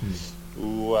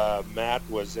Matt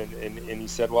was, and he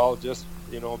said, well, just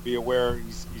be aware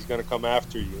he's going to come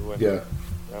after you. And, and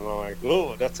I'm like,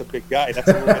 oh, that's a big guy. That's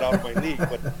a little bit out of my league,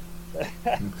 but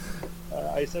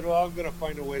I said, well, I'm going to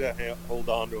find a way to hold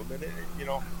on to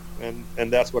him,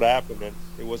 and that's what happened. And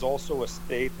it was also a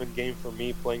statement game for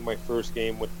me, playing my first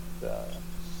game with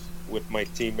my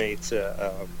teammates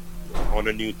on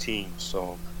a new team.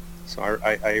 So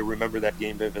I remember that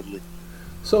game vividly.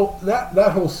 So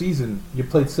that whole season, you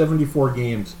played 74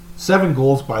 games, 7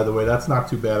 goals, by the way. That's not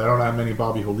too bad. I don't know how many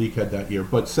Bobby Holik had that year,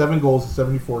 but 7 goals in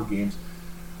 74 games.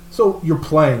 So you're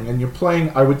playing,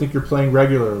 I would think you're playing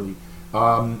regularly.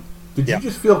 Did you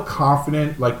just feel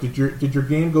confident? Like, did your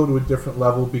game go to a different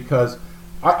level? Because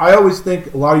I always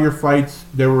think a lot of your fights,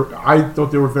 I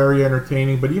thought they were very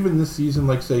entertaining. But even this season,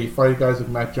 like, say, you fight guys like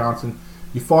Matt Johnson,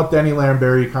 you fought Denny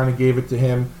Lambert, you kind of gave it to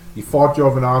him. You fought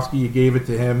Jovanovski, you gave it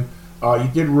to him. You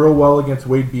did real well against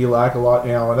Wade Belak a lot,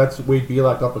 and that's Wade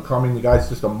Belak up and coming. The guy's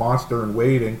just a monster in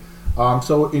waiting.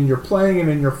 So in your playing and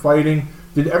in your fighting,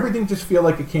 did everything just feel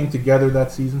like it came together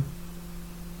that season?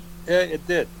 Yeah, it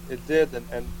did,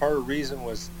 and part of the reason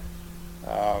was,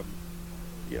 I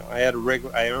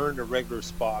earned a regular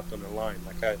spot on the line.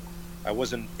 Like I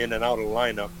wasn't in and out of the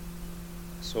lineup,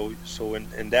 so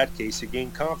in that case, you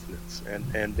gain confidence,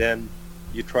 and then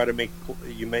you try to make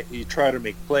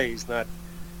plays, not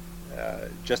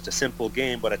just a simple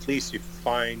game, but at least you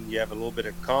find you have a little bit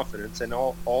of confidence, and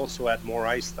also add more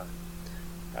ice time.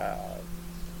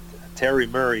 Terry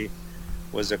Murray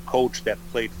was a coach that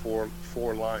played four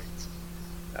lines.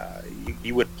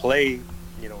 He would play,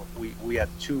 we had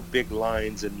 2 big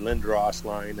lines in Lindros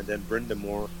line, and then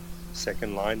Brind'Amour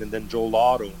second line, and then Joel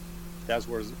Otto. That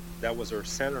was our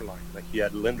center line. Like, you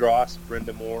had Lindros,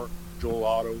 Brind'Amour, Joel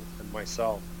Otto, and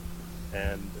myself.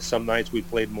 And some nights we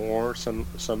played more, some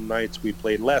nights we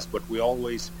played less, but we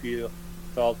always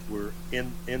felt we're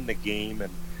in the game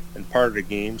and part of the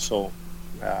game. So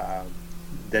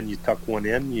then you tuck one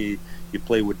in, you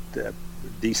play with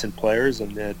decent players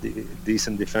and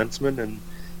decent defensemen, and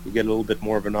you get a little bit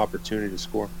more of an opportunity to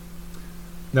score.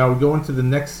 Now we go into the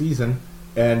next season,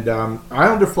 and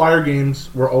Islander Flyer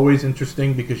games were always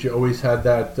interesting because you always had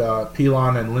that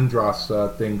Pilon and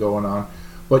Lindros thing going on.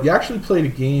 But you actually played a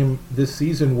game this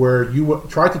season where you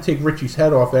tried to take Richie's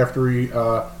head off after he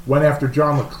went after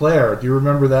John LeClair. Do you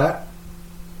remember that?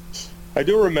 I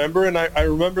do remember, and I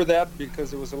remember that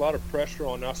because there was a lot of pressure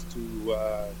on us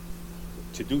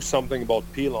to do something about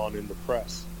Pilon in the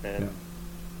press.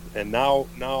 And now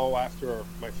after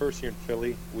my first year in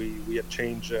Philly, we had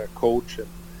changed coach,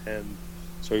 and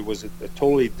so it was a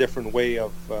totally different way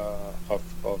of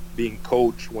being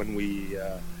coach when we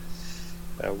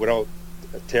without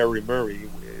Terry Murray,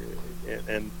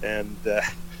 and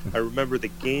I remember the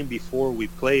game before we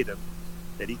played him,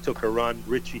 that he took a run,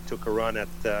 Richie took a run at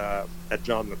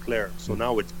John LeClair. So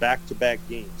now it's back-to-back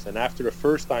games, and after the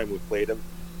first time we played him,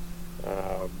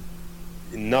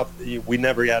 we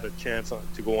never had a chance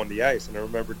to go on the ice. And I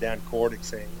remember Dan Kordic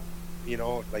saying,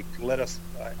 like,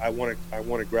 I want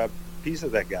to grab a piece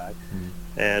of that guy,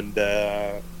 and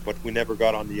but we never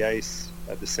got on the ice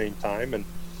at the same time, and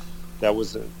that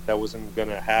wasn't going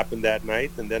to happen that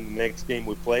night. And then the next game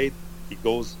we played, he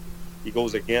goes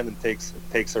again and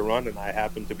takes a run, and I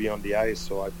happened to be on the ice,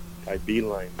 so I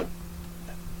beelined.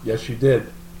 Yes, you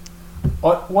did.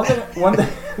 One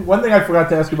thing I forgot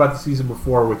to ask you about the season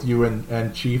before with you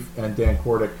and Chief and Dan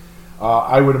Kordick,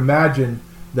 I would imagine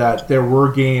that there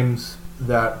were games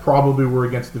that probably were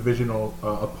against divisional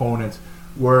opponents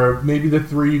where maybe the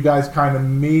three of you guys kind of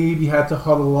maybe had to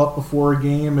huddle up before a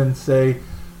game and say,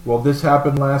 well, this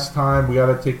happened last time, we got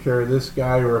to take care of this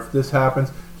guy, or if this happens.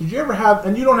 Did you ever have,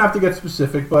 and you don't have to get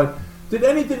specific, but did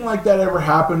anything like that ever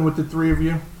happen with the three of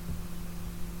you?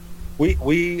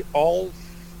 We all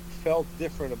felt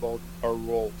different about our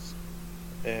roles,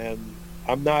 and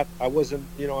I wasn't,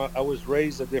 I was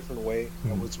raised a different way.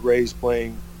 I was raised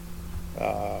playing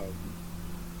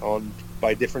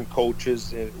by different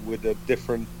coaches with a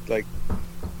different, like,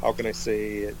 how can I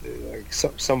say, like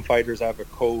some fighters have a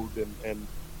code, and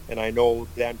I know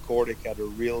Dan Kordick had a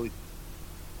real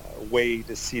way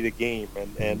to see the game,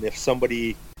 and if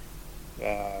somebody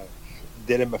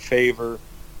did him a favor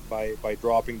by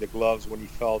dropping the gloves when he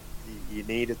felt he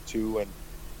needed to,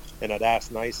 and had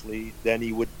asked nicely, then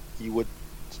he would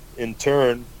in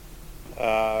turn,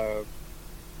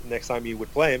 next time he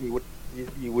would play him,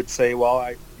 he would say, well,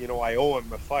 I owe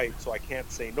him a fight, so I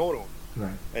can't say no to him.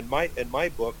 Right. In my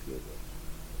book,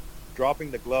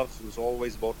 dropping the gloves was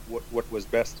always about what was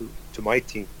best to my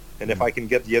team, and if I can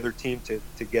get the other team to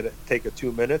take a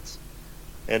 2 minutes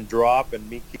and drop, and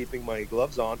me keeping my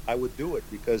gloves on, I would do it,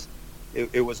 because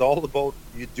it was all about,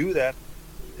 you do that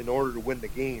in order to win the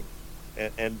game,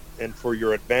 and for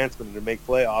your advancement, to make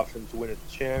playoffs and to win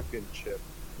a championship,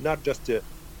 not just to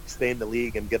stay in the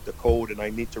league and get the code, and I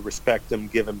need to respect him,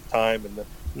 give him time,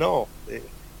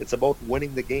 it's about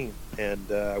winning the game. And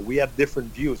we had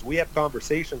different views. We had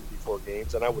conversations before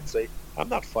games, and I would say, I'm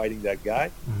not fighting that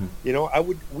guy.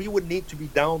 Mm-hmm. We would need to be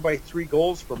down by 3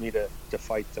 goals for me to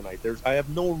fight tonight. I have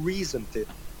no reason to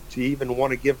even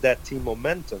want to give that team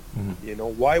momentum. Mm-hmm.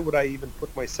 Why would I even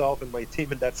put myself and my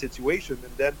team in that situation?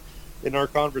 And then in our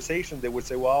conversation, they would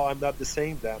say, well, I'm not the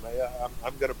same, Dan.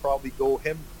 I'm going to probably go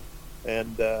him.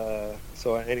 And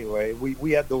so anyway,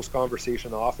 we had those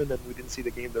conversations often, and we didn't see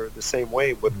the game the same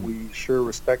way, but we sure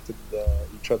respected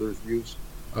each other's views.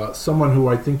 Someone who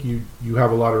I think you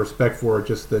have a lot of respect for,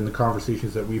 just in the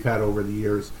conversations that we've had over the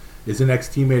years, is an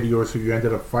ex-teammate of yours who you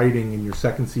ended up fighting in your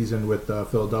second season with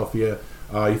Philadelphia.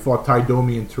 You fought Ty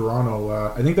Domi in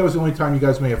Toronto. I think that was the only time you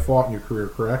guys may have fought in your career,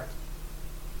 correct?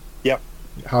 Yep.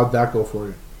 How'd that go for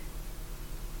you?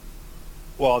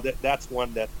 Well, that's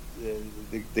one that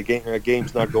the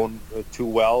game's not going too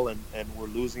well, and we're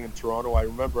losing in Toronto. I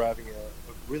remember having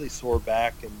a really sore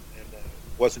back, and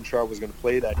wasn't sure I was going to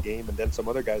play that game, and then some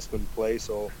other guys couldn't play,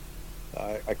 so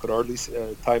I could hardly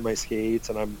tie my skates,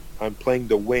 and I'm playing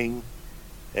the wing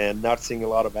and not seeing a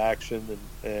lot of action,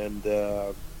 and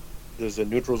there's a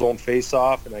neutral zone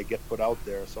face-off, and I get put out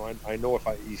there. So I know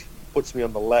he puts me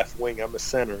on the left wing, I'm a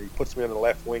center, he puts me on the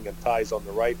left wing and Ty's on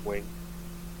the right wing.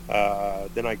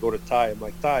 Then I go to Ty. I'm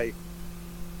like, Ty,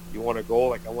 you want to go?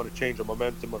 Like, I want to change the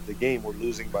momentum of the game. We're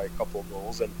losing by a couple of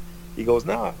goals. And he goes,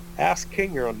 nah, ask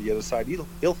Kinger on the other side.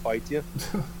 He'll fight you.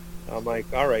 I'm like,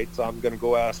 all right. So I'm going to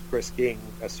go ask Chris King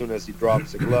as soon as he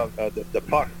drops the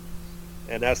puck.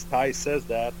 And as Ty says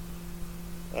that,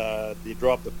 they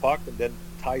drop the puck, and then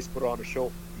Ty's put on a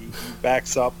show. He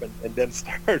backs up and then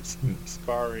starts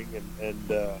sparring,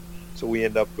 and so we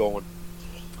end up going.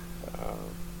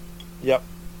 Yep.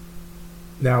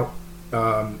 Now,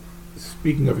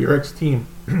 speaking of your ex-team,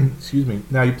 excuse me.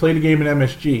 Now, you played a game in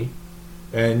MSG,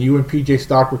 and you and PJ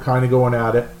Stock were kind of going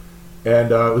at it,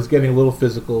 and it was getting a little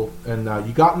physical, and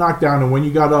you got knocked down, and when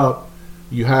you got up,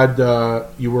 you had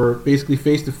you were basically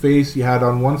face-to-face. You had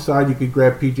on one side you could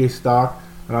grab PJ Stock,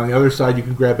 and on the other side you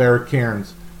could grab Eric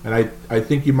Cairns, and I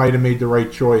think you might have made the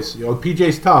right choice.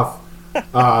 PJ's tough.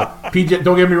 PJ,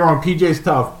 don't get me wrong, PJ's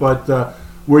tough, but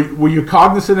were you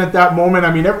cognizant at that moment?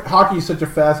 I mean, hockey is such a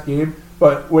fast game,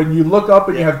 but when you look up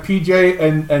and you have PJ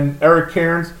and Eric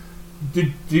Cairns,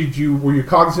 were you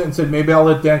cognizant and said, maybe I'll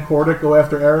let Dan Kordick go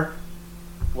after Eric?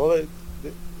 Well,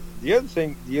 the other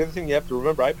thing you have to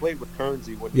remember, I played with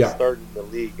Kearnsey when he started in the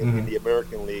league, in the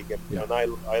American League, and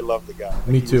I love the guy.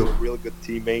 Me too. He was a real good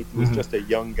teammate. He was just a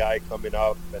young guy coming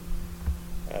up,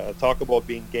 and talk about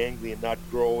being gangly and not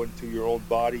grow into your own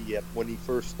body yet when he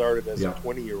first started as a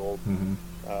 20-year-old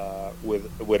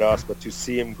with us, but to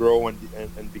see him grow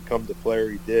and become the player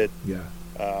he did.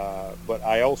 But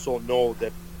I also know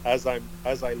that as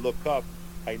I look up,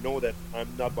 I know that I'm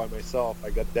not by myself.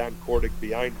 I got Dan Kordick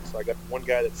behind me, so I got one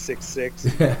guy that's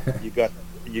 6'6".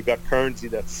 you got Kearnsey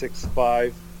that's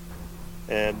 6'5",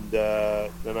 and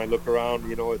then I look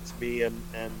around. It's me and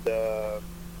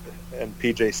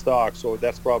PJ Stock. So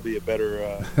that's probably a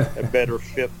better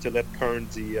fit to let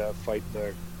Kearnsey fight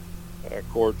the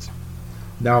courts.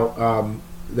 Now,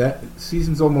 that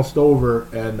season's almost over,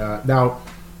 and now,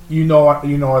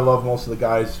 I love most of the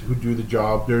guys who do the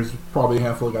job. There's probably a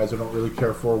handful of guys I don't really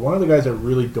care for. One of the guys I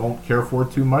really don't care for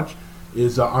too much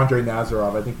is Andrei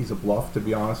Nazarov. I think he's a bluff, to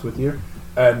be honest with you.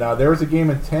 And there was a game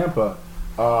in Tampa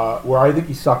where I think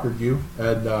he suckered you,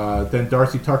 and then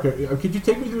Darcy Tucker. Could you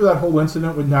take me through that whole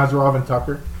incident with Nazarov and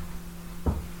Tucker?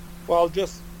 Well,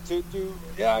 just to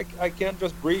I can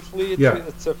just briefly.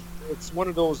 It's one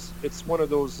of those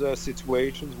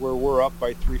situations where we're up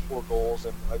by 3-4 goals,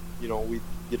 and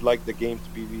you'd like the game to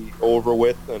be over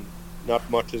with, and not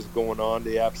much is going on.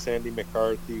 They have Sandy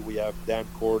McCarthy, we have Dan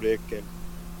Kordic,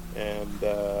 and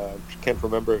I can't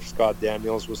remember if Scott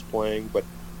Daniels was playing, but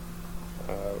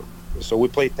so we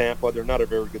play Tampa. They're not a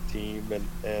very good team,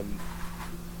 and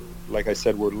like I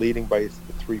said, we're leading by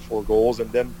 3-4 goals,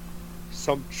 and then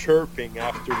some chirping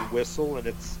after the whistle, and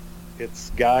it's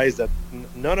guys that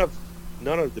none of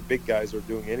the big guys are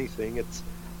doing anything. It's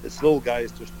little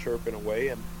guys just chirping away,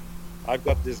 and I've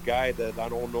got this guy that I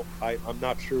don't know. I'm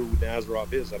not sure who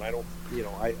Nazarov is, and I don't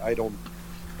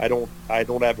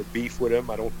have a beef with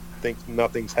him. I don't think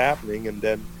nothing's happening, and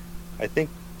then I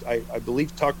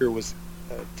believe Tucker was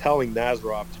telling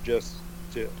Nazarov to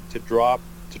drop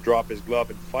his glove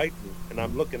and fight me, and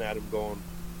I'm looking at him going,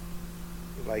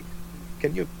 like,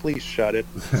 can you please shut it?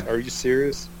 Are you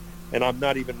serious? And I'm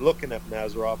not even looking at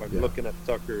Nazarov. I'm looking at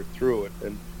Tucker through it,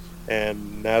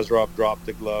 and Nazarov dropped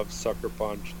the glove, sucker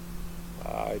punched.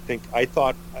 I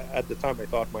thought at the time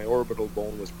my orbital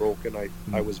bone was broken.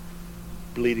 I was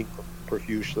bleeding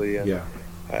profusely, and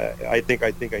I think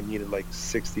I needed like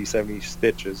 60, 70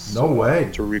 stitches. No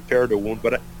way. To repair the wound.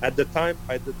 But at the time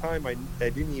I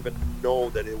didn't even know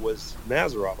that it was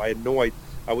Nazarov. I had no idea.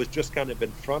 I was just kind of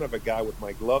in front of a guy with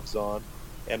my gloves on,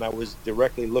 and I was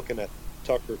directly looking at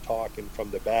Tucker talking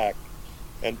from the back,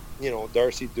 and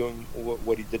Darcy doing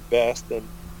what he did best, and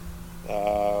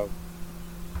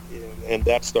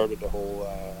that started the whole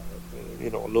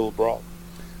little brawl.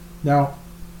 Now,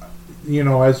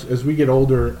 as we get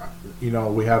older,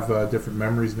 we have different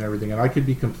memories and everything, and I could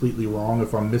be completely wrong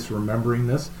if I'm misremembering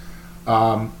this.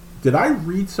 Did I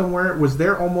read somewhere, was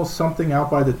there almost something out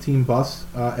by the team bus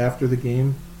after the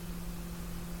game?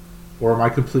 Or am I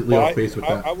completely off base with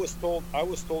that? I was told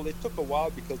it took a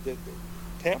while because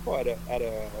Tampa had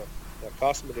a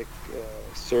cosmetic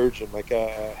surgeon, like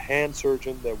a hand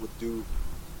surgeon that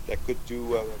could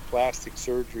do plastic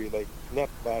surgery, like not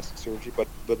plastic surgery, but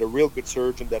a real good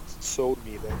surgeon that sewed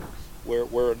me. Then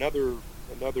where another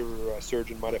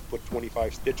surgeon might have put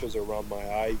 25 stitches around my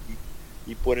eye,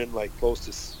 he put in like close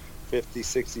to 50,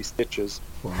 60 stitches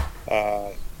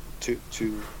to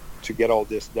get all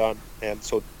this done. And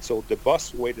so the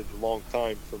bus waited a long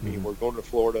time for me. We're going to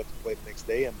Florida to play the next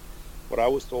day, and what I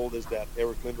was told is that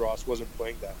Eric Lindros wasn't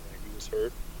playing that night. He was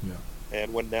hurt. Yeah.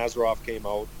 And when Nazarov came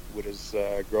out with his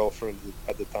girlfriend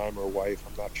at the time, or wife,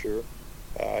 I'm not sure,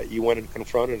 he went and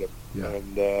confronted him. Yeah.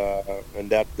 And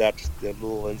that's the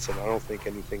little incident. I don't think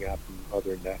anything happened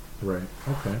other than that. Right.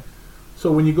 Okay.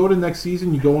 So when you go to next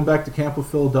season, you're going back to Camp of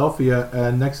Philadelphia,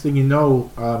 and next thing you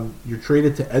know, you're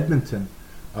traded to Edmonton.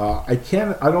 I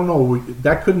don't know.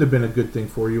 That couldn't have been a good thing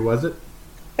for you, was it?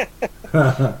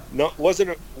 No, wasn't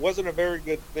a very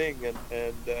good thing,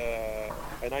 and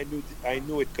I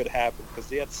knew it could happen because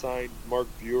they had signed Mark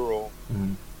Bureau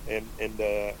in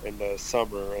the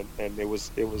summer, and it was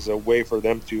a way for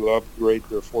them to upgrade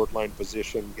their fourth line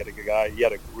position, get a guy. He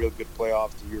had a real good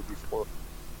playoff the year before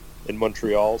in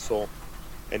Montreal,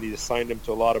 and he signed him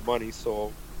to a lot of money.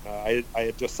 So I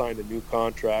had just signed a new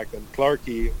contract, and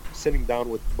Clarkie, sitting down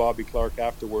with Bobby Clarke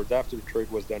afterwards, after the trade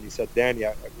was done, he said, "Danny,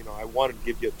 I wanted to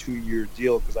give you a 2-year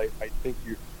deal because I think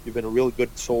you've been a real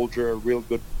good soldier, a real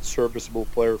good serviceable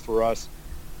player for us.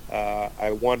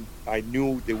 I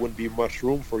knew there wouldn't be much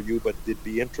room for you, but there'd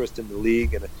be interest in the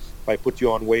league, and if I put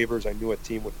you on waivers, I knew a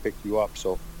team would pick you up."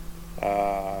 So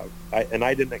I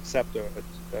didn't accept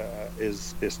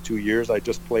his 2 years. I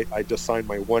just signed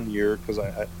my 1 year because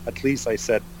at least I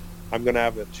said I'm going to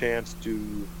have a chance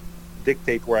to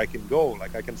dictate where I can go.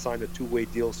 Like I can sign a 2-way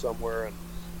deal somewhere,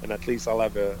 and at least I'll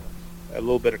have a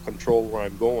little bit of control where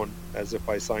I'm going. As if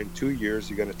I sign 2 years,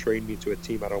 you're going to trade me to a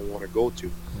team I don't want to go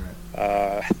to.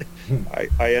 Right.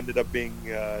 I ended up being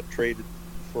traded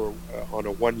on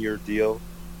a 1-year deal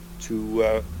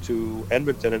to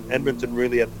Edmonton, and Edmonton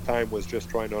really at the time was just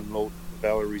trying to unload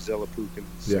Valerie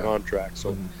Zelapukin's contract.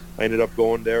 So I ended up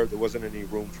going there. There wasn't any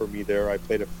room for me there. I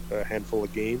played a handful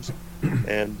of games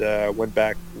and went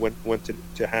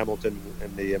to Hamilton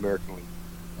in the American League.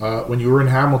 When you were in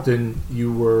Hamilton,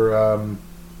 you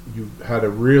had a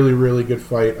really, really good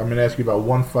fight. I'm going to ask you about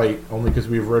one fight only because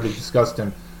we've already discussed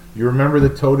him. You remember the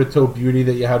toe-to-toe beauty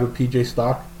that you had with PJ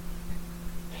Stock?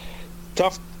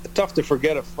 Tough to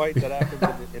forget a fight that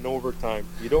happened in overtime.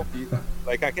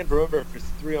 I can't remember if it's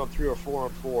 3-on-3 or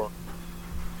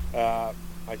 4-on-4.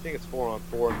 I think it's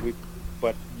 4-on-4,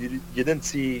 but you didn't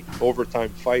see overtime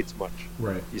fights much.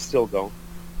 Right. You still don't.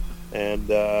 And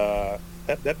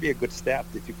that'd be a good stat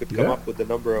if you could come up with the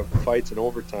number of fights in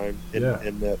overtime in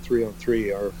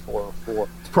 3-on-3 or 4-on-4.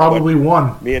 It's probably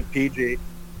one. Me and PJ,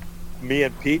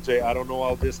 I don't know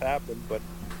how this happened, but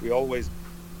we always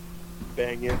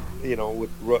bang in, would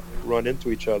run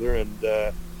into each other, and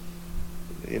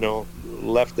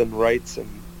left and rights,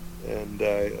 and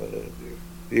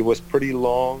it was pretty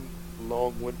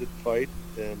long-winded fight,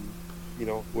 and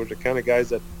we're the kind of guys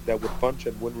that would punch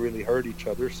and wouldn't really hurt each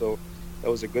other, so that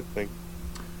was a good thing.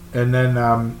 And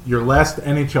then your last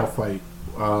NHL fight,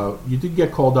 you did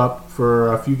get called up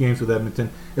for a few games with Edmonton.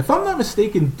 If I'm not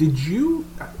mistaken, did you,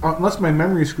 unless my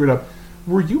memory is screwed up,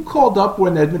 were you called up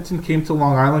when Edmonton came to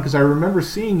Long Island? Because I remember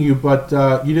seeing you, but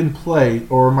you didn't play,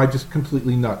 or am I just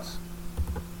completely nuts?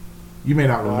 You may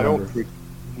not remember.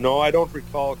 I don't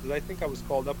recall, because I think I was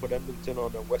called up with Edmonton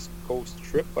on a West Coast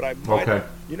trip, but I might. Okay.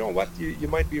 You know what? You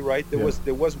might be right. There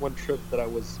was one trip that I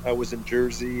was in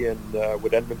Jersey and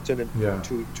with Edmonton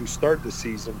to start the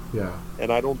season. Yeah.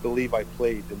 And I don't believe I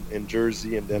played in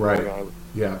Jersey and then Long Island.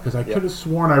 Yeah, because I could have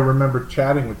sworn I remember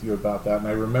chatting with you about that, and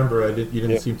I remember you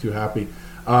didn't seem too happy.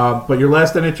 But your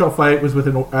last NHL fight was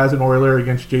as an Oiler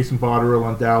against Jason Botterill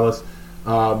on Dallas.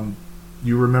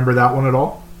 You remember that one at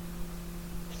all?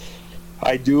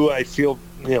 I do. I feel,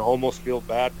 almost feel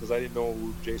bad because I didn't know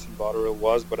who Jason Botterill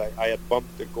was, but I had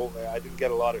bumped the goal. I didn't get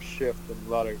a lot of shift and a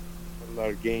lot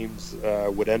of games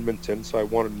with Edmonton, so I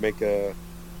wanted to make I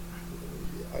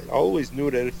always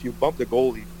knew that if you bump the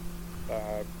goalie,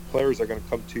 players are going to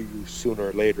come to you sooner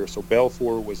or later. So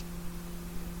Belfour was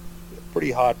a pretty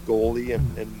hot goalie,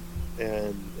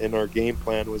 and our game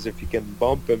plan was if you can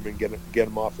bump him and get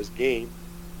him off his game,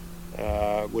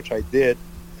 which I did,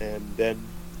 and then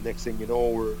next thing you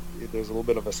know, there's a little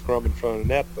bit of a scrum in front of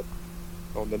the net, but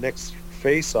on the next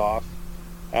face-off,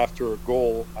 after a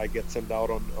goal, I get sent out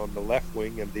on the left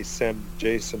wing, and they send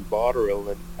Jason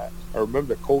Botterill, and I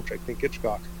remember the coach, I think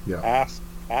Hitchcock, asked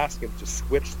him to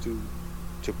switch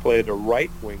to play the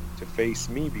right wing to face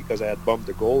me because I had bumped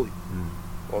the goalie.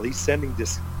 Well, he's sending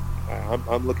this.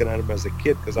 I'm looking at him as a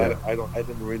kid because I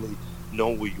didn't really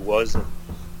know who he was,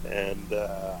 and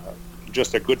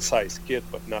just a good sized kid,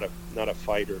 but not a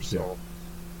fighter. So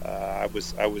I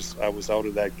was out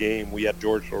of that game. We had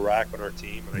George Larac on our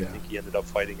team, and I think he ended up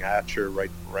fighting Hatcher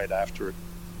right after it.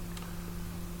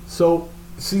 So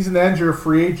season ends, you're a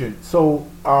free agent. So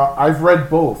I've read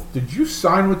both. Did you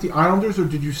sign with the Islanders or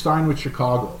did you sign with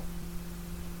Chicago?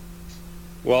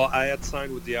 Well, I had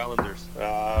signed with the Islanders.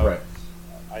 Right.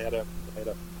 I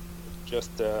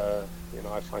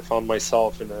found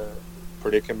myself in a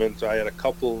predicament. I had a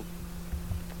couple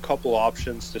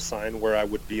options to sign where I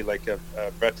would be like a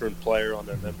veteran player on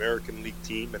an American League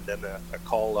team, and then a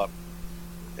call-up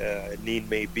need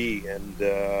may be. And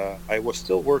I was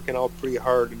still working out pretty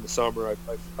hard in the summer.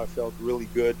 I felt really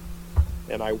good,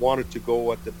 and I wanted to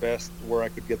go at the best where I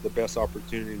could get the best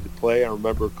opportunity to play. I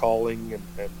remember calling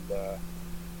and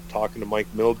talking to Mike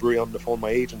Milbury on the phone. My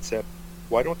agent said,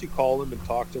 "Why don't you call him and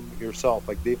talk to him yourself?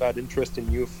 Like, they've had interest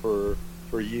in you for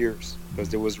years." Because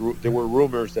there were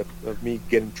rumors of me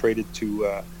getting traded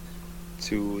to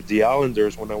the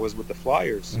Islanders when I was with the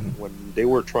Flyers, when they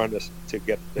were trying to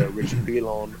get Rich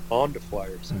Pilon on the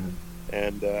Flyers,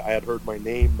 and I had heard my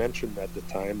name mentioned at the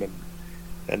time,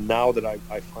 and now that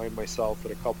I find myself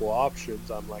at a couple options,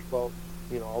 I'm like, well,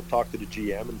 I'll talk to the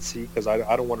GM and see, because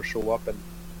I don't want to show up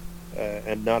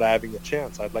and not having a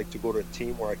chance. I'd like to go to a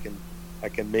team where I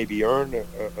can maybe earn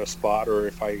a spot, or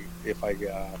if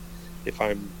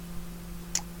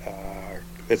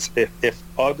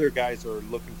other guys are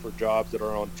looking for jobs that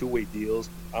are on two-way deals,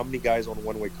 how many guys on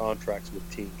one-way contracts with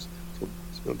teams?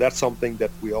 So that's something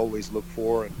that we always look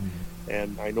for,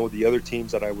 and I know the other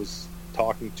teams that I was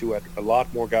talking to had a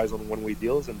lot more guys on one-way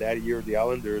deals, and that year the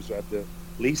Islanders had the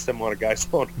least amount of guys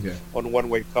on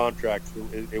one-way contracts.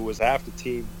 It was half the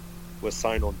team was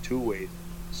signed on two-way.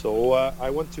 So I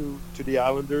went to the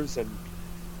Islanders and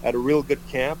had a real good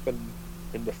camp, and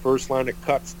in the first line of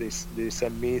cuts, they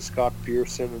sent me, Scott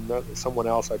Pearson, and someone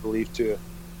else, I believe, to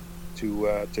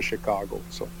Chicago.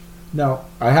 So now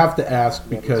I have to ask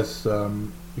because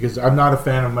I'm not a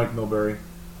fan of Mike Milbury.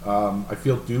 I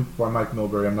feel duped by Mike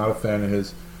Milbury. I'm not a fan of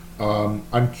his.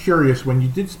 I'm curious, when you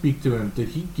did speak to him, did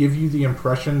he give you the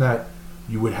impression that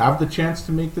you would have the chance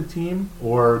to make the team,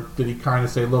 or did he kind of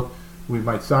say, "Look, we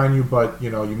might sign you, but you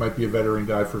might be a veteran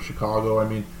guy for Chicago"? I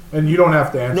mean, And you don't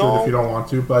have to answer No. it if you don't want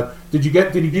to. But did he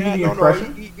give you the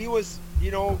impression? No. He was,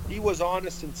 he was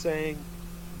honest in saying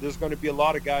there's going to be a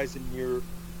lot of guys in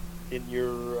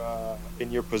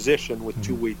your position with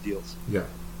two-way deals. Yeah.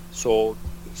 So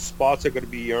spots are going to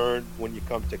be earned when you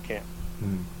come to camp,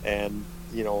 and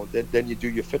then you do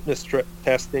your fitness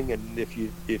testing, and if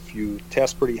you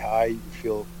test pretty high, you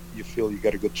feel you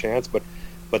got a good chance. But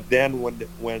then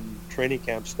when training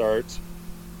camp starts,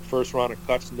 first round of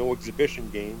cuts, no exhibition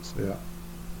games. Yeah.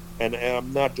 And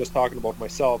I'm not just talking about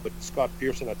myself, but Scott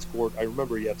Pearson had scored. I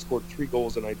remember he had scored 3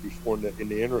 goals the night before in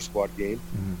the inter-squad game,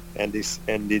 and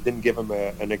they didn't give him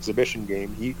an exhibition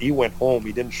game. He went home.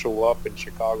 He didn't show up in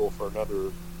Chicago for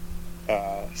another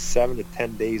 7 to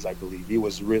 10 days, I believe. He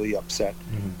was really upset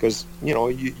because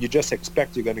you just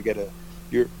expect you're going to get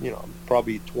you're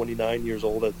probably 29 years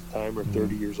old at the time or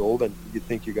 30 years old, and you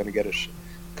think you're going to get a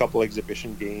couple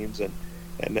exhibition games, and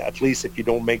at least if you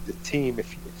don't make the team,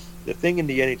 the thing in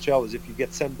the NHL is if you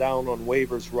get sent down on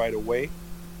waivers right away,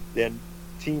 then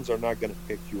teams are not going to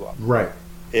pick you up. Right.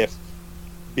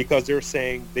 Because they're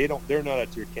saying they're not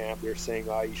at your camp. They're saying,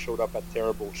 he showed up at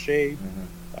terrible shape.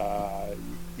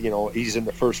 He's in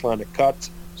the first line of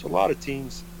cuts. So a lot of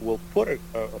teams will put a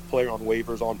player on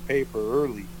waivers on paper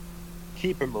early,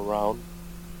 keep him around,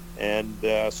 and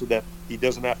so that he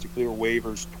doesn't have to clear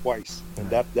waivers twice. And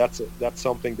that's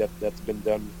something that's been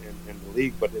done in the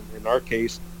league. But in our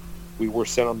case, we were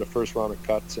sent on the first round of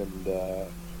cuts,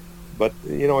 but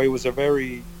it was a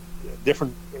very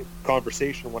different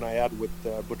conversation when I had with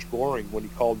Butch Goring when he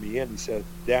called me in. He said,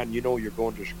 "Dan, you're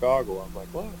going to Chicago." I'm like,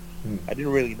 "What?" I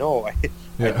didn't really know. I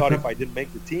thought if I didn't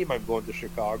make the team, I'm going to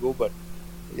Chicago, but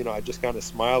I just kind of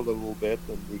smiled a little bit.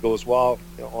 And he goes, "Well,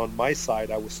 on my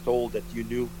side, I was told that you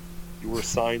knew you were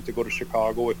signed to go to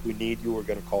Chicago. If we need you, we're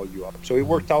going to call you up." So it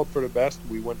worked out for the best.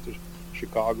 We went to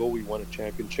Chicago. We won a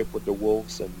championship with the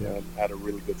Wolves, and had a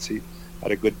really good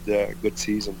good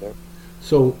season there.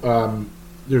 So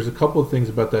there's a couple of things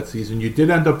about that season. You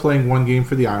did end up playing one game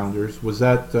for the Islanders. Was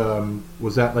that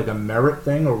like a merit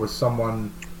thing, or was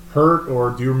someone hurt,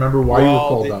 or do you remember why you were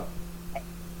called up?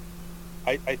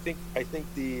 I think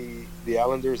the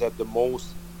Islanders had the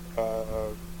most.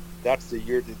 That's the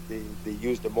year that they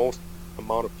used the most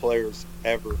amount of players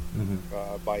ever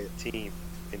by a team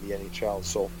in the NHL.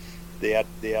 So they had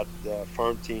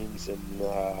farm teams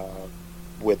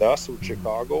with us with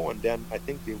Chicago, and then I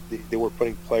think they were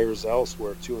putting players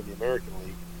elsewhere too in the American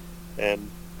League, and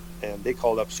they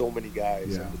called up so many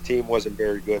guys, and the team wasn't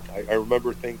very good. I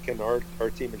remember thinking our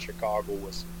team in Chicago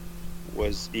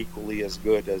was equally as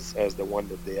good as the one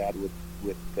that they had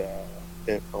with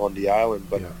on the island,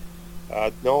 but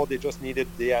no, they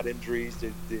had injuries.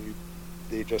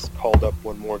 They just called up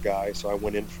one more guy, so I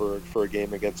went in for a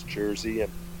game against Jersey,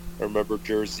 and I remember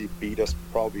Jersey beat us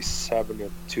probably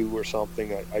 7-2 or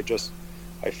something. I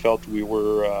felt we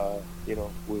were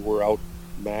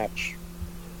outmatched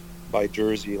by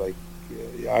Jersey. Like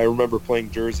I remember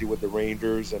playing Jersey with the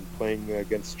Rangers and playing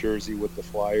against Jersey with the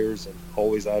Flyers, and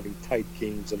always having tight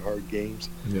games and hard games.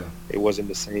 Yeah, it wasn't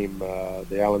the same.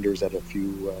 The Islanders had a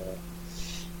few,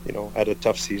 had a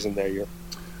tough season that year.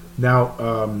 Now,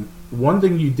 one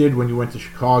thing you did when you went to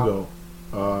Chicago,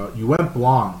 you went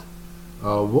blonde.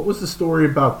 What was the story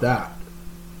about that?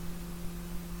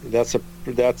 That's a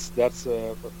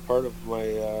part of my.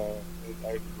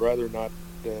 I'd rather not.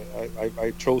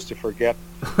 I chose to forget.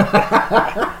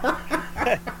 I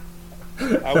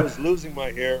was losing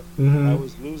my hair. I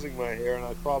was losing my hair, and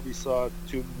I probably saw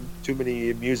too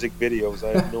many music videos.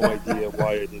 I have no idea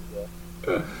why I did that.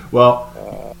 Well,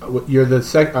 you're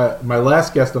the my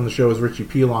last guest on the show is Richie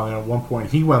Pilon, and at one point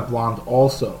he went blonde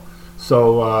also.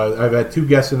 So I've had 2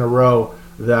 guests in a row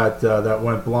that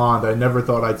went blonde. I never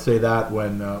thought I'd say that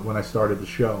when I started the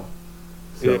show.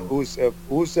 So. Who's the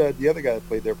other guy that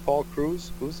played there? Paul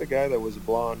Cruz? Who's the guy that was a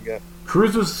blonde guy?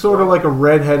 Cruz was sort of like a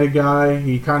red-headed guy.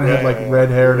 He kind of had like red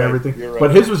hair and everything. Right.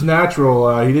 But his was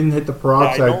natural. He didn't hit the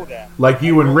peroxide like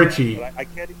you and Richie. But I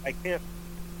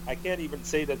can't even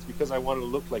say that's because I want to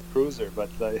look like Cruiser. But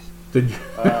did you?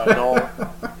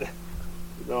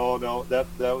 No. That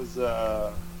was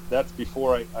that's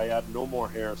before I had no more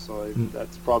hair. So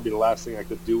that's probably the last thing I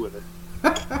could do with it.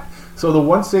 So the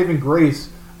one saving grace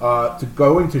to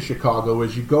going to Chicago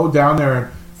is you go down there,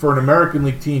 and for an American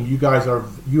League team, you have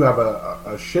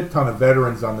a shit ton of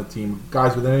veterans on the team,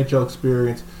 guys with NHL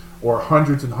experience or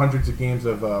hundreds and hundreds of games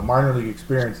of minor league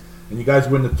experience, and you guys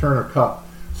win the Turner Cup.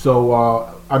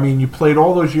 So you played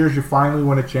all those years. You finally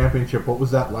won a championship. What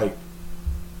was that like?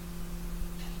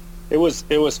 It was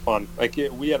fun. Like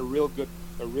we had a real good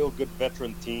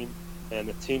veteran team, and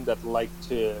a team that liked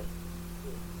to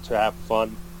have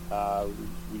fun.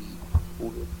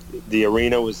 the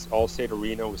arena was Allstate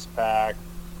Arena was packed.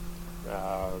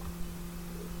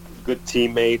 Good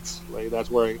teammates. Like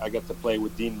that's where I got to play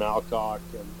with Dean Malcock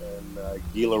and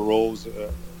Gila Rose.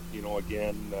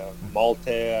 Again,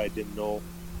 Malte. I didn't know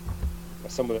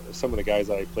some of the guys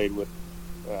that I played with.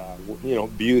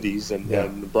 Beauties,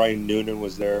 and Brian Noonan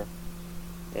was there,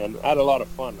 and I had a lot of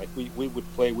fun. Like we would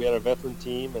play. We had a veteran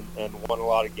team and won a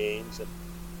lot of games,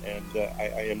 and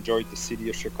I enjoyed the city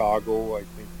of Chicago. I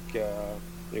think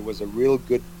it was a real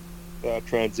good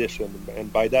transition,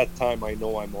 and by that time I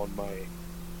know I'm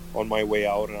on my way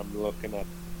out, and I'm looking at,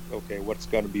 okay, what's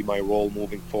going to be my role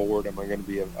moving forward? I'm going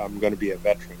to be a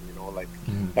veteran,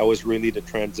 that was really the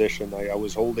transition. I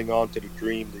was holding on to the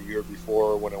dream the year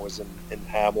before when I was in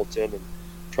Hamilton and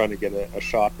trying to get a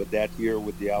shot, but that year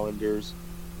with the Islanders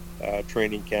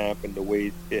training camp and the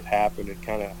way it happened, it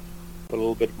kind of put a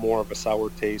little bit more of a sour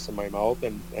taste in my mouth,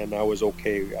 and I was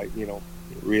okay,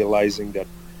 realizing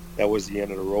that was the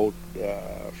end of the road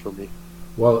for me.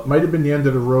 Well, it might have been the end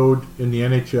of the road in the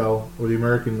NHL or the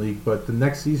American League, but the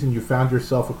next season you found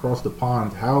yourself across the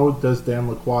pond. How does Dan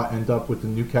Lacroix end up with the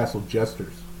Newcastle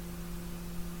Jesters?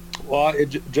 Well,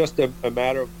 it's just a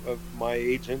matter of my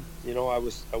agent. I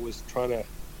was trying to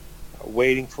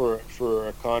waiting for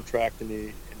a contract in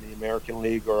the American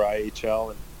League or IHL,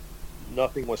 and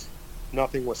nothing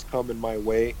was coming my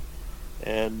way.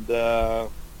 And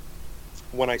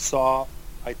when I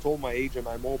told my agent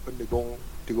I'm open to go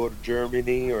to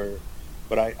Germany,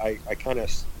 but I kind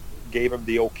of gave him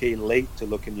the okay late to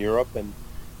look in Europe, and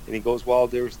he goes, well,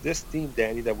 there's this team,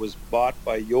 Danny, that was bought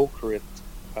by Jokerit,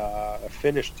 a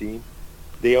Finnish team.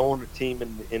 They own a team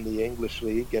in the English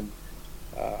League, and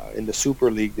in the Super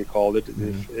League they called it.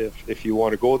 If you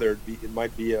want to go there, it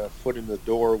might be a foot in the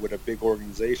door with a big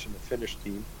organization, a Finnish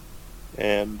team,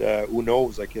 and who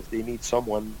knows, like if they need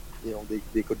someone,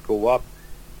 they could go up.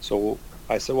 So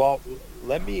I said, well,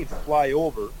 let me fly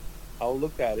over. I'll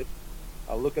look at it.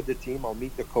 I'll look at the team. I'll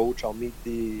meet the coach. I'll meet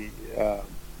the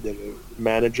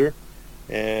manager.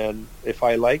 And if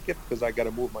I like it, because I got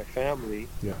to move my family,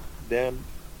 then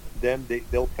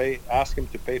they'll ask him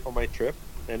to pay for my trip.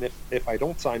 And if I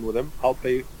don't sign with him, I'll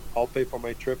pay for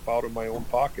my trip out of my own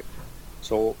pocket.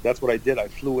 So that's what I did. I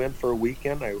flew in for a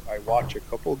weekend. I watched a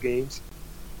couple of games.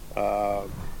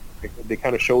 They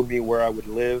kind of showed me where I would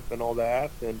live and all that,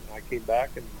 and I came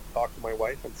back and talked to my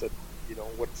wife and said,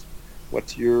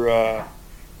 what's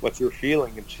your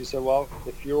feeling? And she said, well,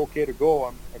 if you're okay to go,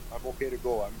 I'm okay to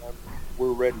go.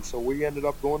 We're ready. So we ended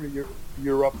up going to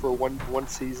Europe for one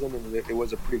season, and it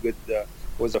was a pretty good, it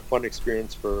was a fun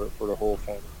experience for the whole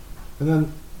family. And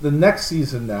then the next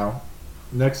season,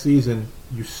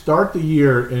 you start the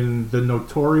year in the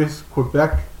notorious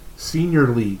Quebec Senior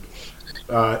League.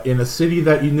 In a city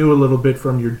that you knew a little bit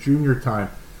from your junior time.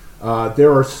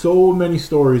 There are so many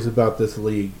stories about this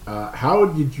league. How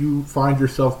did you find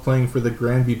yourself playing for the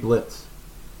Granby Blitz?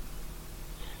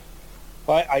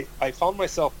 Well, I found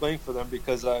myself playing for them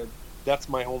because that's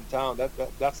my hometown.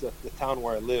 That's the town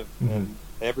where I live. Mm-hmm. And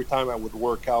every time I would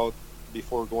work out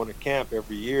before going to camp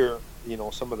every year,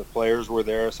 some of the players were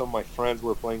there. Some of my friends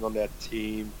were playing on that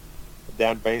team.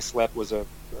 Dan Vinslet was a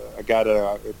guy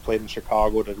that played in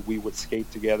Chicago that we would skate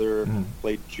together,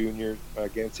 played junior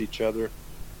against each other.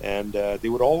 And they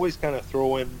would always kind of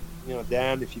throw in,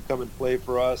 Dan, if you come and play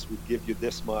for us, we'd give you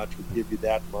this much, we'd give you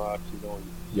that much,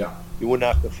 You wouldn't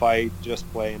have to fight, just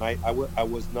play. And I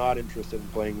was not interested in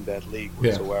playing in that league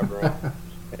whatsoever. Yeah.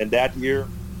 And that year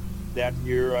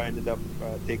I ended up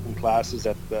taking classes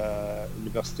at the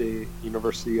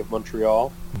University of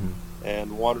Montreal,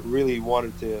 and really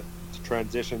wanted to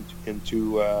transition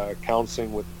into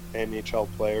counseling with NHL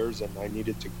players, and I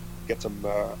needed to get some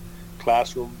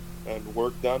classroom and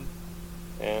work done.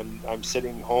 And I'm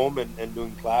sitting home and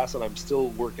doing class, and I'm still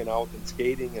working out and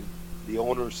skating, and the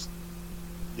owner's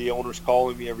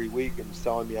calling me every week and he's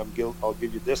telling me I'll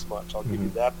give you this much, I'll give you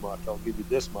that much, I'll give you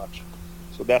this much.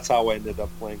 So that's how I ended up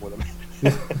playing with him.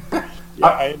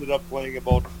 I ended up playing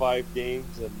about 5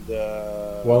 games, and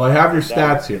well, I have your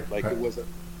stats here.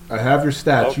 I have your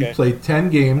stats. Okay. You played 10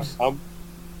 games.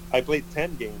 I played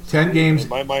 10 games. 10 games. In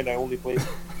my mind, I only played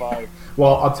 5.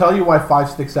 Well, I'll tell you why 5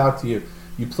 sticks out to you.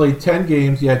 You played 10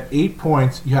 games. You had 8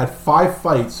 points. You had 5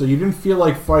 fights, so you didn't feel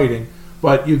like fighting,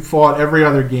 but you fought every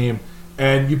other game.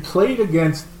 And you played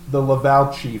against the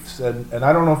Laval Chiefs. And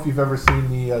I don't know if you've ever seen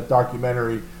the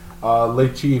documentary Les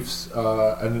Chiefs.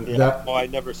 I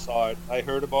never saw it. I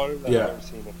heard about it. I've never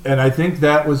seen it. And I think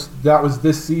that was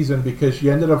this season, because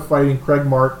you ended up fighting Craig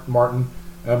Martin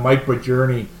and Mike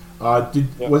Bajorny.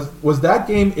 Was that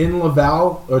game in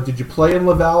Laval, or did you play in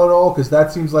Laval at all? Because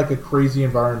that seems like a crazy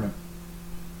environment.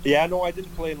 Yeah, no, I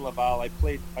didn't play in Laval. I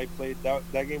played that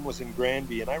game was in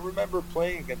Granby, and I remember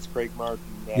playing against Craig Martin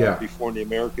before in the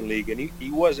American League, and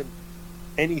he wasn't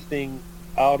anything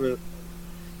out of,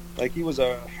 like, he was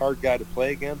a hard guy to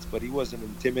play against, but he wasn't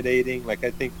intimidating. Like,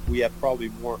 I think we had probably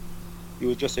more. He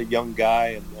was just a young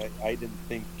guy, and I didn't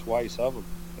think twice of him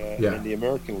in the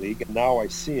American League. And now I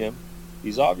see him;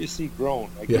 he's obviously grown.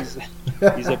 Like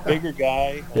he's a bigger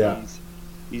guy, and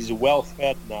he's well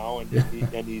fed now, and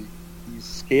he's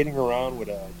skating around with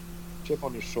a chip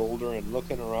on his shoulder and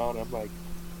looking around. I'm like,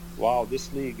 wow,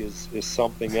 this league is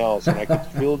something else. And I could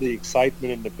feel the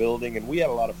excitement in the building. And we had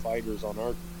a lot of fighters on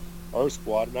our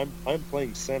squad, and I'm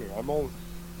playing center.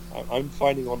 I'm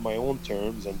fighting on my own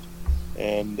terms,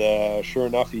 and sure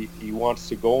enough, he wants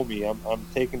to go me. I'm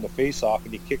taking the face off,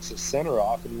 and he kicks his center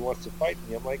off, and he wants to fight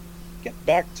me. I'm like, get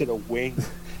back to the wing.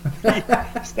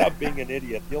 Stop being an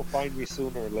idiot. You'll find me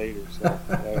sooner or later. So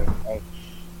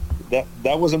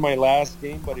that wasn't my last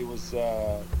game, but it was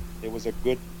a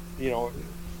good,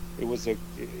 it was a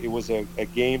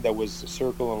game that was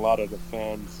circling a lot of the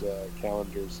fans'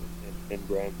 calendars in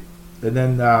Granby. And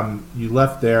then you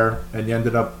left there, and you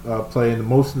ended up playing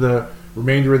most of the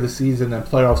remainder of the season and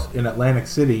playoffs in Atlantic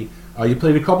City. You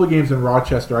played a couple of games in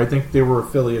Rochester. I think they were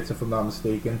affiliates, if I'm not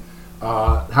mistaken.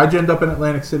 How'd you end up in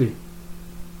Atlantic City?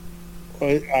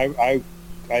 I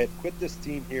had quit this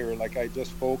team here. Like, I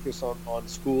just focused on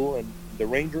school, and the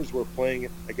Rangers were playing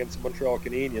against the Montreal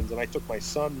Canadiens, and I took my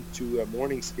son to a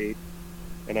morning skate,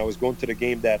 and I was going to the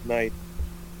game that night,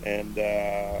 and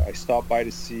I stopped by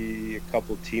to see a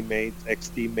couple teammates,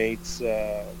 ex-teammates.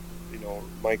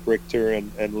 Mike Richter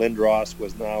and Lindros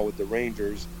was now with the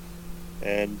Rangers,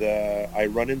 and I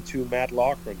run into Matt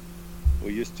Loughran.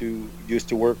 We used to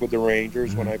work with the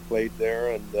Rangers when I played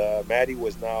there, and Matty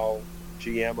was now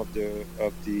GM of the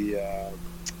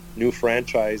new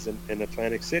franchise in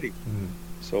Atlantic City.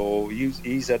 So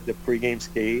he's at the pregame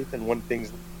skate, and one thing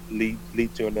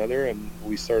lead to another, and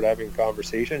we started having a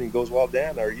conversation. He goes, "Well,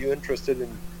 Dan, are you interested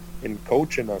in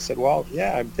coaching?" I said, "Well,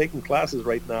 yeah, I'm taking classes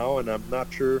right now, and I'm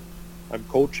not sure. I'm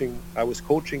coaching. I was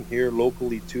coaching here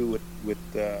locally too with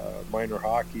minor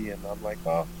hockey, and I'm like,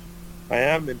 well, I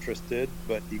am interested."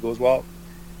 But he goes, "Well,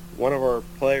 one of our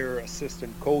player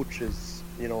assistant coaches,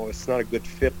 it's not a good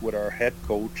fit with our head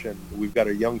coach, and we've got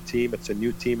a young team. It's a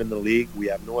new team in the league. We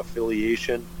have no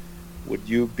affiliation. Would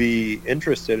you be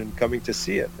interested in coming to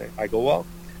see it?" I go, "Well,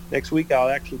 next week I'll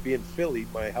actually be in Philly.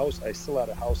 My house, I still had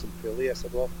a house in Philly." I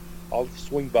said, "Well, I'll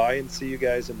swing by and see you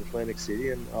guys in Atlantic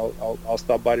City, and I'll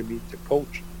stop by to meet the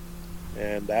coach."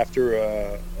 And after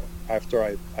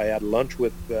I had lunch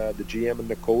with the GM and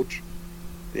the coach,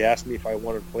 they asked me if I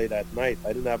wanted to play that night. I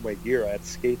didn't have my gear. I had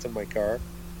skates in my car.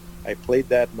 I played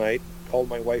that night, called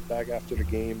my wife back after the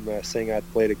game saying I'd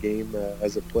played a game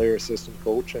as a player assistant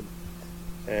coach,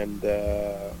 and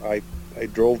I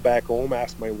drove back home,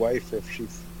 asked my wife if she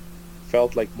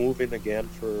felt like moving again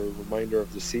for a remainder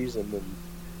of the season,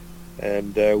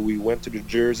 and we went to the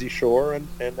Jersey Shore and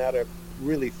had a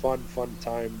really fun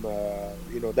time.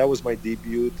 That was my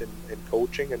debut in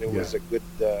coaching, and it was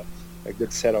a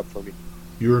good setup for me.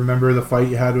 You remember the fight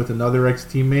you had with another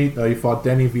ex-teammate? You fought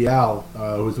Denny Vial,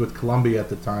 who was with Columbia at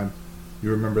the time.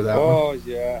 You remember that one? Oh,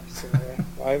 yeah. So,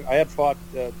 I had fought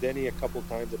Denny a couple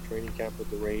times at training camp with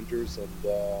the Rangers, and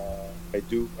I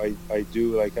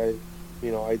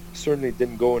certainly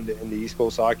didn't go in the East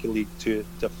Coast Hockey League to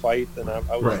fight, and I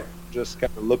was just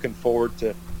kind of looking forward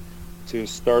to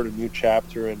start a new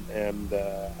chapter and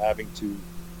having to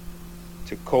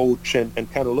coach and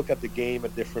kind of look at the game a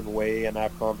different way and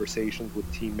have conversations with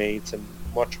teammates and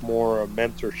much more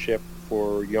mentorship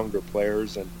for younger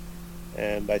players,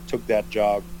 and I took that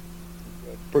job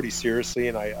pretty seriously,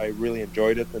 and I really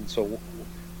enjoyed it. And so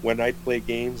when I'd play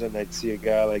games and I'd see a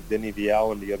guy like Denny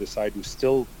Vial on the other side who's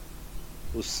still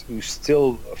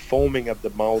foaming at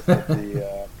the mouth at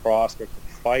the prospect of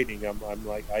fighting, I'm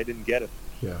like, I didn't get it.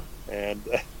 Yeah. And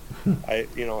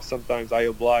sometimes I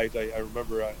oblige. I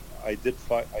remember I did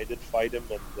fight him,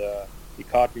 and he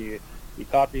caught me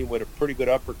with a pretty good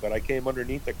uppercut. I came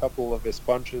underneath a couple of his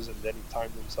punches, and then he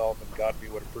timed himself and got me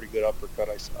with a pretty good uppercut.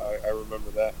 I remember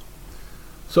that.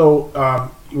 So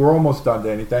we're almost done,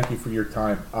 Danny. Thank you for your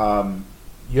time.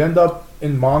 You end up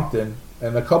in Moncton,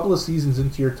 and a couple of seasons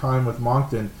into your time with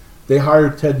Moncton, they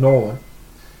hired Ted Nolan.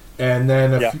 And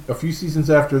then a few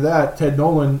seasons after that, Ted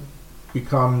Nolan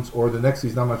becomes, or the next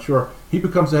season, I'm not sure, he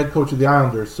becomes the head coach of the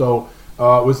Islanders. So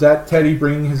was that Teddy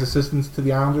bringing his assistants to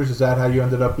the Islanders? Is that how you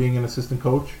ended up being an assistant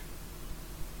coach?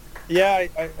 Yeah,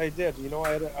 I did.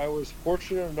 I was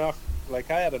fortunate enough.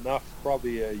 Like, I had enough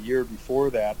probably a year before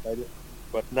that.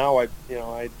 but now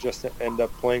I just end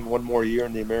up playing one more year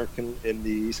in the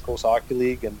East Coast Hockey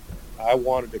League, and I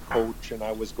wanted to coach, and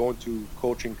I was going to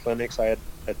coaching clinics. I had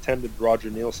attended Roger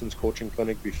Nielsen's coaching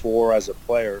clinic before as a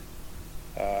player,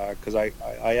 because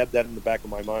I had that in the back of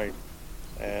my mind.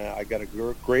 I got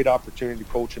a great opportunity to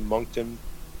coach in Moncton.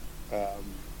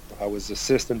 I was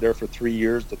assistant there for 3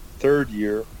 years. The third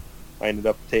year, I ended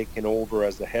up taking over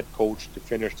as the head coach to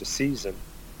finish the season.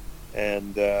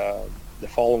 And the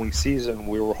following season,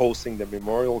 we were hosting the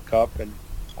Memorial Cup, and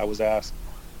I was asked,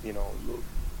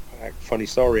 funny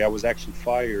story, I was actually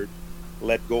fired,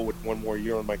 let go with one more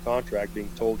year on my contract, being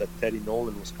told that Teddy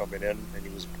Nolan was coming in and he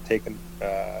was taking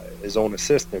his own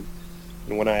assistant.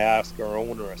 And when I asked our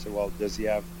owner, I said, well, does he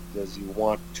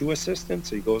want 2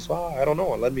 assistants? He goes, well, I don't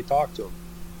know. Let me talk to him.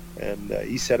 And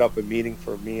he set up a meeting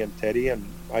for me and Teddy, and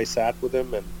I sat with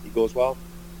him, and he goes, well,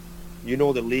 you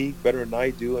know the league better than I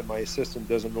do, and my assistant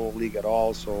doesn't know the league at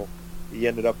all. So he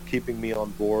ended up keeping me on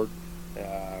board.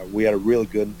 We had a really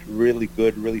good,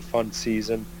 fun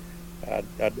season. Had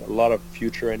a lot of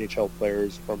future NHL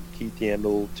players, from Keith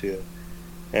Yandel to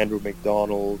Andrew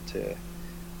McDonald to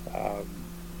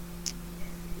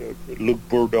Luc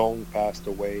Bourdon passed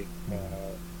away.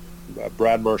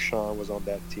 Brad Marchand was on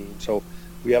that team. So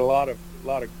we had a lot of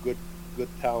good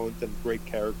talent and great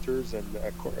characters. And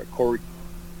Corey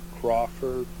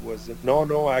Crawford was it?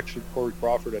 No, actually Corey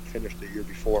Crawford had finished the year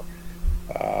before.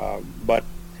 But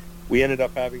we ended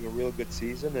up having a real good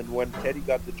season. And when Teddy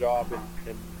got the job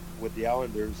with the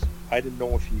Islanders, I didn't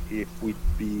know if we'd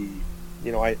be,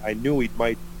 I knew he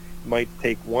might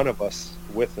take one of us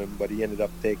with him, but he ended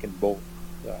up taking both.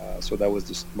 So that was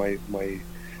just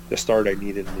the start I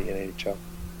needed in the NHL.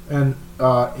 And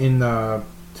in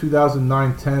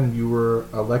 2009-10, you were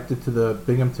elected to the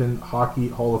Binghamton Hockey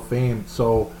Hall of Fame.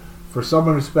 So for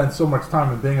someone who spent so much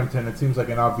time in Binghamton, it seems like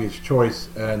an obvious choice.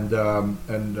 And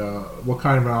what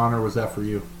kind of an honor was that for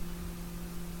you?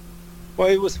 Well,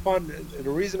 it was fun. The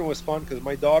reason it was fun, because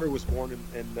my daughter was born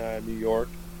in New York,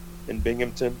 in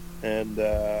Binghamton, and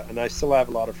I still have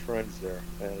a lot of friends there.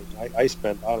 And I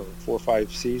spent, 4 or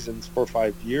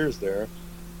 5 years there,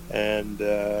 and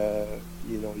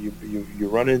you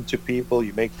run into people,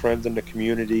 you make friends in the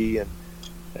community, and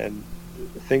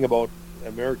the thing about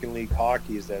American League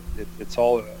hockey is that it's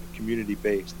all community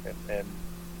based, and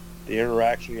the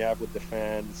interaction you have with the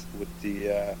fans, with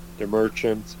the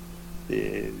merchants,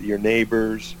 your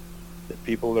neighbors, the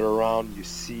people that are around, you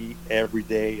see every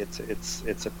day.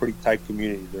 It's a pretty tight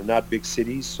community. They're not big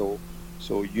cities, so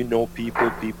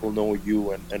people know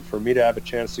you, and for me to have a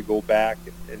chance to go back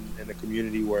in a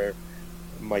community where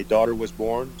my daughter was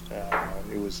born,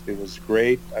 it was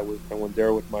great. I went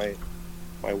there with my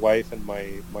wife and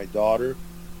my daughter,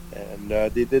 and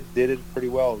they did it pretty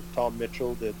well. Tom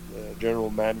Mitchell, the general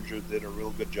manager, did a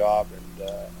real good job, and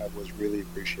I was really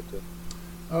appreciative.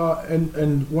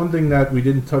 And one thing that we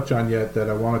didn't touch on yet that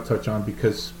I want to touch on,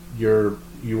 because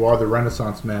you are the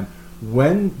Renaissance man.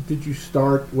 When did you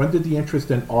start? When did the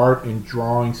interest in art, in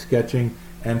drawing, sketching,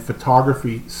 and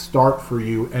photography start for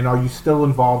you? And are you still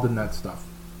involved in that stuff?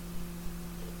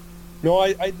 No,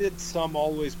 I did some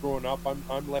always growing up.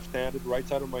 I'm left-handed. Right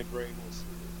side of my brain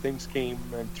things came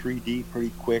in 3D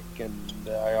pretty quick, and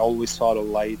I always saw the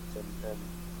light and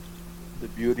the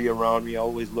beauty around me. I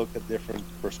always looked at different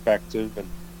perspective, and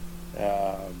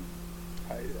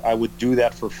I would do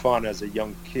that for fun as a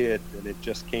young kid, and it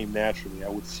just came naturally. I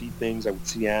would see things, I would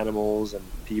see animals and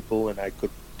people, and I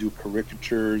could do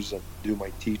caricatures and do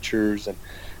my teachers, and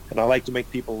I like to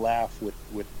make people laugh with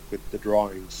the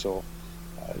drawings. So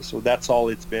that's all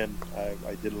it's been.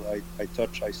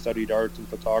 I studied art and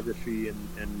photography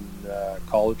in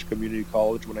college, community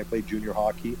college, when I played junior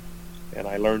hockey, and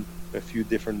I learned a few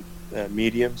different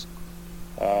mediums.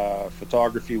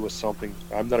 Photography was something,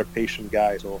 I'm not a patient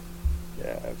guy, so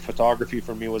photography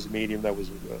for me was a medium that was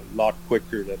a lot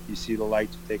quicker, that you see the light,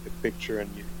 you take a picture, and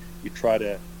you try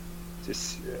to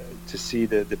see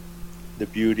the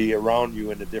beauty around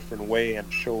you in a different way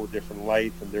and show a different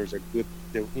light. And there's a good,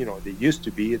 they used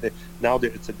to be, now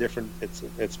it's a different,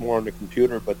 it's more on the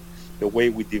computer, but the way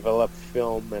we develop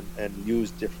film and use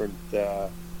different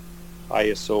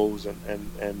ISOs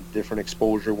and different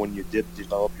exposure when you did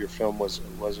develop your film was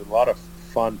a lot of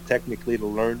fun technically to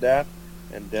learn that,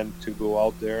 and then to go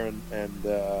out there and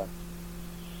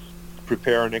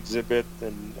prepare an exhibit,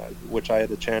 and which I had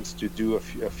the chance to do a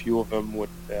few of them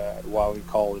while in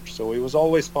college. So it was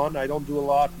always fun. I don't do a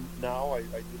lot now. I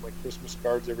do my Christmas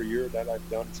cards every year. That I've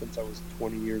done since I was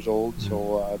 20 years old. Mm-hmm.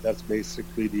 So that's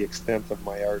basically the extent of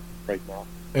my art right now.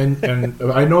 And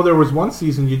I know there was one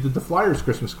season you did the Flyers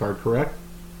Christmas card, correct?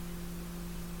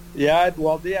 Yeah,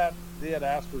 they had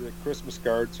asked for the Christmas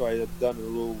card, so I had done a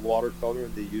little watercolor,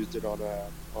 and they used it on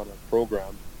a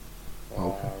program.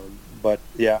 Okay. But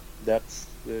yeah, that's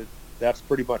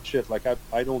pretty much it. Like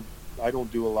I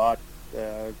don't do a lot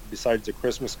besides the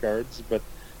Christmas cards, but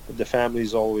the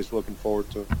family's always looking forward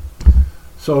to it.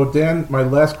 So, Dan, my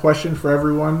last question for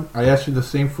everyone. I asked you the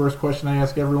same first question I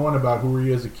ask everyone about who were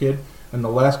you as a kid. And the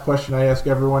last question I ask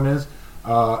everyone is,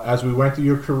 as we went through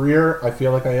your career, I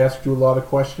feel like I asked you a lot of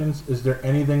questions. Is there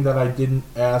anything that I didn't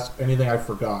ask, anything I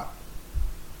forgot?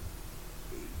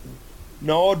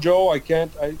 No, Joe, I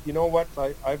can't. You know what?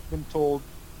 I've been told.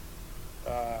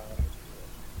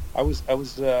 I was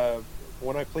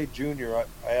when I played junior.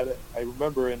 I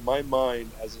remember in my mind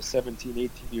as a 17,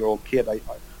 18-year-old kid, I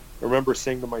remember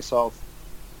saying to myself,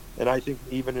 and I think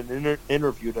even in an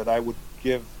interview, that I would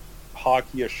give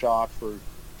hockey a shot for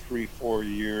 3-4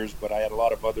 years, but I had a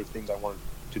lot of other things I wanted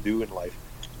to do in life,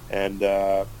 and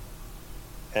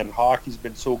hockey's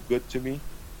been so good to me.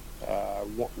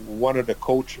 One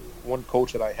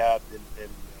coach that I had in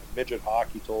midget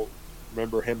hockey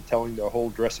remember him telling the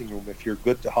whole dressing room, if you're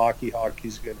good to hockey,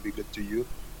 hockey's going to be good to you.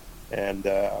 And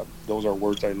those are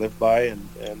words I live by,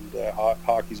 and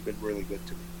hockey's been really good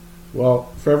to me.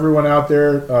 Well, for everyone out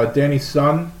there, Danny's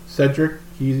son, Cedric,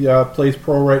 he plays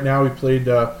pro right now. He played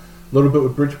a little bit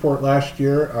with Bridgeport last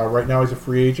year. Right now he's a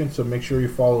free agent, so make sure you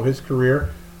follow his career.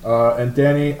 And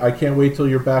Danny, I can't wait till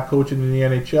you're back coaching in the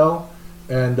NHL.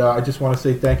 And I just want to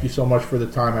say thank you so much for the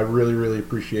time. I really, really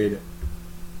appreciate it.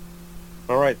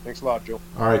 All right. Thanks a lot, Joe.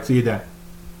 All right. See you, Dan.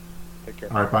 Take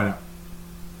care. All right. Bye now.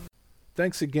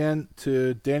 Thanks again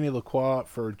to Danny Lacroix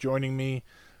for joining me.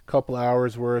 A couple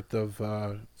hours worth of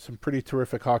some pretty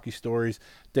terrific hockey stories.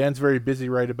 Dan's very busy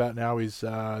right about now. He's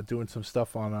doing some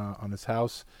stuff on his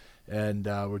house, and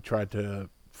we tried to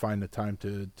find the time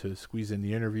to squeeze in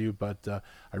the interview, but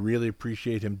I really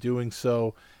appreciate him doing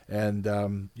so. And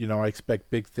I expect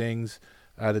big things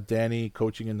out of Danny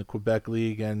coaching in the Quebec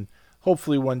League, and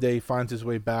hopefully one day he finds his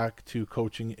way back to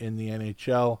coaching in the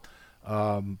NHL,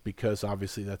 because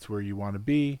obviously that's where you want to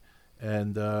be.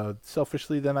 And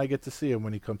selfishly, then I get to see him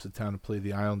when he comes to town to play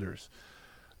the Islanders.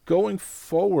 Going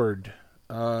forward,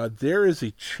 there is a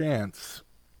chance,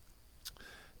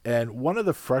 and one of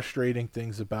the frustrating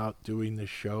things about doing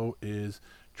this show is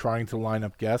trying to line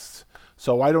up guests.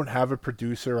 So I don't have a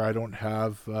producer. I don't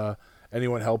have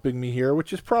anyone helping me here,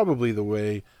 which is probably the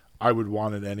way I would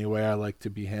want it anyway. I like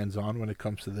to be hands-on when it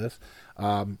comes to this.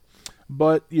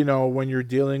 But, when you're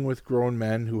dealing with grown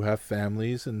men who have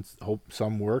families and hope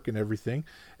some work and everything,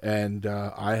 and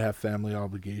I have family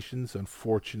obligations,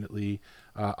 unfortunately,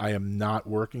 I am not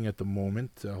working at the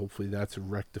moment. Hopefully that's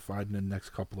rectified in the next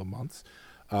couple of months.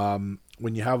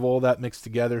 When you have all that mixed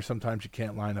together, sometimes you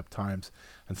can't line up times.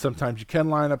 And sometimes you can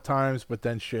line up times, but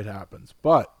then shit happens.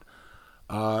 But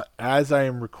as I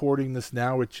am recording this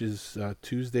now, which is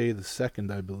Tuesday the 2nd,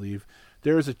 I believe,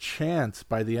 there is a chance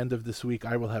by the end of this week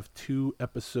I will have 2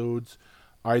 episodes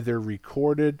either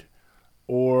recorded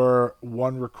or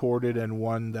one recorded and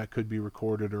one that could be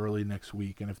recorded early next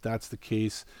week. And if that's the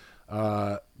case,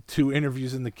 2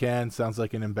 interviews in the can sounds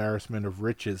like an embarrassment of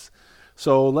riches.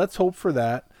 So let's hope for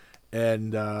that.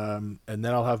 And then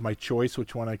I'll have my choice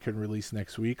which one I can release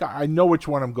next week. I know which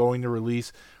one I'm going to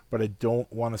release, but I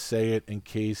don't want to say it in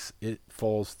case it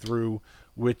falls through,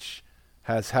 which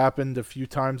has happened a few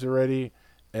times already,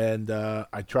 and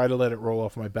I try to let it roll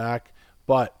off my back.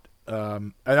 But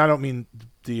and I don't mean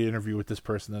the interview with this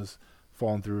person has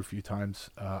fallen through a few times.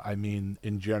 I mean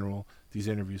in general, these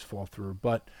interviews fall through.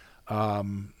 But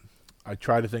I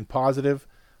try to think positive.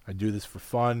 I do this for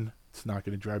fun. It's not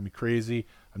going to drive me crazy.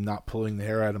 I'm not pulling the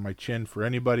hair out of my chin for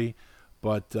anybody.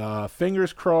 But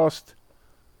fingers crossed,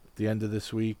 at the end of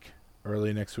this week,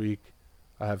 early next week,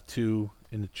 I have 2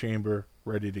 in the chamber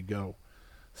ready to go.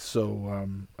 So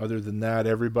other than that,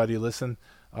 everybody listen,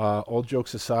 all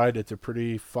jokes aside, it's a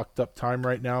pretty fucked up time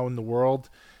right now in the world,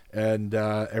 and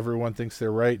everyone thinks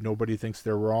they're right. Nobody thinks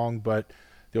they're wrong, but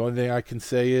the only thing I can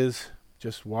say is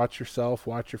just watch yourself,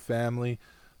 watch your family.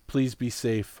 Please be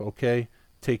safe, okay?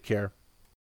 Take care.